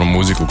Mingus, ono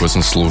muziku koju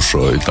sam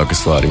slušao i takve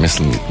stvari,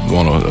 mislim,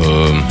 ono,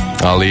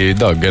 ali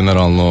da,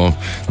 generalno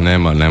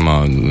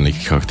nema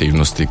nekih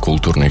aktivnosti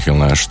kulturnih ili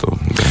nešto.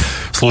 Da.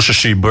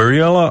 Slušaš i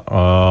Buriala,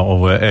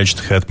 ovo je Edged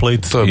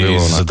Headplate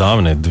iz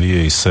davne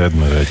 2007.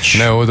 već.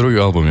 Ne, ovo je drugi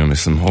album, ja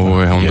mislim.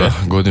 Ovo je onda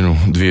godinu,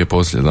 dvije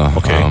poslije, da.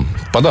 Okay.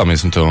 Pa da,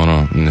 mislim, to je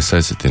ono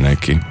Necessity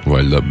neki,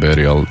 valjda,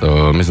 Burial.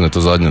 Mislim da je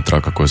to zadnja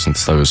traka koju sam ti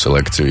stavio u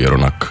selekciju, jer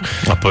onak...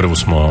 A prvu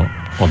smo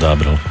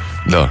odabrali.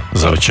 Da.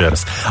 Za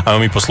večeras. Ajmo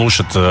mi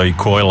poslušati i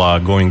Coila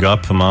Going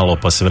Up malo,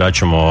 pa se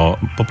vraćamo,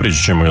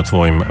 popričat ćemo i o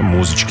tvojim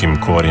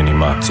muzičkim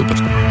korijenima. Super.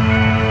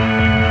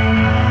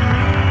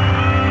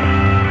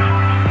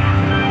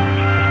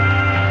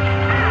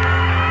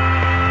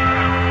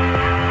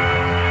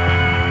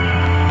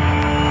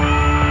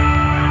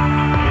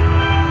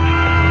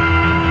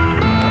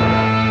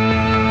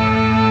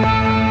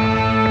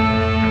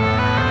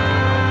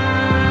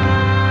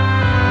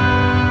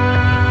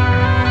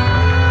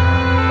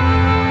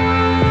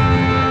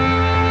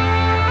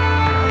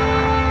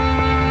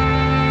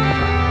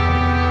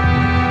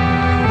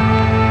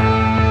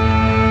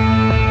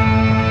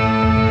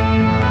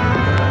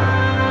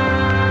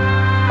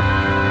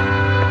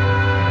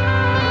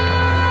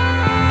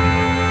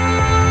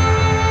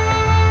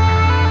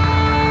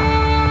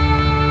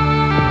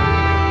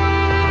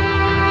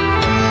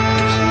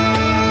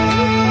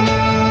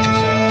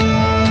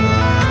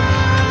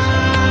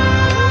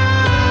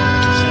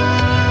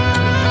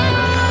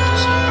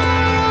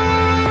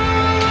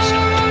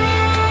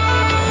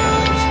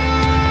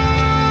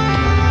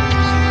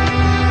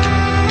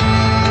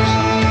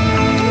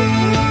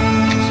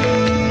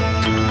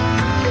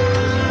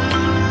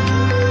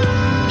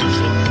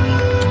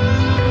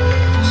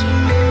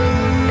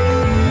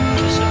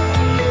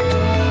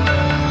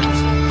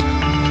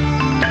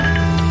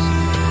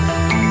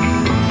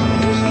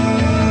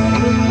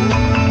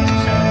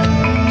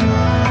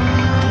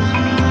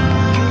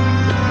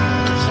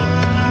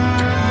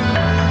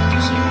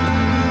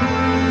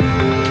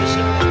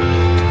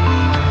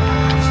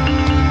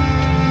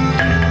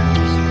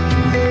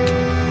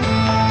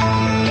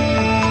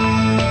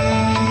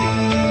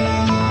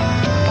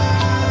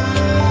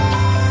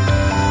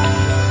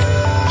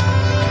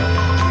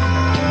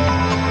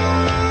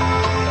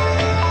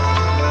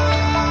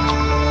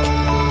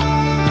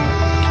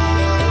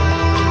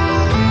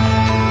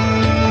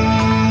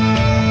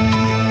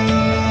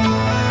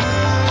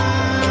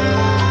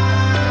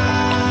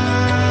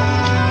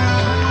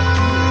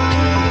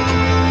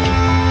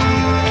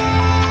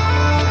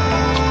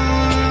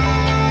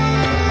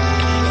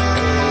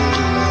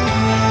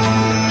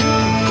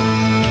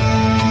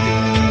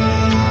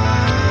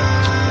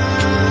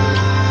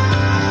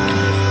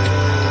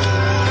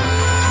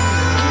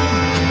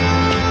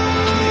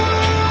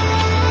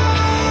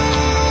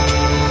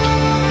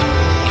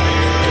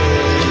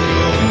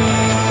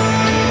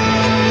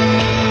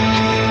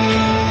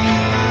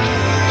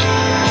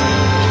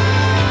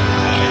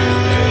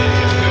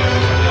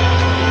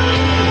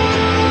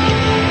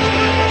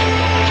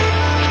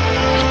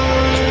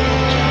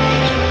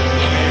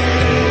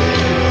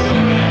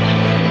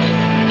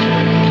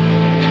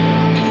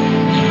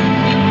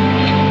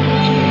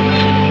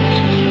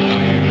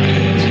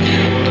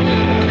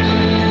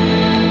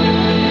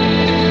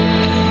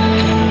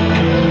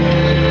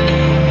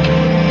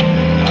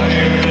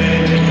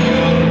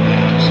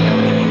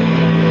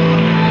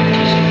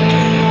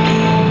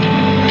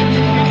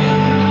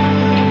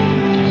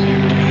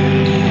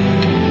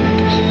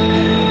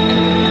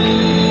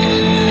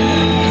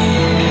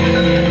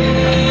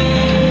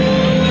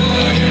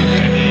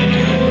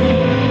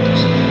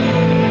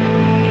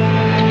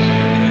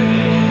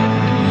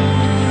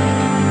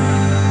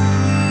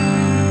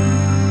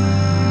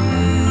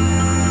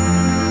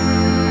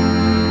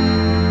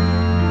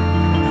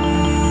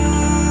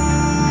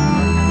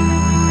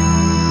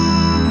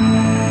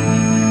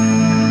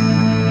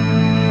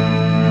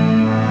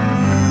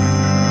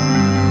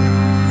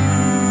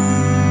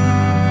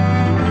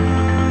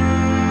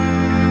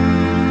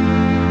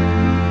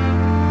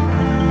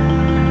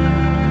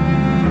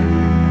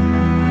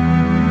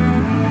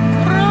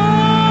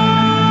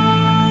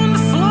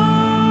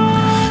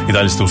 I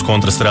dalje ste uz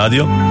Kontrast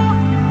Radio.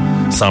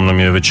 Sa mnom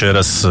je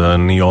večeras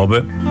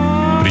Niobe.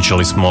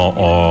 Pričali smo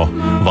o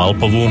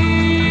Valpovu,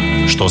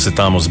 što se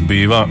tamo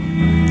zbiva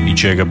i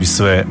čega bi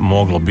sve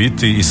moglo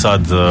biti. I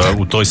sad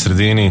u toj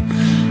sredini,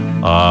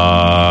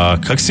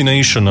 kak si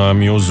naišao na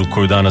mjuzu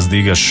koju danas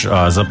digaš,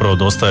 a zapravo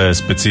dosta je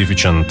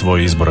specifičan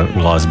tvoj izbor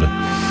glazbe?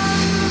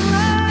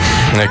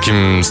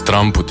 Nekim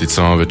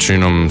stramputicama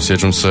većinom.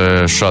 Sjećam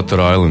se Shutter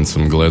Island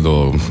sam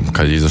gledao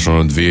kad je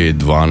izašao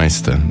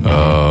 2012.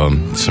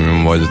 Sam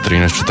imao valjda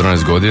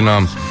 13-14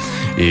 godina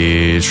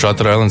i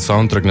Shutter Island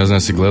soundtrack, ne znam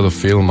jesi gledao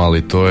film,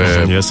 ali to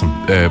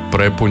je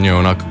prepun je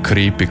onak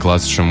creepy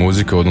klasične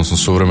muzike, odnosno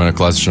suvremene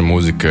klasične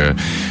muzike,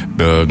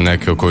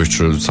 neke o kojih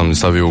sam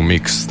stavio u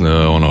mix,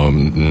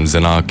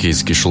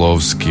 Zenakis,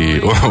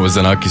 Kišlovski,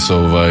 Zenakis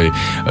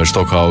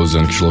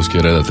Stockhausen, Kišlovski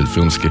je redatelj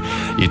filmski,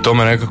 i to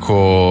me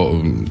nekako,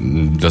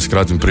 da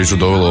skratim priču,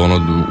 dovelo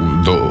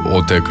do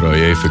otekra i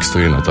Aphex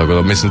Twina, tako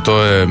da mislim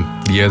to je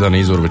jedan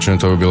izvor, većina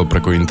toga je bilo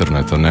preko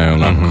interneta, ne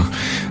onako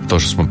to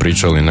što smo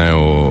pričali,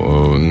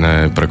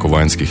 ne preko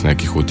vanjskih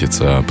nekih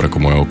utjecaja, preko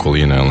moje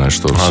okoline ili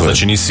nešto.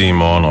 Znači nisi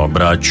imao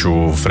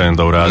braću,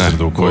 frenda u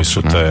razredu koji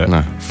su te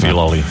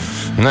filali?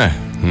 Ne.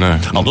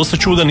 Ali dosta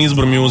čudan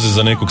izbor mjuze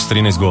za nekog s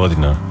 13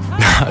 godina.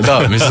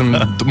 Da, mislim,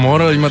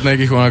 mora imati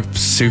nekih onak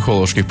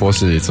psiholoških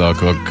posljedica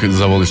ako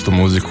zavoliš tu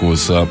muziku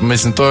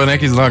mislim, to je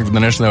neki znak da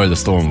nešto ne valja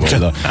s tobom.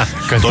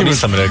 To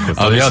nisam rekao.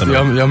 Ali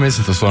ja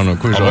mislim to stvarno.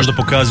 A možda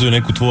pokazuju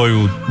neku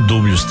tvoju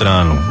dublju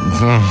stranu.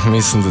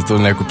 Mislim da to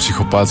neku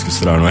psihopatsku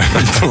stranu.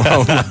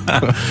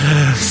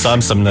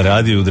 Sam sam na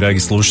radiju, dragi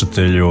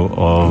slušatelju,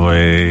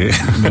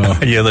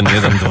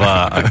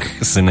 112, ak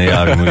se ne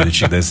javim u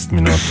idućih 10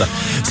 minuta.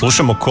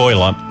 Slušamo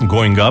Coila,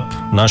 Going Up,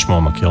 naš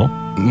momak, jel?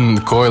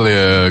 Coil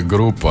je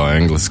grupa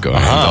engleska.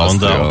 Aha,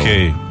 onda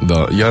okej.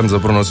 Da, ja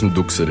zapravo nosim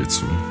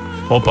duksericu.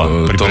 Opa,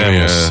 to mi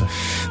je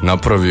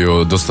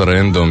napravio dosta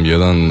random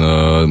jedan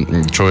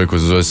čovjek koji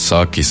se zove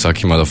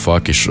Saki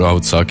Madafaki,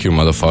 shout Saki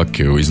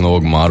Madafaki iz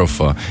Novog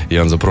Marofa,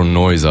 jedan zapravo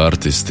noise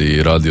artist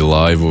i radi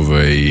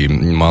live-ove i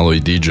malo i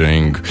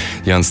DJing,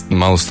 jedan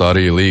malo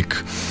stariji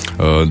lik.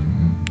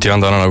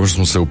 Tjedan dana nakon što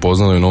smo se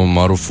upoznali u Novom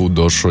Marofu,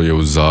 došao je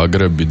u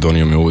Zagreb i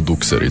donio mi ovu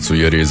duksericu,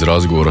 jer je iz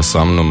razgovora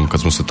sa mnom,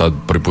 kad smo se tad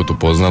prvi put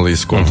upoznali,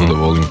 skonto da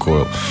volim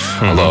Coil.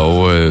 Ali da,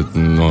 ovo je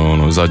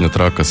zadnja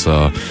traka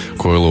sa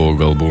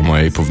Coilovog albuma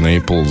Ape of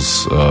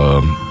Naples,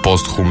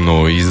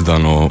 posthumno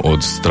izdano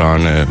od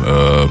strane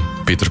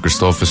Peter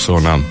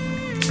Christophesona,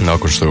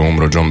 nakon što je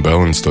umro John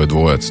Bellins, to je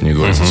dvojac, njih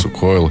dvojaca su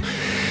Coil.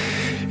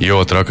 I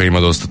ova traka ima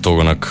dosta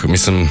toga,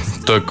 mislim,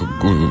 to je,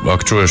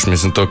 ako čuješ,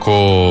 mislim, to je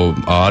ko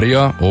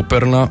arija,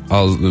 operna,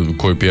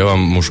 koju pjeva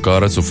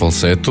muškarac u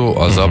falsetu,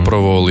 a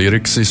zapravo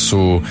liriksi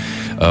su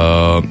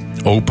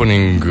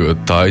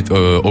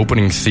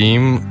opening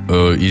theme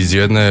iz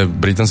jedne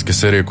britanske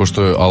serije ko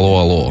što je Alo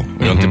Alo.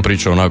 I on ti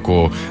priča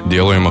onako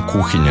dijelovima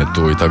kuhinje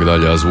tu i tako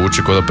dalje, a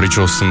zvuči kao da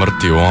priča o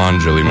smrti, o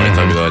anđelima i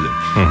tako dalje.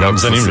 Jako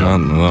zanimljivo.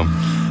 Da.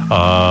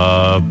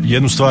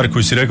 Jednu stvar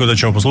koju si rekao da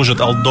ćemo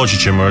poslušati, ali doći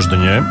ćemo još do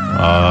nje.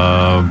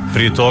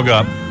 Prije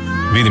toga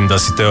vidim da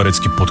si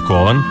teoretski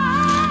potkovan,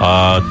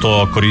 a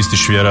to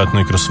koristiš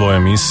vjerojatno i kroz svoje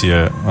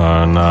emisije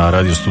na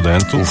Radio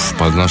Studentu.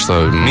 Pa znaš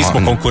šta...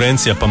 Nismo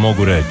konkurencija, pa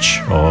mogu reći.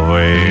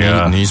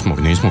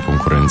 Nismo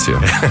konkurencija.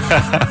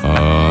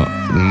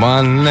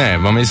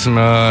 Mislim,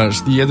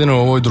 jedino u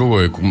ovoj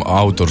drugoj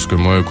autorskoj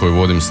mojoj koju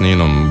vodim s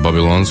Ninom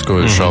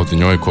Babilonskoj, šauti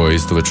njoj, koja je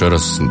isto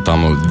večeras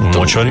tamo...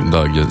 Močvari?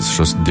 Da, gdje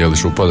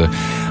dijeliš upade.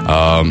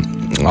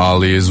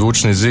 Ali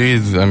Zvučni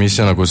zid,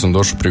 emisija na koju sam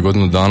došao prije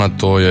godinu dana,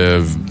 to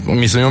je,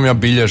 mislim, imam ja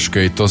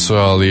bilješke i to sve,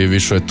 ali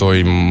više je to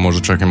i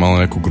možda čak i malo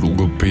neko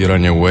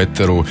grupiranje u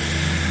eteru.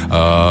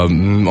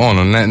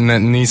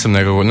 Nisam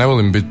nekako, ne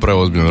volim biti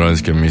preozbiljno u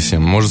radijskim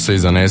emisijama, možda se i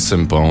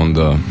zanesem, pa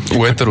onda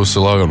u eteru se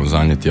lagano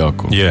zanijeti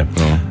jako.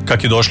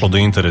 Kak je došlo do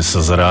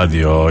interesa za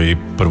radio i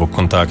prvog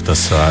kontakta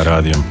sa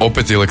radijom?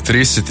 Opet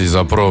Electricity,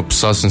 zapravo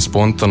sasvim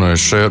spontano je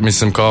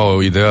mislim,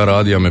 kao ideja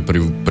radija me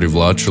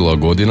privlačila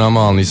godinama,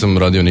 ali nisam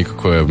radio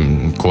nikakve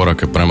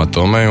korake prema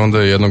tome, i onda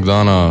je jednog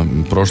dana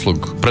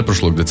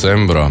pretprošlog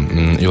decembra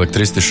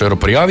Electricity šero,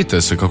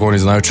 prijavite se, kako oni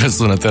znaju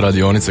često na te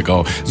radionice,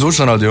 kao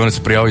zvučna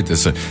radionica, prijavite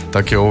se.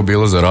 Tako je ovo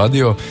bilo za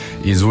radio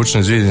i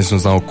Zvučni zid, nisam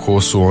znao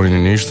ko su oni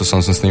ni ništa,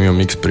 sam snimio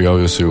mix,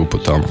 prijavio se i upao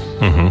tamo.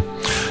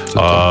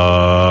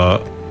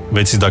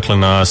 Već si dakle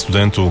na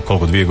Studentu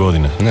koliko, 2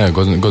 godine? Ne,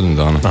 godinu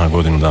dana.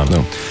 Godinu dana.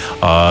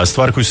 Da.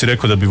 Stvar koju si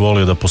rekao da bi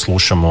volio da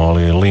poslušamo,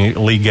 ali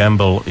Lee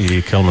Gamble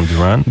i Kelman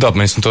Duran. Da,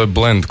 mislim, to je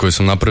blend koji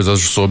sam napravio, zato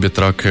što su obje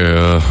trake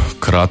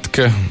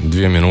kratke,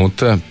 2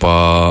 minute,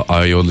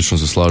 a i odlično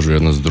se slažu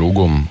jedna s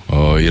drugom,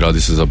 i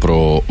radi se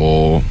zapravo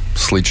o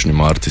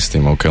sličnim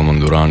artistima, o Kelman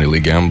Duran i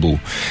Lee Gamble,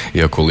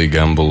 iako Lee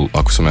Gamble,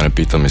 ako se mene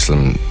pita,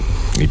 mislim,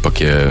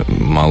 ipak je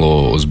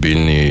malo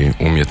ozbiljniji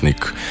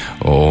umjetnik,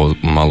 o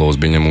malo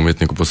ozbiljnijem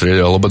umjetniku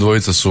posrijedio, ali oba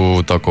dvojica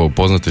su tako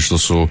poznati što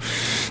su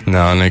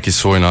na neki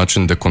svoj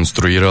način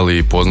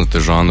dekonstruirali poznate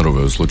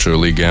žanrove. U slučaju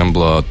Lee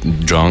Gambla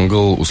jungle,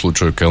 u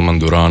slučaju Kelman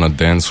Durana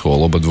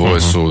dancehall, oba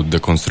dvoje su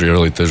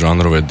dekonstruirali te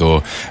žanrove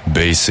do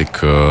basic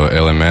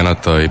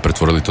elemenata i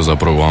pretvorili to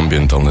zapravo u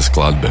ambientalne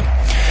skladbe.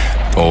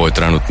 Ovo je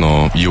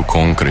trenutno You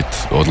Concrete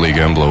od Lee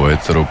Gambla u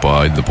eteru, pa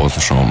ajde da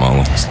poslušamo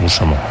malo.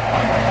 Slušamo.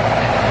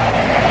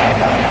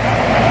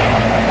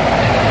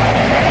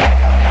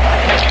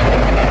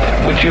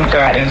 What you've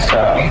got is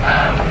a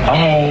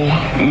whole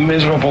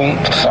miserable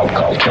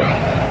subculture.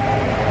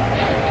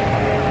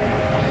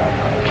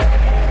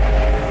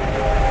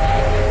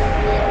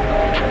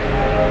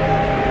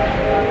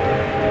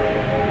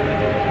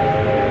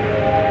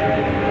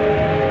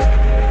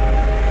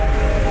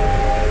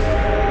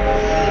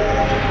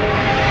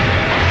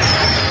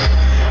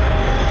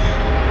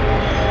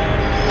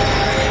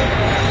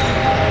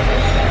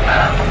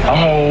 A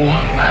whole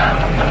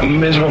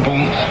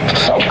miserable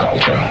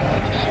subculture.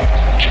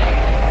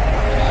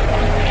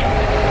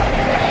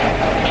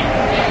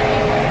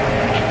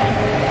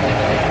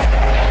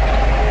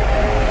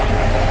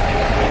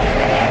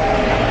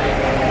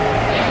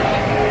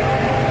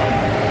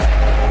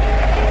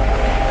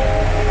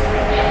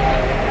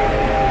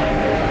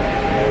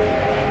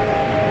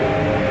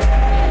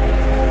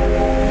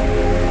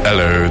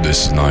 Hello,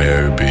 this is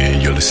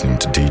OBE. You're listening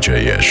to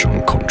DJ Yesh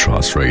on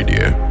Contrast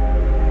Radio.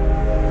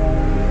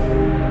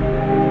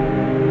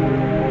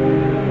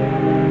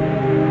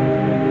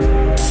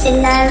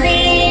 In our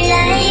real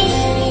life,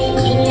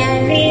 in our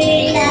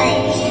real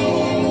life,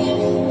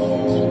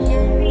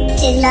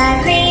 in our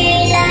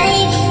real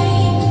life,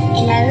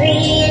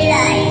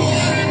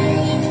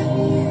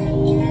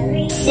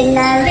 in our real life, in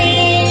our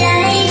real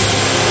life,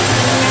 in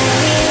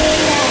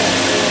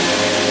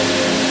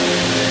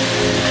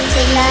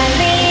our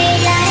real life, in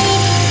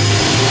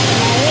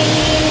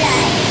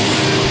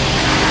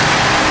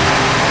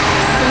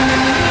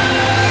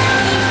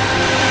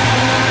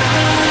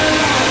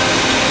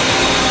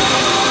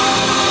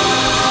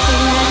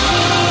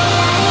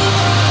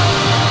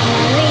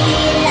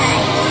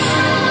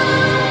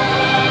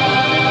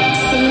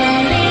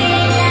our real life.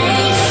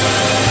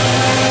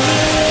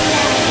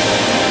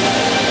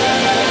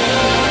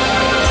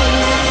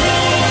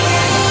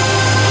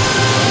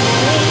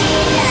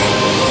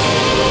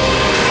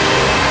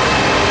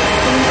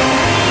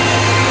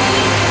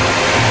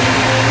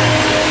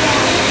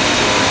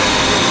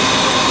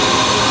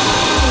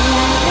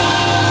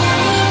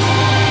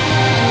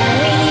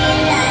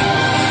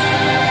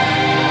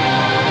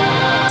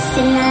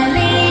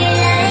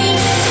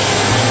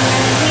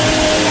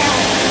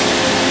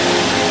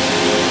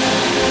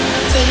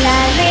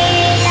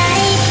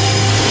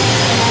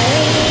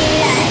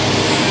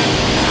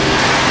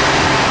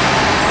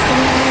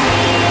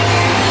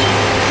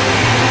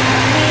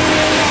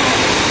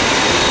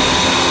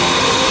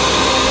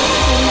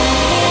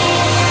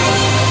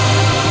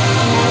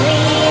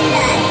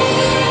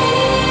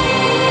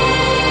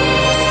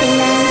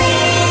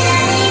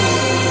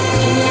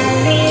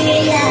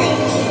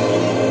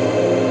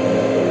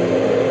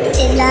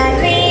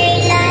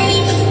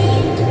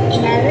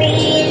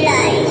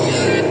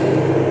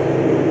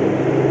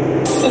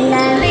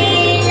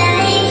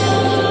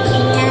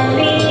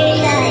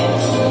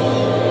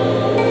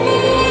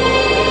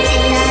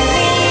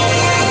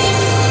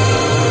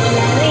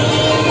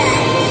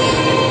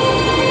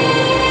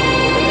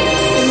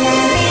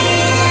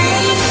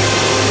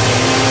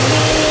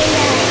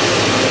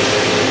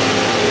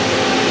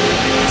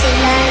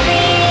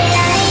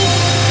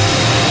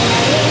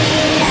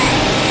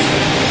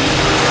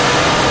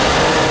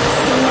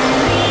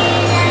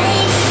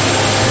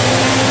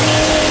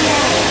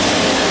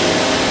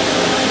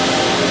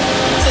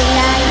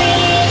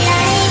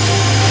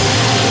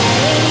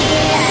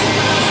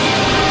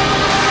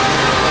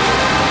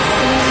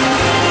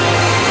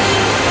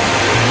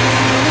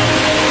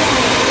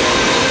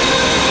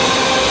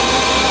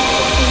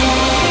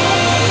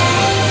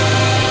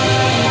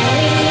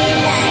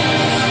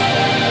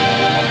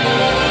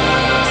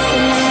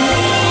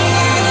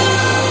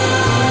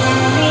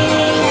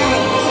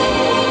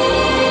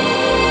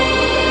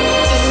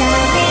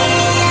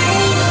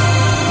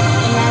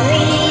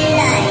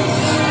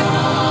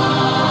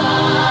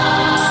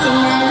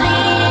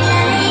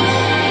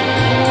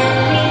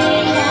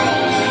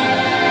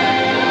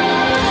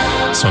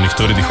 S onih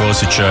tvrđih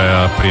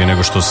osjećaja prije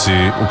nego što si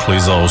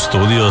uklizao u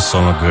studio, s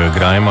onog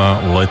grajma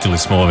uletili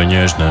smo ove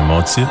nježne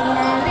emocije.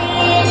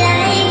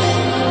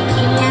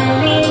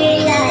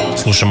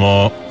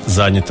 Slušamo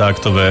zadnje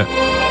taktove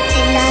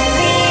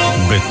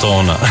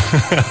betona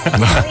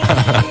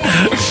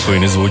koji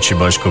ne zvuči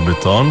baš kao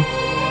beton,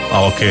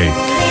 a okej.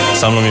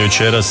 Sa mnom je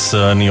večeras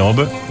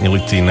OBE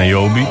ili ti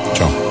OBE.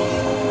 Ćao.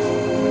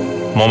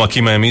 Momak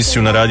ima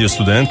emisiju na Radio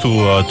Studentu,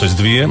 to je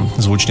dvije,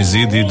 Zvučni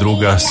zid, i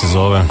druga se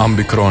zove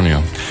Ambikronija.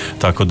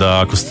 Tako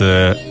da ako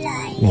ste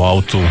u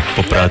autu,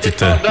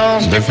 popratite.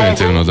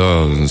 Definitivno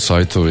da,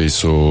 sajtovi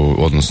su,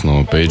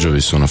 odnosno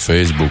page-ovi su na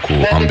Facebooku,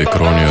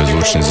 Ambikronija je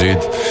zvučni zid.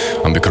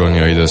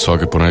 Ambikronija ide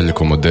svake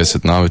ponedjeljkom od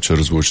 10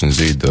 navečer, zvučni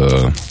zid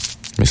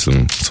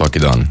mislim svaki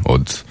dan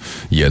od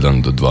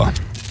 1 do 2.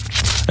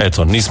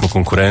 Eto, nismo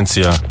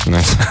konkurencija.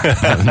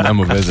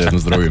 Nemo veze jedno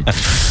s drugim.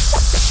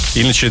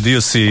 Inače,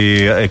 dio si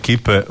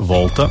ekipe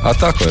Volta. A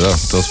tako je, da.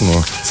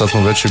 Sad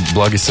smo već i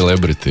blagi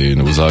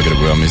celebrity u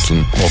Zagrebu, ja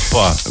mislim.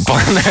 Opa. Pa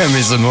ne,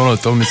 mislim,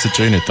 to mi se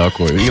čini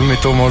tako. Ili mi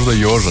to možda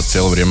Joža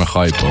cijelo vrijeme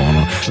hajpa,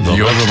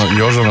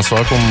 Joža na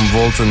svakom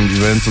Volten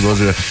eventu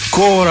dođe,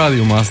 ko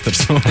radi u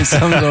Mastersu?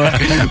 Sam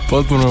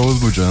potpuno je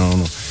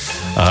uzbuđen,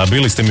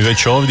 Bili ste mi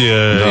već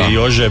ovdje, i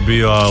Jože je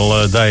bio,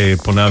 ali daj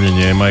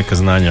ponavljanje majka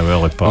znanja,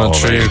 vele pa.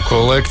 Znači,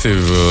 kolektiv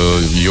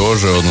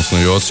Jože, odnosno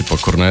Josipa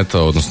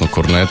Korneta, odnosno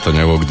Korneta,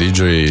 njegovog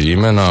DJ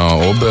imena,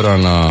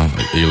 Oberana,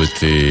 ili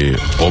ti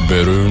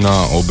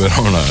Oberuna,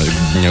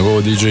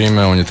 njegovo DJ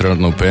ime, on je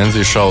trenutno u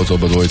penziji, shout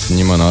oba dvojice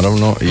njima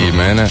naravno, i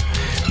mene,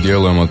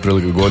 djelujemo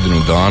otprilike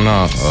godinu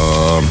dana.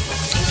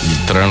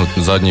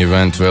 Trenutno zadnji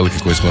event veliki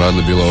koji smo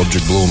radili bila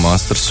Object Blue u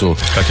Mastersu.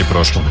 Kak je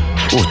prošlo?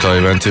 Taj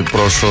event je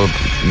prošao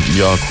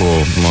jako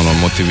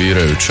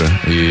motivirajuće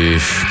i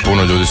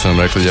puno ljudi su nam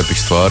rekli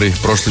lijepih stvari.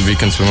 Prošli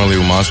vikend smo imali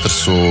u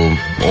Mastersu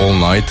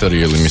all nighter,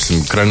 ili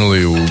mislim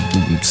krenuli u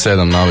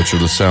 7 navečer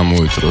do 7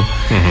 ujutro.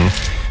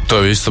 To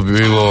je isto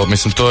bilo,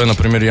 mislim, to je na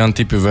primjer jedan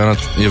tip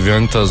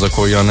eventa za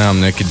koji ja nemam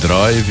neki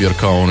drive, jer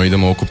kao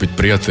idemo okupiti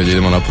prijatelji,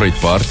 idemo napraviti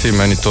party,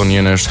 meni to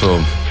nije nešto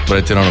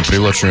pretjerano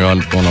privlačno, ja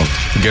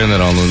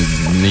generalno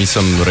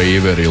nisam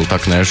raver ili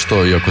tak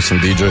nešto, iako sam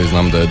DJ,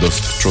 znam da je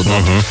dosta čudno,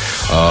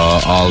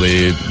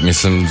 ali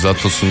mislim,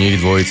 zato su njih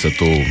dvojica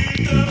tu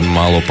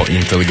malo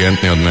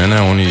inteligentni od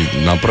mene, oni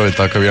naprave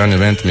takav jedan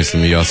event,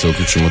 mislim, i ja se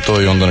uključim u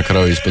to i onda na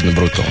kraju ispadne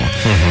brutalno.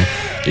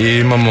 I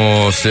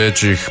imamo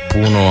sljedećih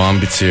puno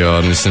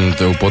ambicija, mislim,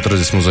 u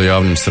potrazi smo za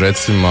javnim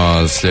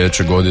sredstvima,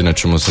 sljedeće godine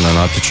ćemo se na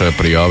natječaje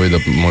prijaviti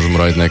da možemo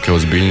raditi neke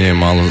ozbiljnije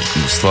malo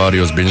stvari,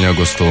 ozbiljnija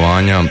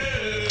gostovanja.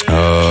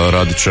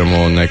 Radit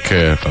ćemo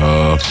neke,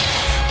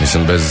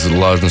 mislim, bez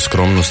lažne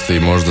skromnosti,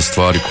 možda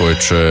stvari koje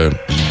će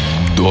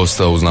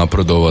dosta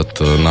uznapredovat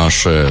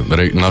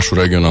našu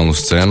regionalnu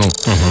scenu.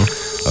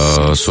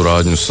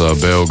 Suradnju sa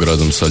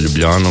Beogradom, sa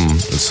Ljubljanom,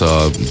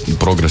 sa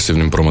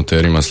progresivnim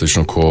promoterima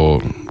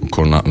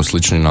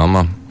slični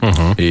nama.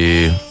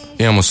 I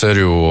imamo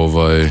seriju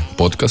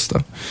podcasta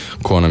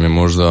koja nam je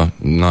možda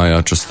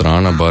najjača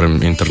strana,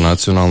 barem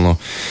internacionalno.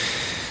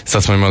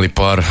 Sad smo imali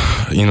par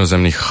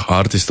inozemnih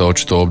artista,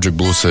 očito Object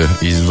Blue se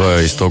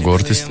izdvaja iz tog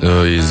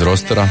iz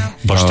rostera.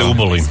 Baš te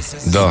uboli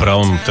u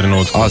pravom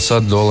trenutku. A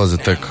sad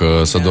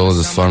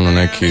dolaze stvarno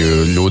neki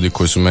ljudi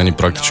koji su meni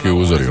praktički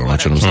uzori,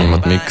 će nam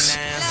snimat miks.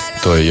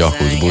 To je jako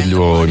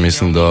uzbudljivo i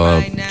mislim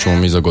da ćemo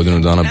mi za godinu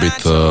dana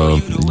biti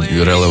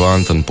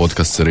relevantan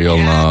podcast serijal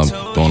na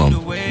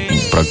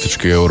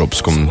praktički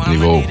europskom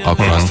nivou,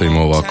 ako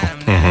nastavimo ovako.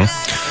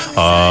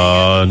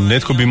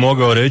 Netko bi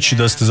mogao reći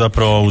da ste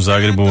zapravo u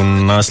Zagrebu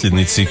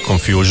nasljednici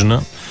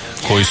Confusiona,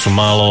 koji su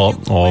malo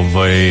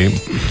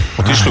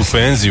otišli u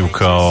penziju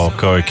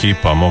kao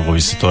ekipa, moglo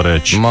bi se to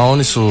reći. Ma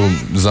oni su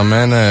za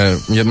mene,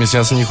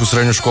 ja sam njih u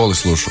srednjoj školi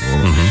slušao.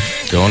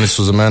 Oni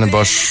su za mene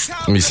baš,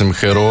 mislim,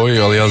 heroji,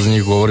 ali ja za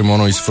njih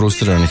govorim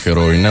isfrustrirani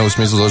heroji. Ne u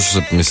smislu zato što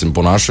se, mislim,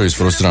 ponašaju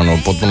isfrustrirano,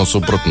 potpuno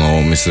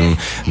suprotno. Mislim,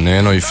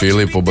 Neno i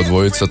Filip, oba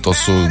dvojica, to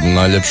su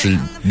najljepši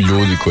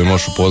ljudi koji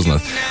možeš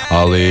upoznat.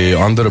 Ali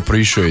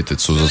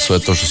underappreciated su za sve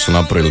to što su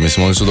napravili.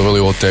 Mislim, oni su doveli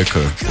OTK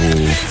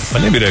Pa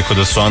ne bih rekao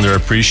da su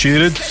underappreciated,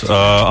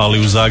 ali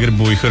u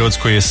Zagrebu i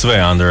Hrvatskoj je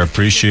sve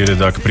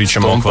underappreciated, ako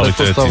pričamo o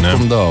kvaliteti, ne?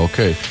 Da,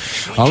 okej.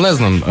 Ali ne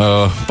znam,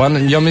 pa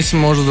ja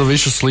mislim možda da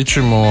više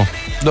sličimo,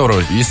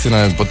 dobro, istina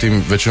je, po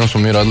tim većinom smo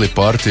mi radili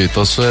party i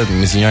to sve,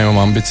 mislim, ja imam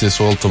ambicije s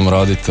Voltom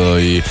raditi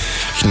i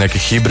neke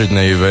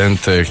hibridne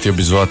evente, htio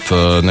bi zvat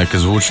neke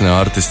zvučne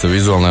artiste,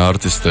 vizualne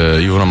artiste,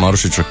 Ivana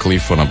Marušića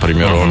Cliffa, na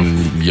primjer,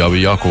 ja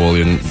bi jako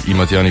volio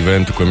imati jedan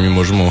event u kojem mi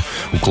možemo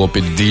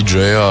uklopiti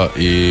DJ-a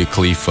i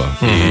Cliffa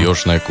i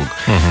još nekog.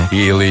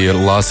 Ili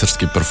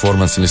laserski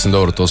performance, mislim,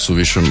 dobro, to su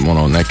više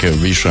neke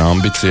više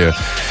ambicije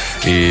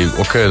i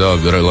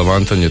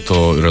relevantna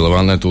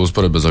je to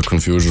usporedba za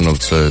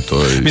Confusionovce,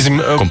 to je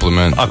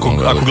kompliment.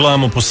 Ako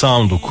gledamo po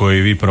soundu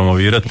koji vi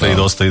promovirate i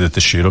dosta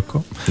idete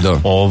široko,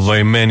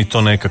 meni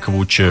to nekako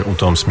vuče u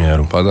tom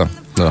smjeru. Pa da.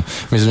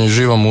 Mislim,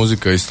 živa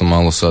muzika isto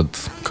malo sad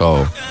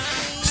kao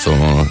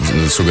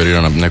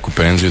sugerira na neku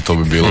penziju, to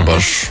bi bilo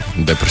baš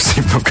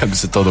depresivno kad bi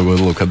se to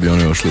dogodilo, kad bi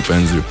oni ošli u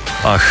penziju.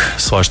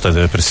 Svašta je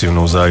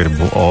depresivno u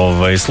Zagrebu.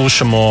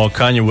 Slušamo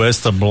Kanye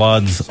Westa,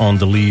 Blood on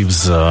the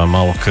Leaves,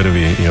 malo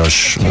krvi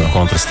još u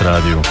Kontrast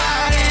radiju.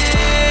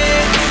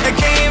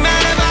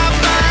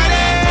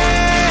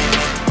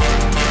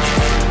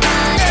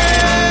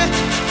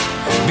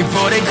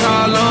 Before they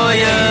call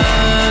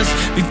lawyers,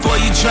 before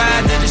you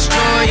tried to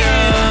destroy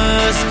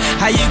us,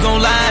 how you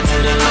gon' lie to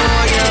the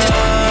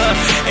lawyer?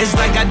 It's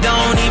like I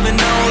don't even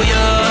know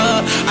ya.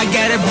 I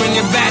gotta bring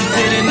it back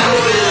to the know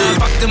ya.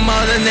 Fuck them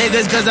other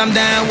niggas, cause I'm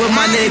down with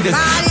my niggas.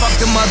 Fuck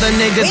them other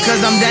niggas,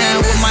 cause I'm down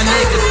with my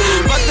niggas.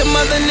 Fuck them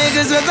other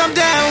niggas, cause I'm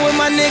down with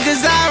my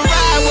niggas. I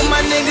ride with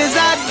my niggas,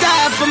 I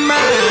die for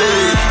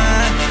mine.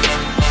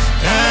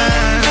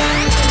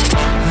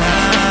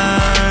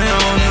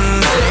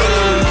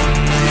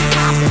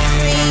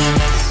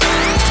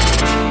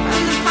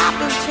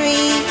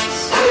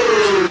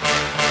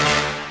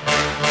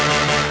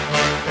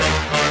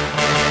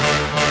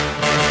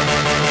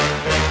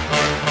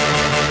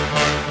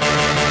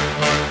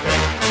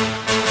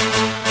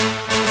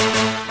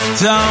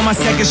 To all my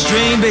second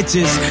stream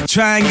bitches,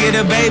 try and get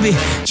a baby,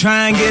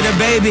 try and get a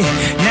baby.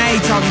 Now you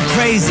talking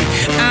crazy.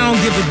 I don't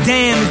give a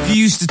damn if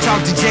you used to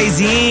talk to Jay-Z.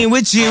 He ain't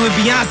with you, with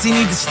Beyonce,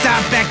 need to stop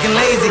acting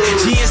lazy.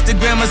 She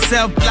Instagram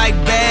herself like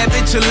bad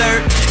bitch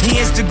alert. He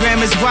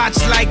Instagram his watch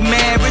like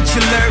mad rich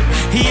alert.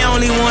 He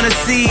only wanna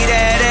see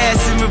that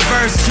ass in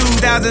reverse.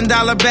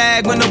 $2,000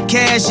 bag with no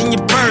cash in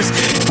your purse.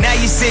 Now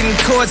you sitting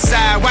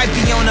courtside,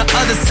 wifey on the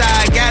other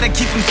side. Gotta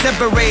keep them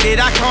separated,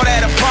 I call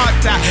that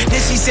apartheid. Then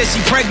she said she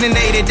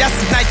pregnated, that's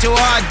the night your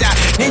heart die.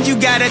 Then you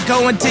gotta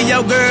go into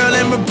your girl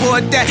and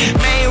report that.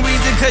 Main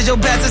reason cause your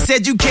pastor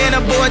said you can't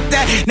afford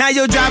that. Now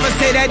your driver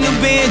say that new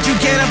Benz you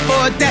can't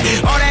afford that.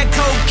 All that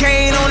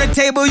cocaine on the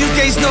table you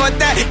can't snort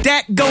that.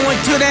 That going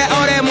to that,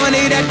 all that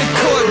money that the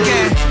court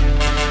got.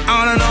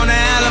 On and on the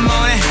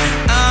alimony.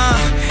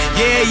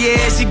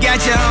 Yeah, she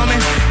got you, homie.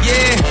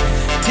 Yeah,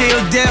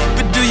 till death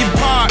but do your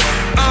part.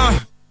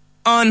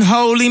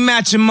 Unholy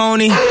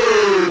matrimony.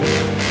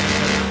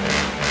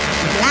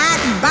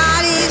 Black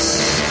bodies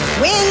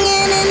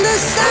swinging in the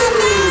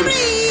summer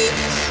breeze.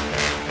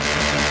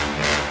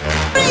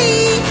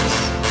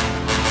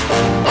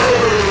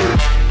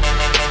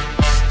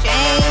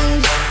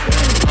 Strange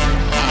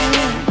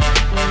hanging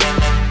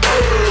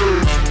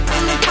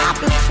from the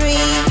poplar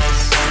trees.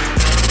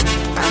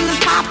 From the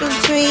poplar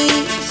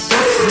trees.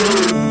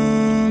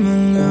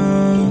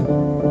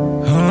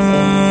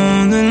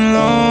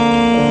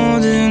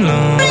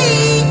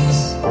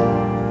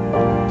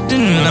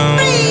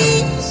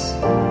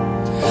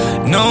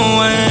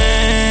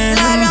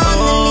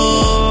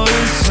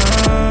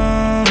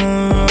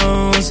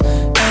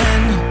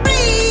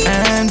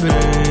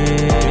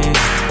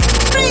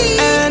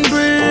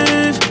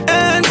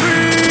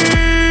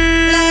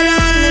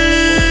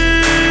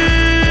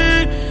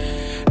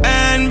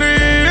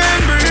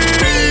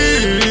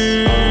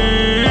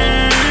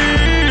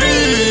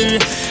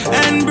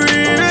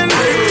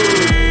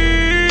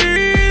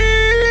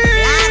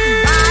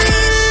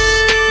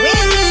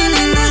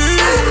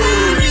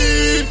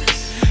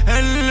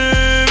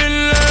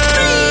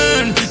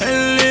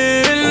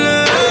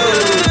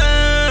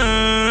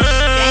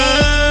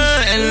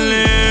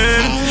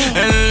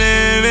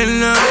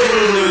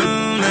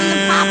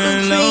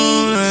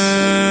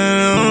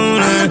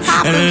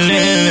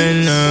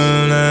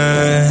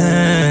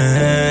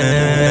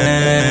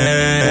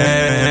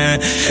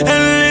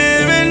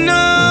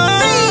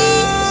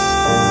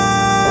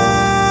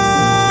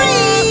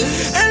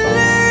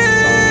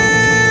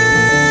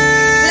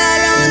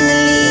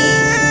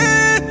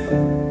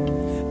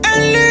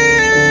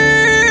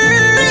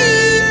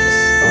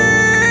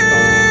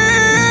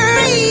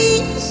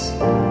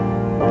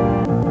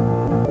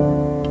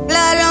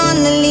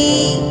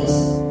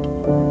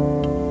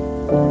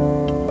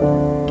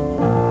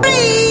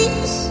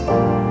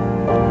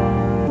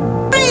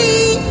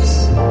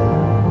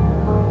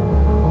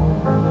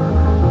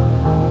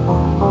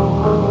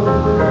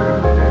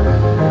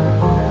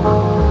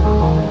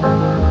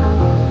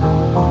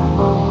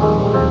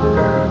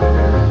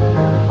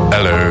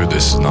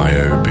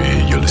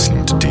 OBE. You're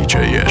listening to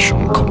DJ Yesh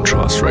on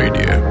Contrast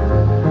Radio.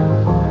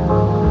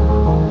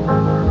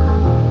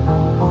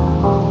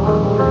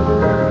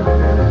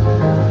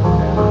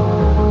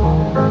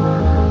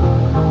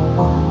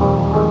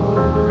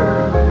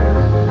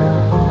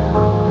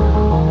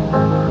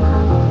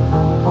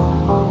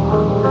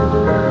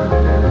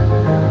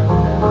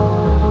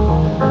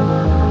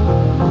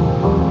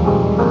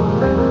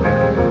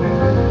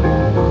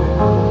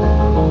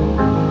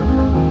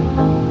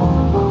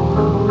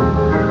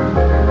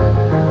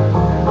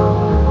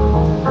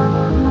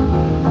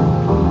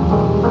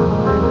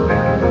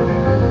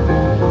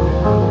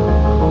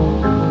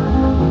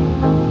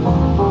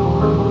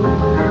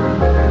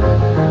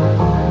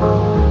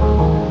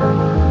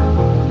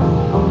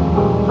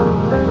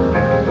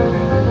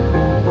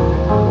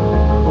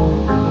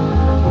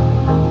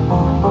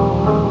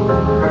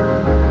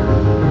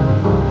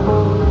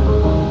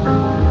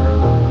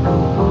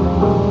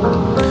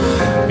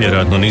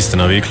 Vjerojatno niste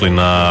navikli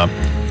na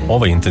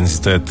ovaj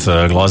intenzitet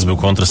glazbe u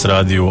Kontrast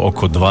radiju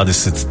oko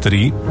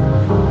 23,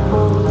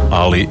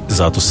 ali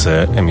zato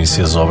se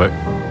emisija zove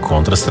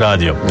Kontrast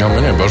radio. Ja,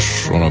 meni je baš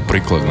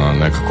prikladna,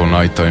 nekako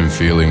nighttime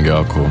feeling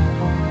jako.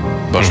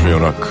 Baš mi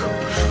onak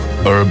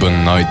urban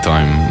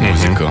nighttime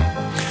muzika.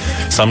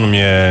 Sa mnom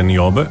je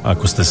Niobe,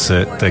 ako ste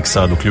se tek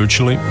sad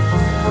uključili.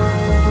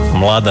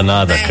 Mlada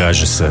nada,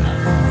 kaže se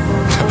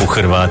u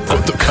Hrvata. Ko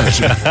to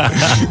kaže?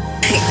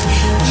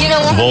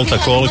 Volta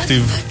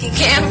kolektiv.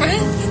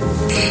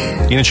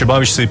 Inače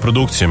baviš se i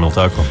produkcijom, jel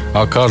tako?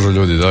 A kažu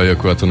ljudi, da,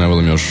 iako ja to ne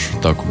volim još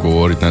tako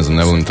govoriti, ne znam,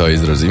 ne volim taj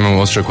izraz. Imam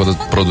osjećaj kao da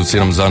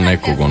produciram za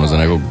nekog, za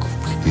nekog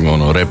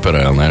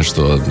repera ili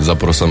nešto,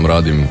 zapravo sam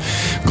radim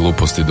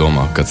gluposti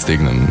doma kad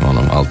stignem,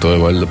 ali to je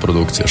valjda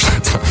produkcija, što je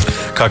to.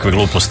 Kakve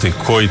gluposti?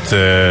 Koji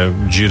te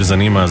džir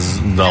zanima,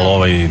 da li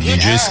ovaj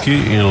DJ-ski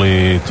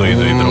ili to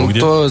ide i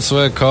drugdje? To je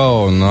sve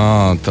kao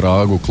na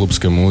tragu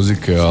klubske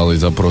muzike, ali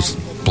zapravo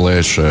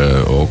pleše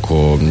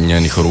oko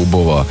njenih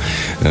rubova,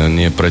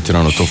 nije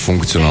pretjerano to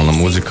funkcionalna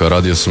muzika.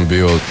 Radio sam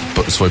bio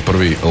svoj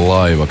prvi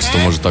live, ako se to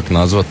može tako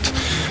nazvat,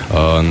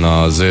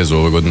 na Zezu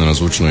ove godine na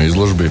zvučnoj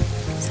izložbi.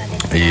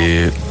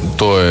 I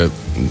to je,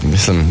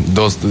 mislim,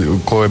 dosta,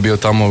 ko je bio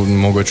tamo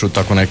mogu je čuti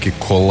tako neki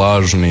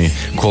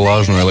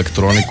kolažnu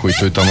elektroniku i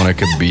tu i tamo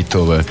neke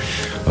bitove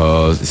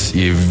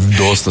i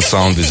dosta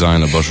sound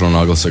dizajna, baš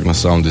naglasak na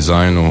sound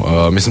dizajnu.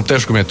 Mislim,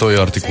 teško mi je to i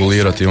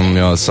artikulirati, imam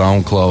ja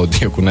SoundCloud,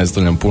 iako ne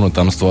stavljam puno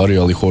tam stvari,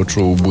 ali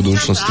hoću u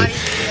budućnosti.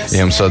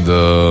 Imam sad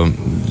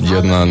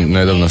jedna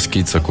nedavna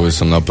skica koju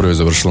sam napravio,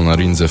 završila na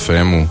Rinz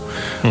FM-u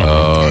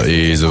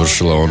i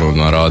završila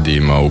na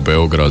radijima u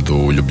Beogradu,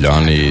 u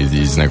Ljubljani,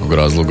 iz nekog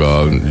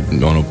razloga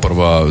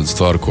prva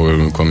stvar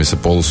koja mi se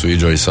polu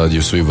sviđa i sad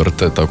ju svi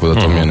vrte, tako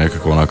da to mi je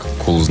nekako onako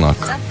cool znak.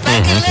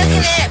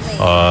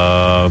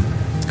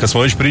 Kad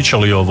smo već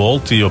pričali o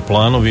Volti i o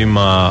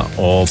planovima,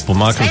 o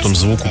pomaknutom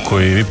zvuku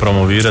koji vi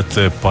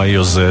promovirate, pa i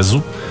o Zezu,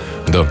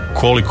 da.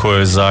 Koliko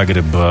je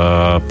Zagreb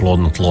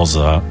plodno tlo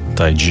za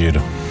taj džir?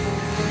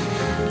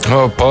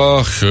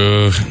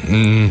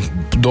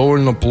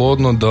 Dovoljno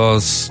plodno da,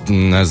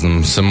 ne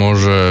znam, se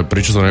može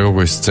pričati o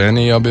nekakvoj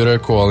sceni, ja bih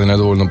rekao, ali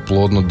nedovoljno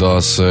plodno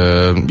da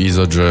se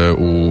izađe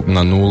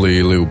na nuli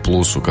ili u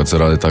plusu kad se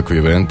rade takvi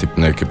eventi,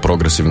 neke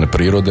progresivne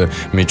prirode.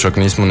 Mi čak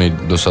nismo ni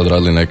do sad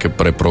radili neke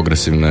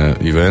preprogresivne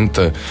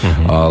evente,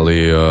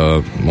 ali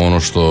ono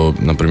što,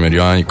 na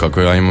primjer,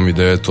 kako ja imam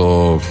ideje,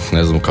 to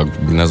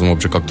ne znam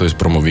uopće kako to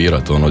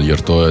ispromovirati,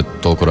 jer to je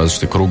toliko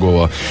različitih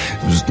krugova.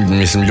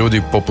 Mislim,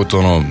 ljudi poput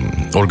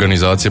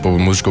organizacije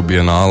poput muzičkog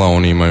bijenala,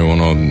 oni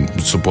imaju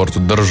suport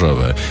od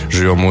države,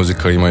 živa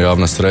muzika ima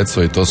javna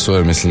sredstva i to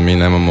sve, mislim,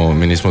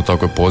 mi nismo u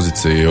takvoj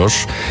poziciji još,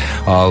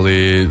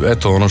 ali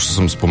eto, ono što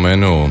sam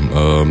spomenuo,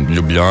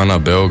 Ljubljana,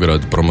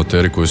 Beograd,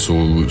 promoteri koji su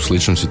u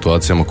sličnim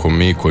situacijama kao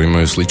mi, koji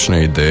imaju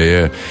slične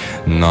ideje,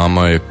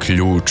 nama je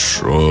ključ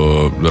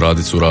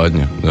raditi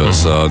suradnje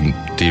sa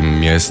tim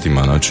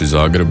mjestima, znači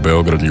Zagreb,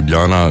 Beograd,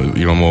 Ljubljana,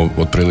 imamo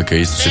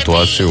otprilike istu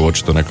situaciju,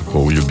 očito nekako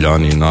u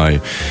Ljubljani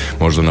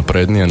možda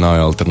naprednije,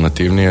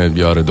 najalternativnije.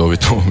 Ja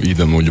redovito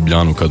idem u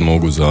Ljubljanu kad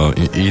mogu za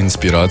i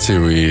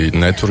inspiraciju i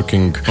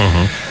networking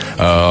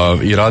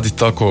i raditi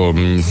tako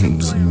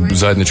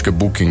zajedničke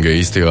bookinge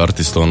istih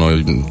artista,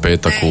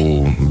 petak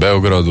u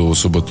Beogradu, u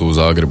subotu u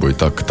Zagrebu i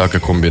takve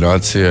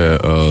kombinacije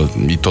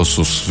i to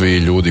su svi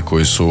ljudi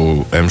koji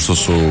su, što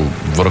su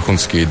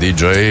vrhunski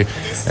DJ-i,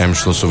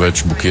 što su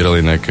već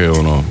bukirali neke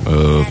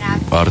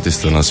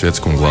artiste na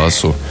svjetskom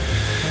glasu.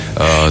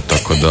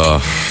 Tako da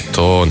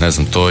to, ne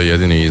znam, to je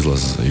jedini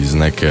izlaz iz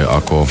neke,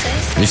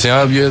 mislim,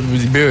 ja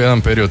bio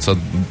jedan period sad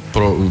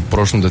u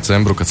prošlom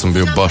decembru kad sam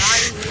bio baš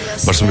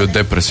sam bio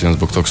depresivan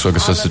zbog tog svega,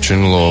 sve se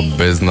činilo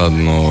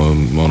beznadno,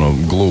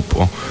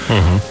 glupo,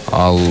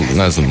 ali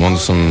ne znam, onda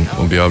sam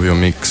objavio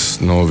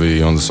mix novi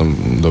i onda sam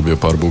dobio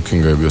par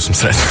bookinga i bio sam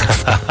sretan.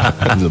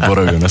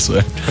 Zaboravio na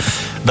sve.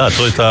 Da,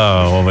 to je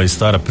ta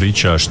stara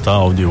priča šta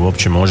ovdje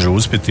uopće može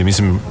uspjeti.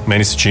 Mislim,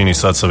 meni se čini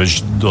sad sa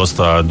već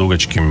dosta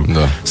dugačkim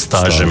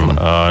stažem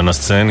na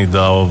sceni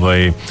da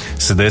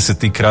se dese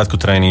ti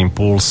kratkotrajni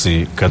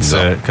impulsi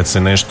kad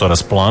se nešto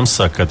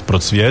rasplamsa, kad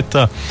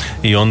procvjeta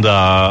i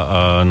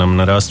onda nam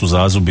narastu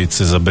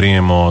zazubice,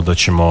 zabrijemo da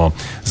ćemo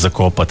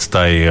zakopati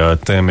taj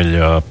temelj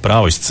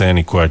pravoj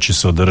sceni koja će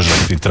se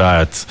održati i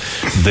trajati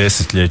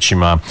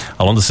desetljećima,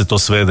 ali onda se to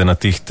svede na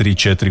tih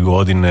 3-4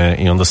 godine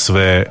i onda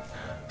sve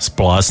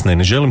splasne.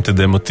 Ne želim te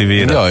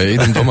demotivirati. Ja,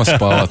 idem doma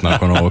spavat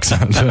nakon ovog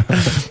sada.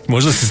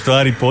 Možda se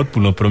stvari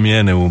potpuno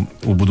promijene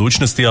u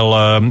budućnosti,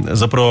 ali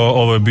zapravo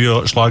ovo je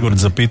bio šlagvort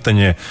za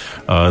pitanje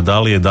da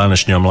li je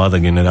današnja mlada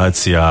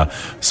generacija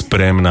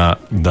spremna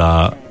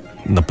da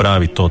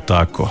napravi to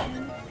tako.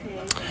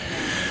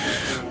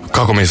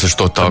 Kako misliš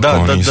to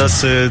tako?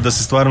 Da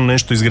se stvarno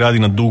nešto izgradi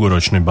na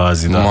dugoročnoj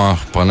bazi. Da.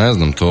 Pa ne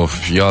znam to.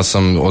 Ja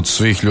sam od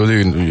svih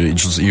ljudi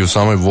i u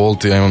samoj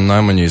Volti ja imam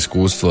najmanje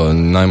iskustva,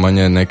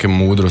 najmanje neke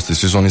mudrosti,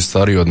 svi su oni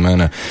stariji od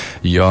mene.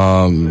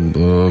 Ja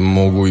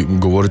mogu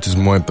govoriti iz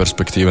moje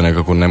perspektive,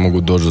 nekako ne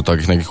mogu doći do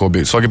takvih nekih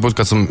objekta. Svaki put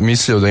kad sam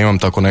mislio da imam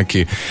tako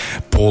neki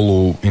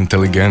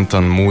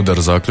poluinteligentan,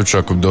 mudar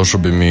zaključak, došao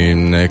bi mi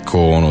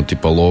neko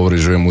tipa Lovri,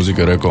 žive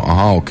muzike, rekao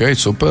aha, okej,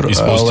 super,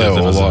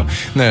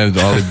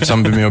 ali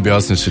sam bi mi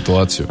objasnio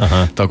situaciju.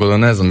 Tako da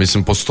ne znam,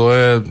 mislim,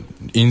 postoje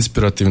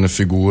inspirativne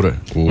figure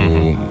u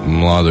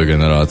mladoj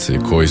generaciji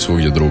koji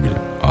svugdje drugdje,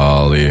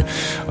 ali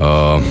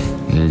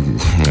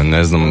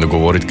ne znam,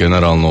 govoriti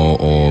generalno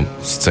o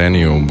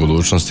sceni u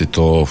budućnosti,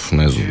 to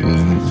ne znam,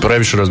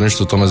 previše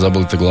razmišljati o tome,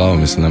 zabolite glava,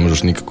 mislim, ne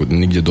možeš nikako,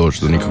 nigdje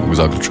doći do nikakvog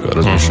zaključka,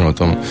 razmišljam o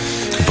tom,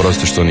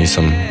 prosto što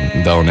nisam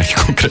dao neki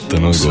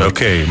konkretan odgovor. Ok,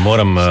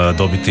 moram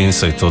dobiti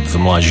insight od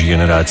mlađih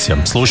generacija.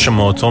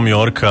 Slušamo od Tom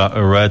Yorka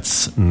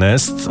Rat's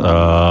Nest,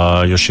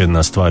 još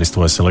jedna stvar iz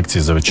tvoje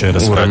selekcije za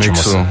večeras. U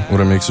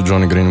remixu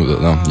Johnny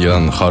Greenwooda, da,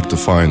 jedan hard to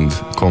find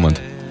komad.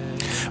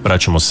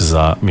 Vraćamo se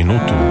za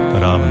minutu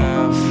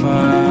ravno.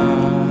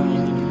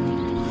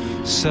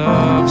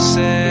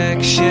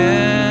 Subsection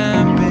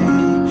B,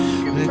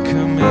 the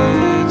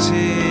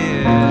committee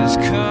is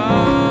content.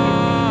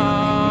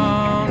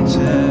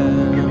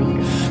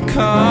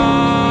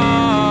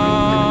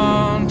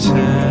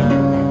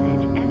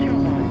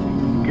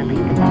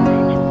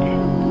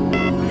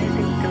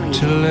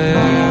 To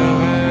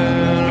live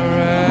in a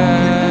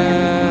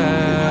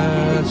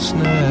rat's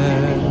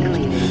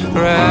nest,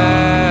 rat's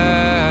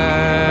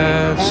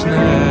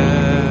nest.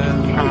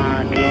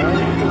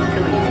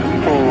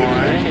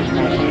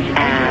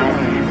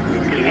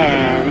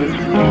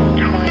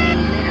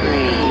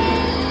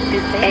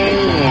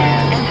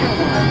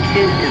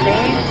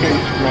 10:23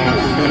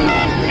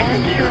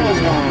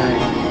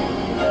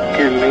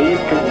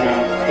 Delete the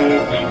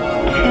message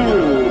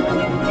 2.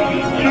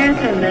 Hear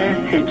the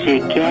message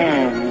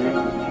again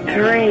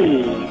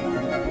 3.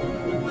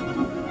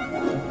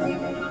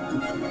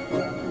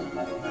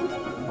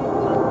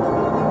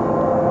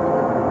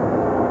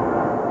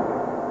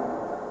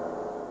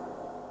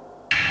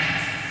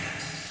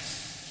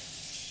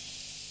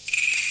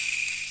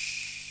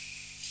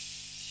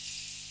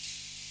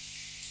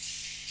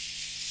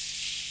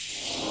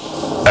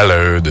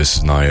 Hello, this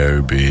is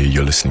OBE.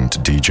 You're listening to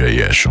DJ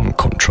Yesh on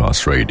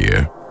Contrast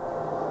Radio.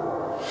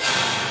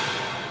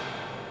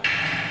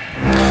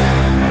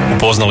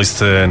 Upoznali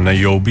ste na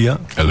OBE-a?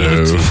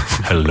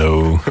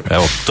 Hello.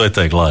 Evo, to je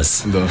taj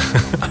glas. Da.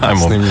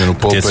 Ajmo. Snimljen u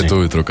 5:30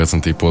 ujutro kad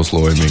sam ti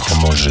poslao ovaj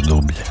mikrofon. Ko može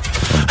dublje.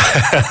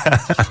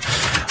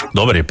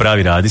 Dobar je,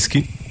 pravi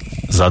radijski,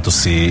 zato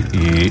si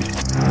i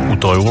u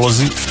toj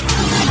ulozi.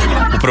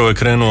 Upravo je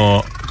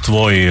krenuo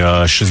tvoj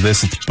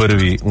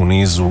 61. u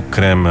nizu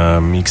krem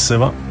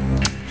mikseva.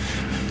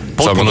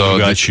 Potpuno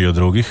drugačiji od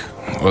drugih.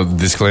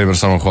 Disclaimer,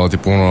 samo hvala ti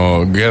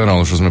puno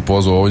generalno što si me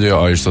pozvao ovdje,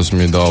 a i što si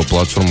mi dao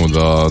platformu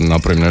da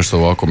napravim nešto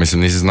ovako.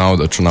 Mislim, nisi znao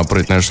da ću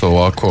napraviti nešto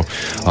ovako,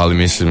 ali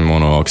mislim,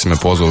 ako si me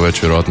pozvao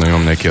već, vjerojatno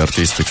imam neki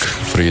artistic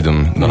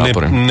freedom da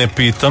napravim. Ne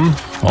pitam,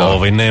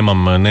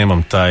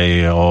 nemam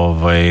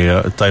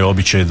taj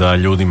običaj da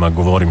ljudima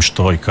govorim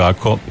što i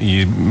kako,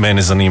 i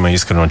mene zanima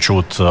iskreno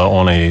čut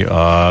onaj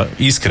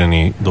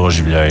iskreni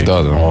doživljaj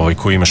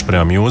koji imaš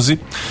prema muzi.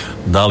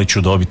 Da li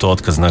ću dobiti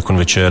otkaz nakon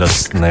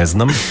večeras, ne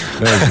znam.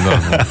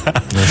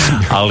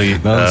 Ali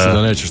nadam se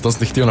da neće. Što sam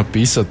ti htio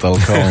napisati,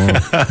 ali kao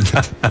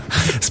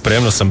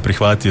spremno sam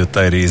prihvatio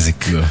taj rizik.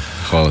 Da,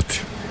 hvala ti.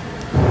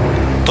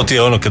 To ti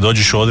je ono kad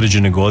dođeš u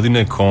određene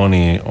godine, ko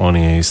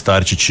oni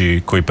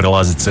starčići koji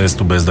prelaze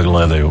cestu bez da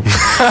gledaju.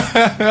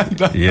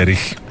 Jer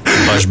ih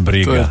baš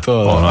briga.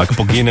 To, ako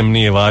poginem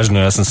nije važno,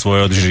 ja sam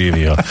svoje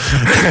odživio.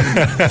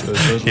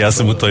 Ja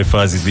sam u toj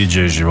fazi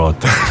DJ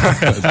života.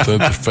 To je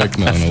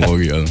perfektna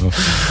analogija.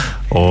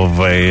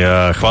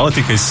 Hvala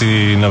ti kaj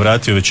si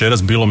navratio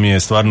večeras, bilo mi je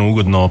stvarno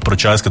ugodno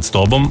pročaskat s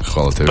tobom.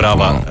 Hvala tebi.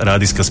 Prava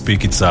radijska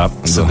spikica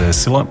se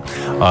desila.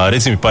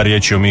 Reci mi par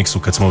riječi o miksu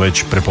kad smo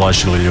već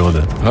preplašili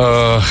ljude.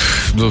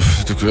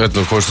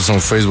 Eto, kao što sam u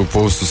Facebook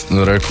postu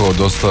rekao,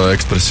 dosta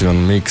ekspresivan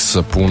miks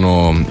sa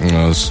puno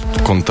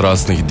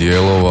kontrastnih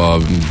dijelova,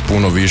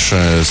 puno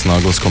više s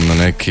naglaskom na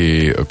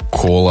neki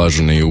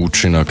kolažni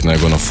učinak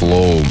nego na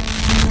flow.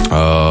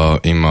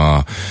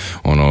 Ima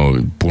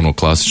puno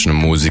klasične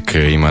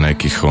muzike, ima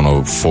nekih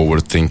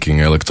forward thinking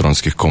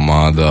elektronskih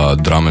komada,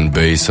 drum and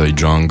bassa i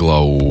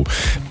džungla u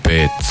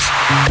 5,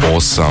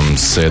 8,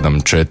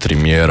 7, 4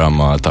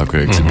 mjerama,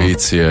 takve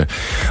egzibicije.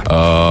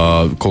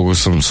 Koliko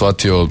sam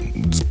shvatio,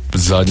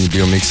 zadnji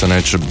dio miksa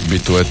neće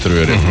biti u eteru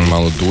jer je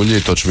malo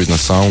dulji, to će biti na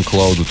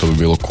SoundCloudu, to bi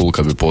bilo cool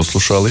kad bi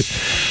poslušali.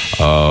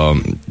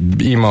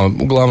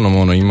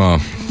 Uglavnom ima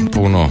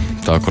puno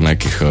tako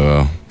nekih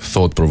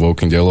thought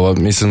provoking dijelova.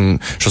 Mislim,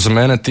 što se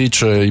mene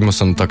tiče, imao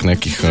sam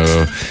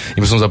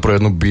zapravo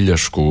jednu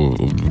bilješku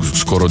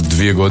skoro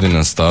 2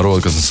 godine staru,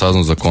 od kad sam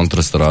saznao za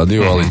Kontrast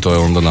radio, ali to je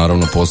onda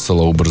naravno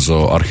postala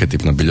ubrzo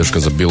arhetipna bilješka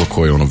za bilo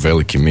koji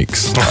veliki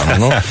miks,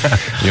 naravno.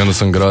 I onda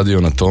sam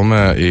gradio na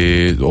tome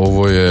i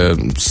ovo je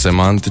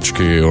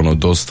semantički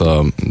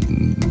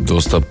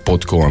dosta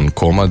potkovan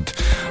komad,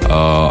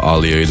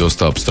 ali je i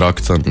dosta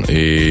apstraktan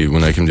i u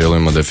nekim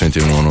dijelovima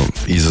definitivno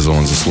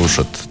izazovan za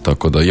slušat,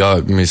 tako da ja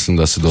mislim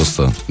da se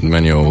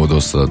meni je ovo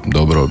dosta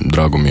dobro,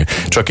 drago mi je.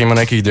 Čak ima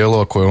nekih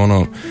dijelova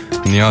koje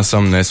ni ja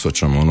sam ne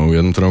shvaćam. U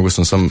jednom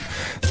trenutku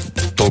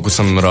toliko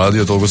sam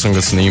radio, toliko sam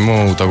ga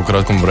snimao u tako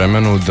kratkom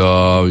vremenu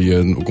da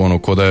je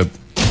ko da je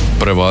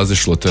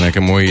prevazišlo te neke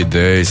moje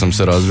ideje i sam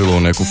se razvilo u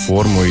neku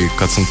formu i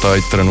kad sam taj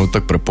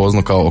trenutak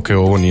prepoznao kao ok,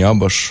 ovo ni ja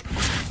baš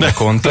ne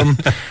kontam,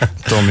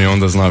 to mi je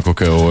onda znak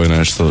ok, ovo je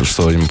nešto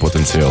što ima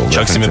potencijal.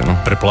 Čak si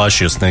me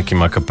preplašio s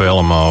nekim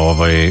akapelama,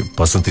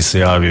 pa sam ti se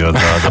javio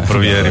da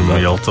provjerimo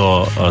je li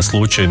to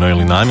slučajno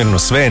ili namjerno.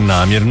 Sve je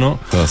namjerno,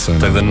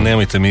 tako da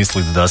nemojte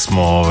misliti da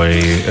smo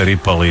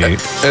ripali.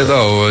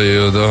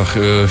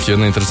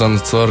 Jedna interesantna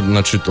stvar,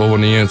 znači ovo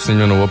nije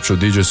snimljeno uopće u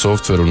DJ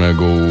softveru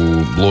nego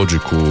u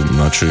Logicu,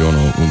 znači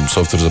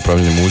softver za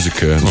pravljanje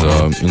muzike,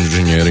 za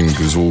engineering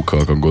zvuka,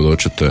 kako god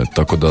hoćete,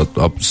 tako da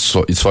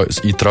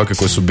i trake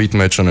koje su beat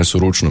mečane su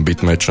ručno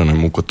beat mečane,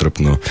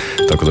 mukotrpno,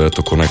 tako da je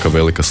to ko neka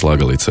velika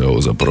slagalica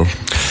ovo zapravo.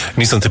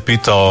 Nisam te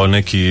pitao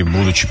neki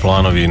budući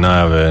planovi i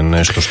najave,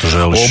 nešto što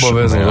želiš.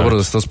 Obavezno, dobro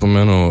da si to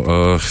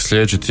spomenuo.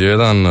 Sljedeći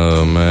tjedan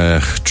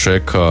me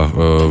čeka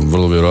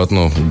vrlo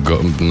vjerojatno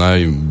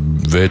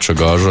najveća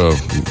gaža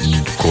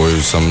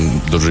koju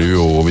sam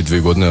doživio u ovih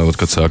 2 godine od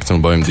kad se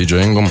aktivno bavim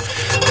DJingom.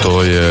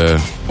 To je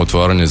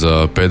otvaranje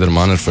za Peder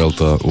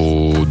Mannerfelta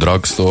u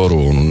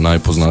Drugstore-u,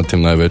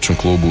 najpoznatijem, najvećem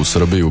klubu u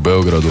Srbiji, u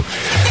Beogradu,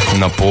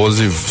 na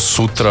poziv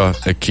sutra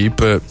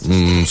ekipe,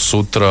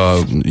 sutra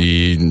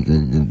i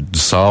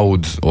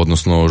Saud,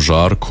 odnosno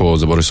Žarko,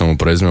 zaboravio sam mu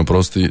prezime,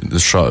 oprosti,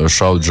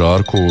 Šaud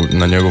Žarku,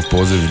 na njegov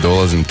poziv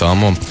dolazim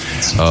tamo.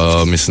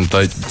 Mislim,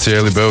 taj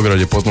cijeli Beograd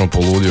je potpuno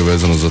poludio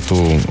vezano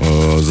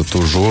za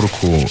tu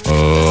žurku.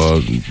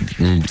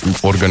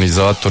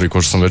 Organizatori,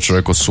 kao što sam već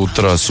rekao,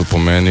 sutra su po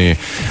meni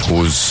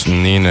uz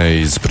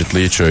Nine iz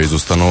Pritlića, iz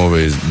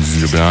Ustanove, iz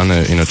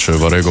Ljubljane, inače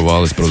Varego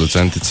Vales,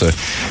 producentice,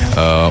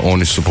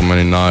 oni su po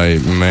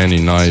meni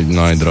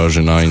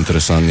najdraži,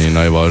 najinteresantniji,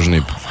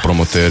 najvažniji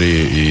promoteri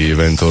i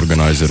event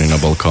organizeri na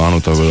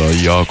Balkanu, tako da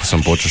jako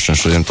sam počašćen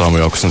što idem tamo,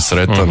 jako sam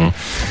sretan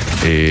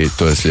i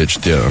to je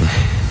sljedeći tjedan.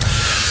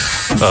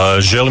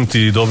 Želim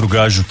ti dobru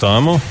gažu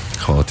tamo.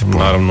 Hvala ti puno.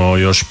 Naravno,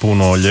 još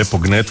puno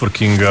lijepog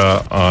networkinga,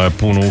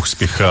 puno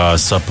uspjeha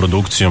sa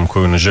produkcijom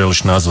koju ne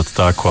želiš nazvati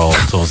tako, ali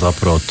to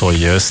zapravo to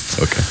jest.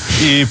 Okay.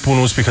 I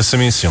puno uspjeha s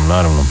emisijom,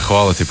 naravno.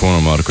 Hvala ti puno,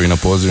 Marko, i na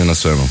pozivu i na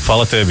svemu.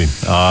 Hvala tebi.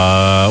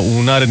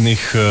 U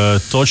narednih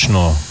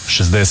točno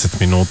 60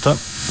 minuta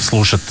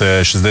slušate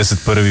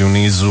 61. u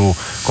nizu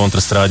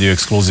Kontrast Radio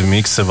ekskluziv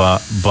mikseva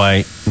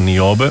by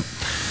Niobe.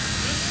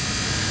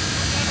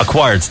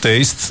 Acquired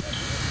Taste.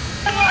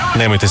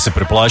 Nemojte se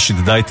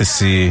preplašiti, dajte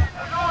si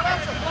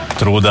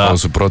truda. Ovo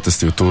su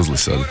protesti u Tuzli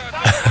sad.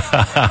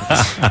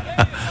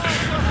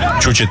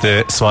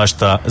 Čućete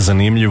svašta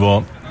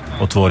zanimljivo,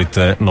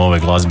 otvorite nove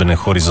glazbene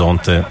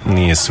horizonte,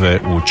 nije sve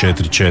u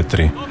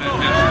 4-4.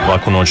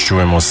 Laku noć,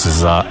 čujemo se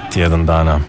za tjedan dana.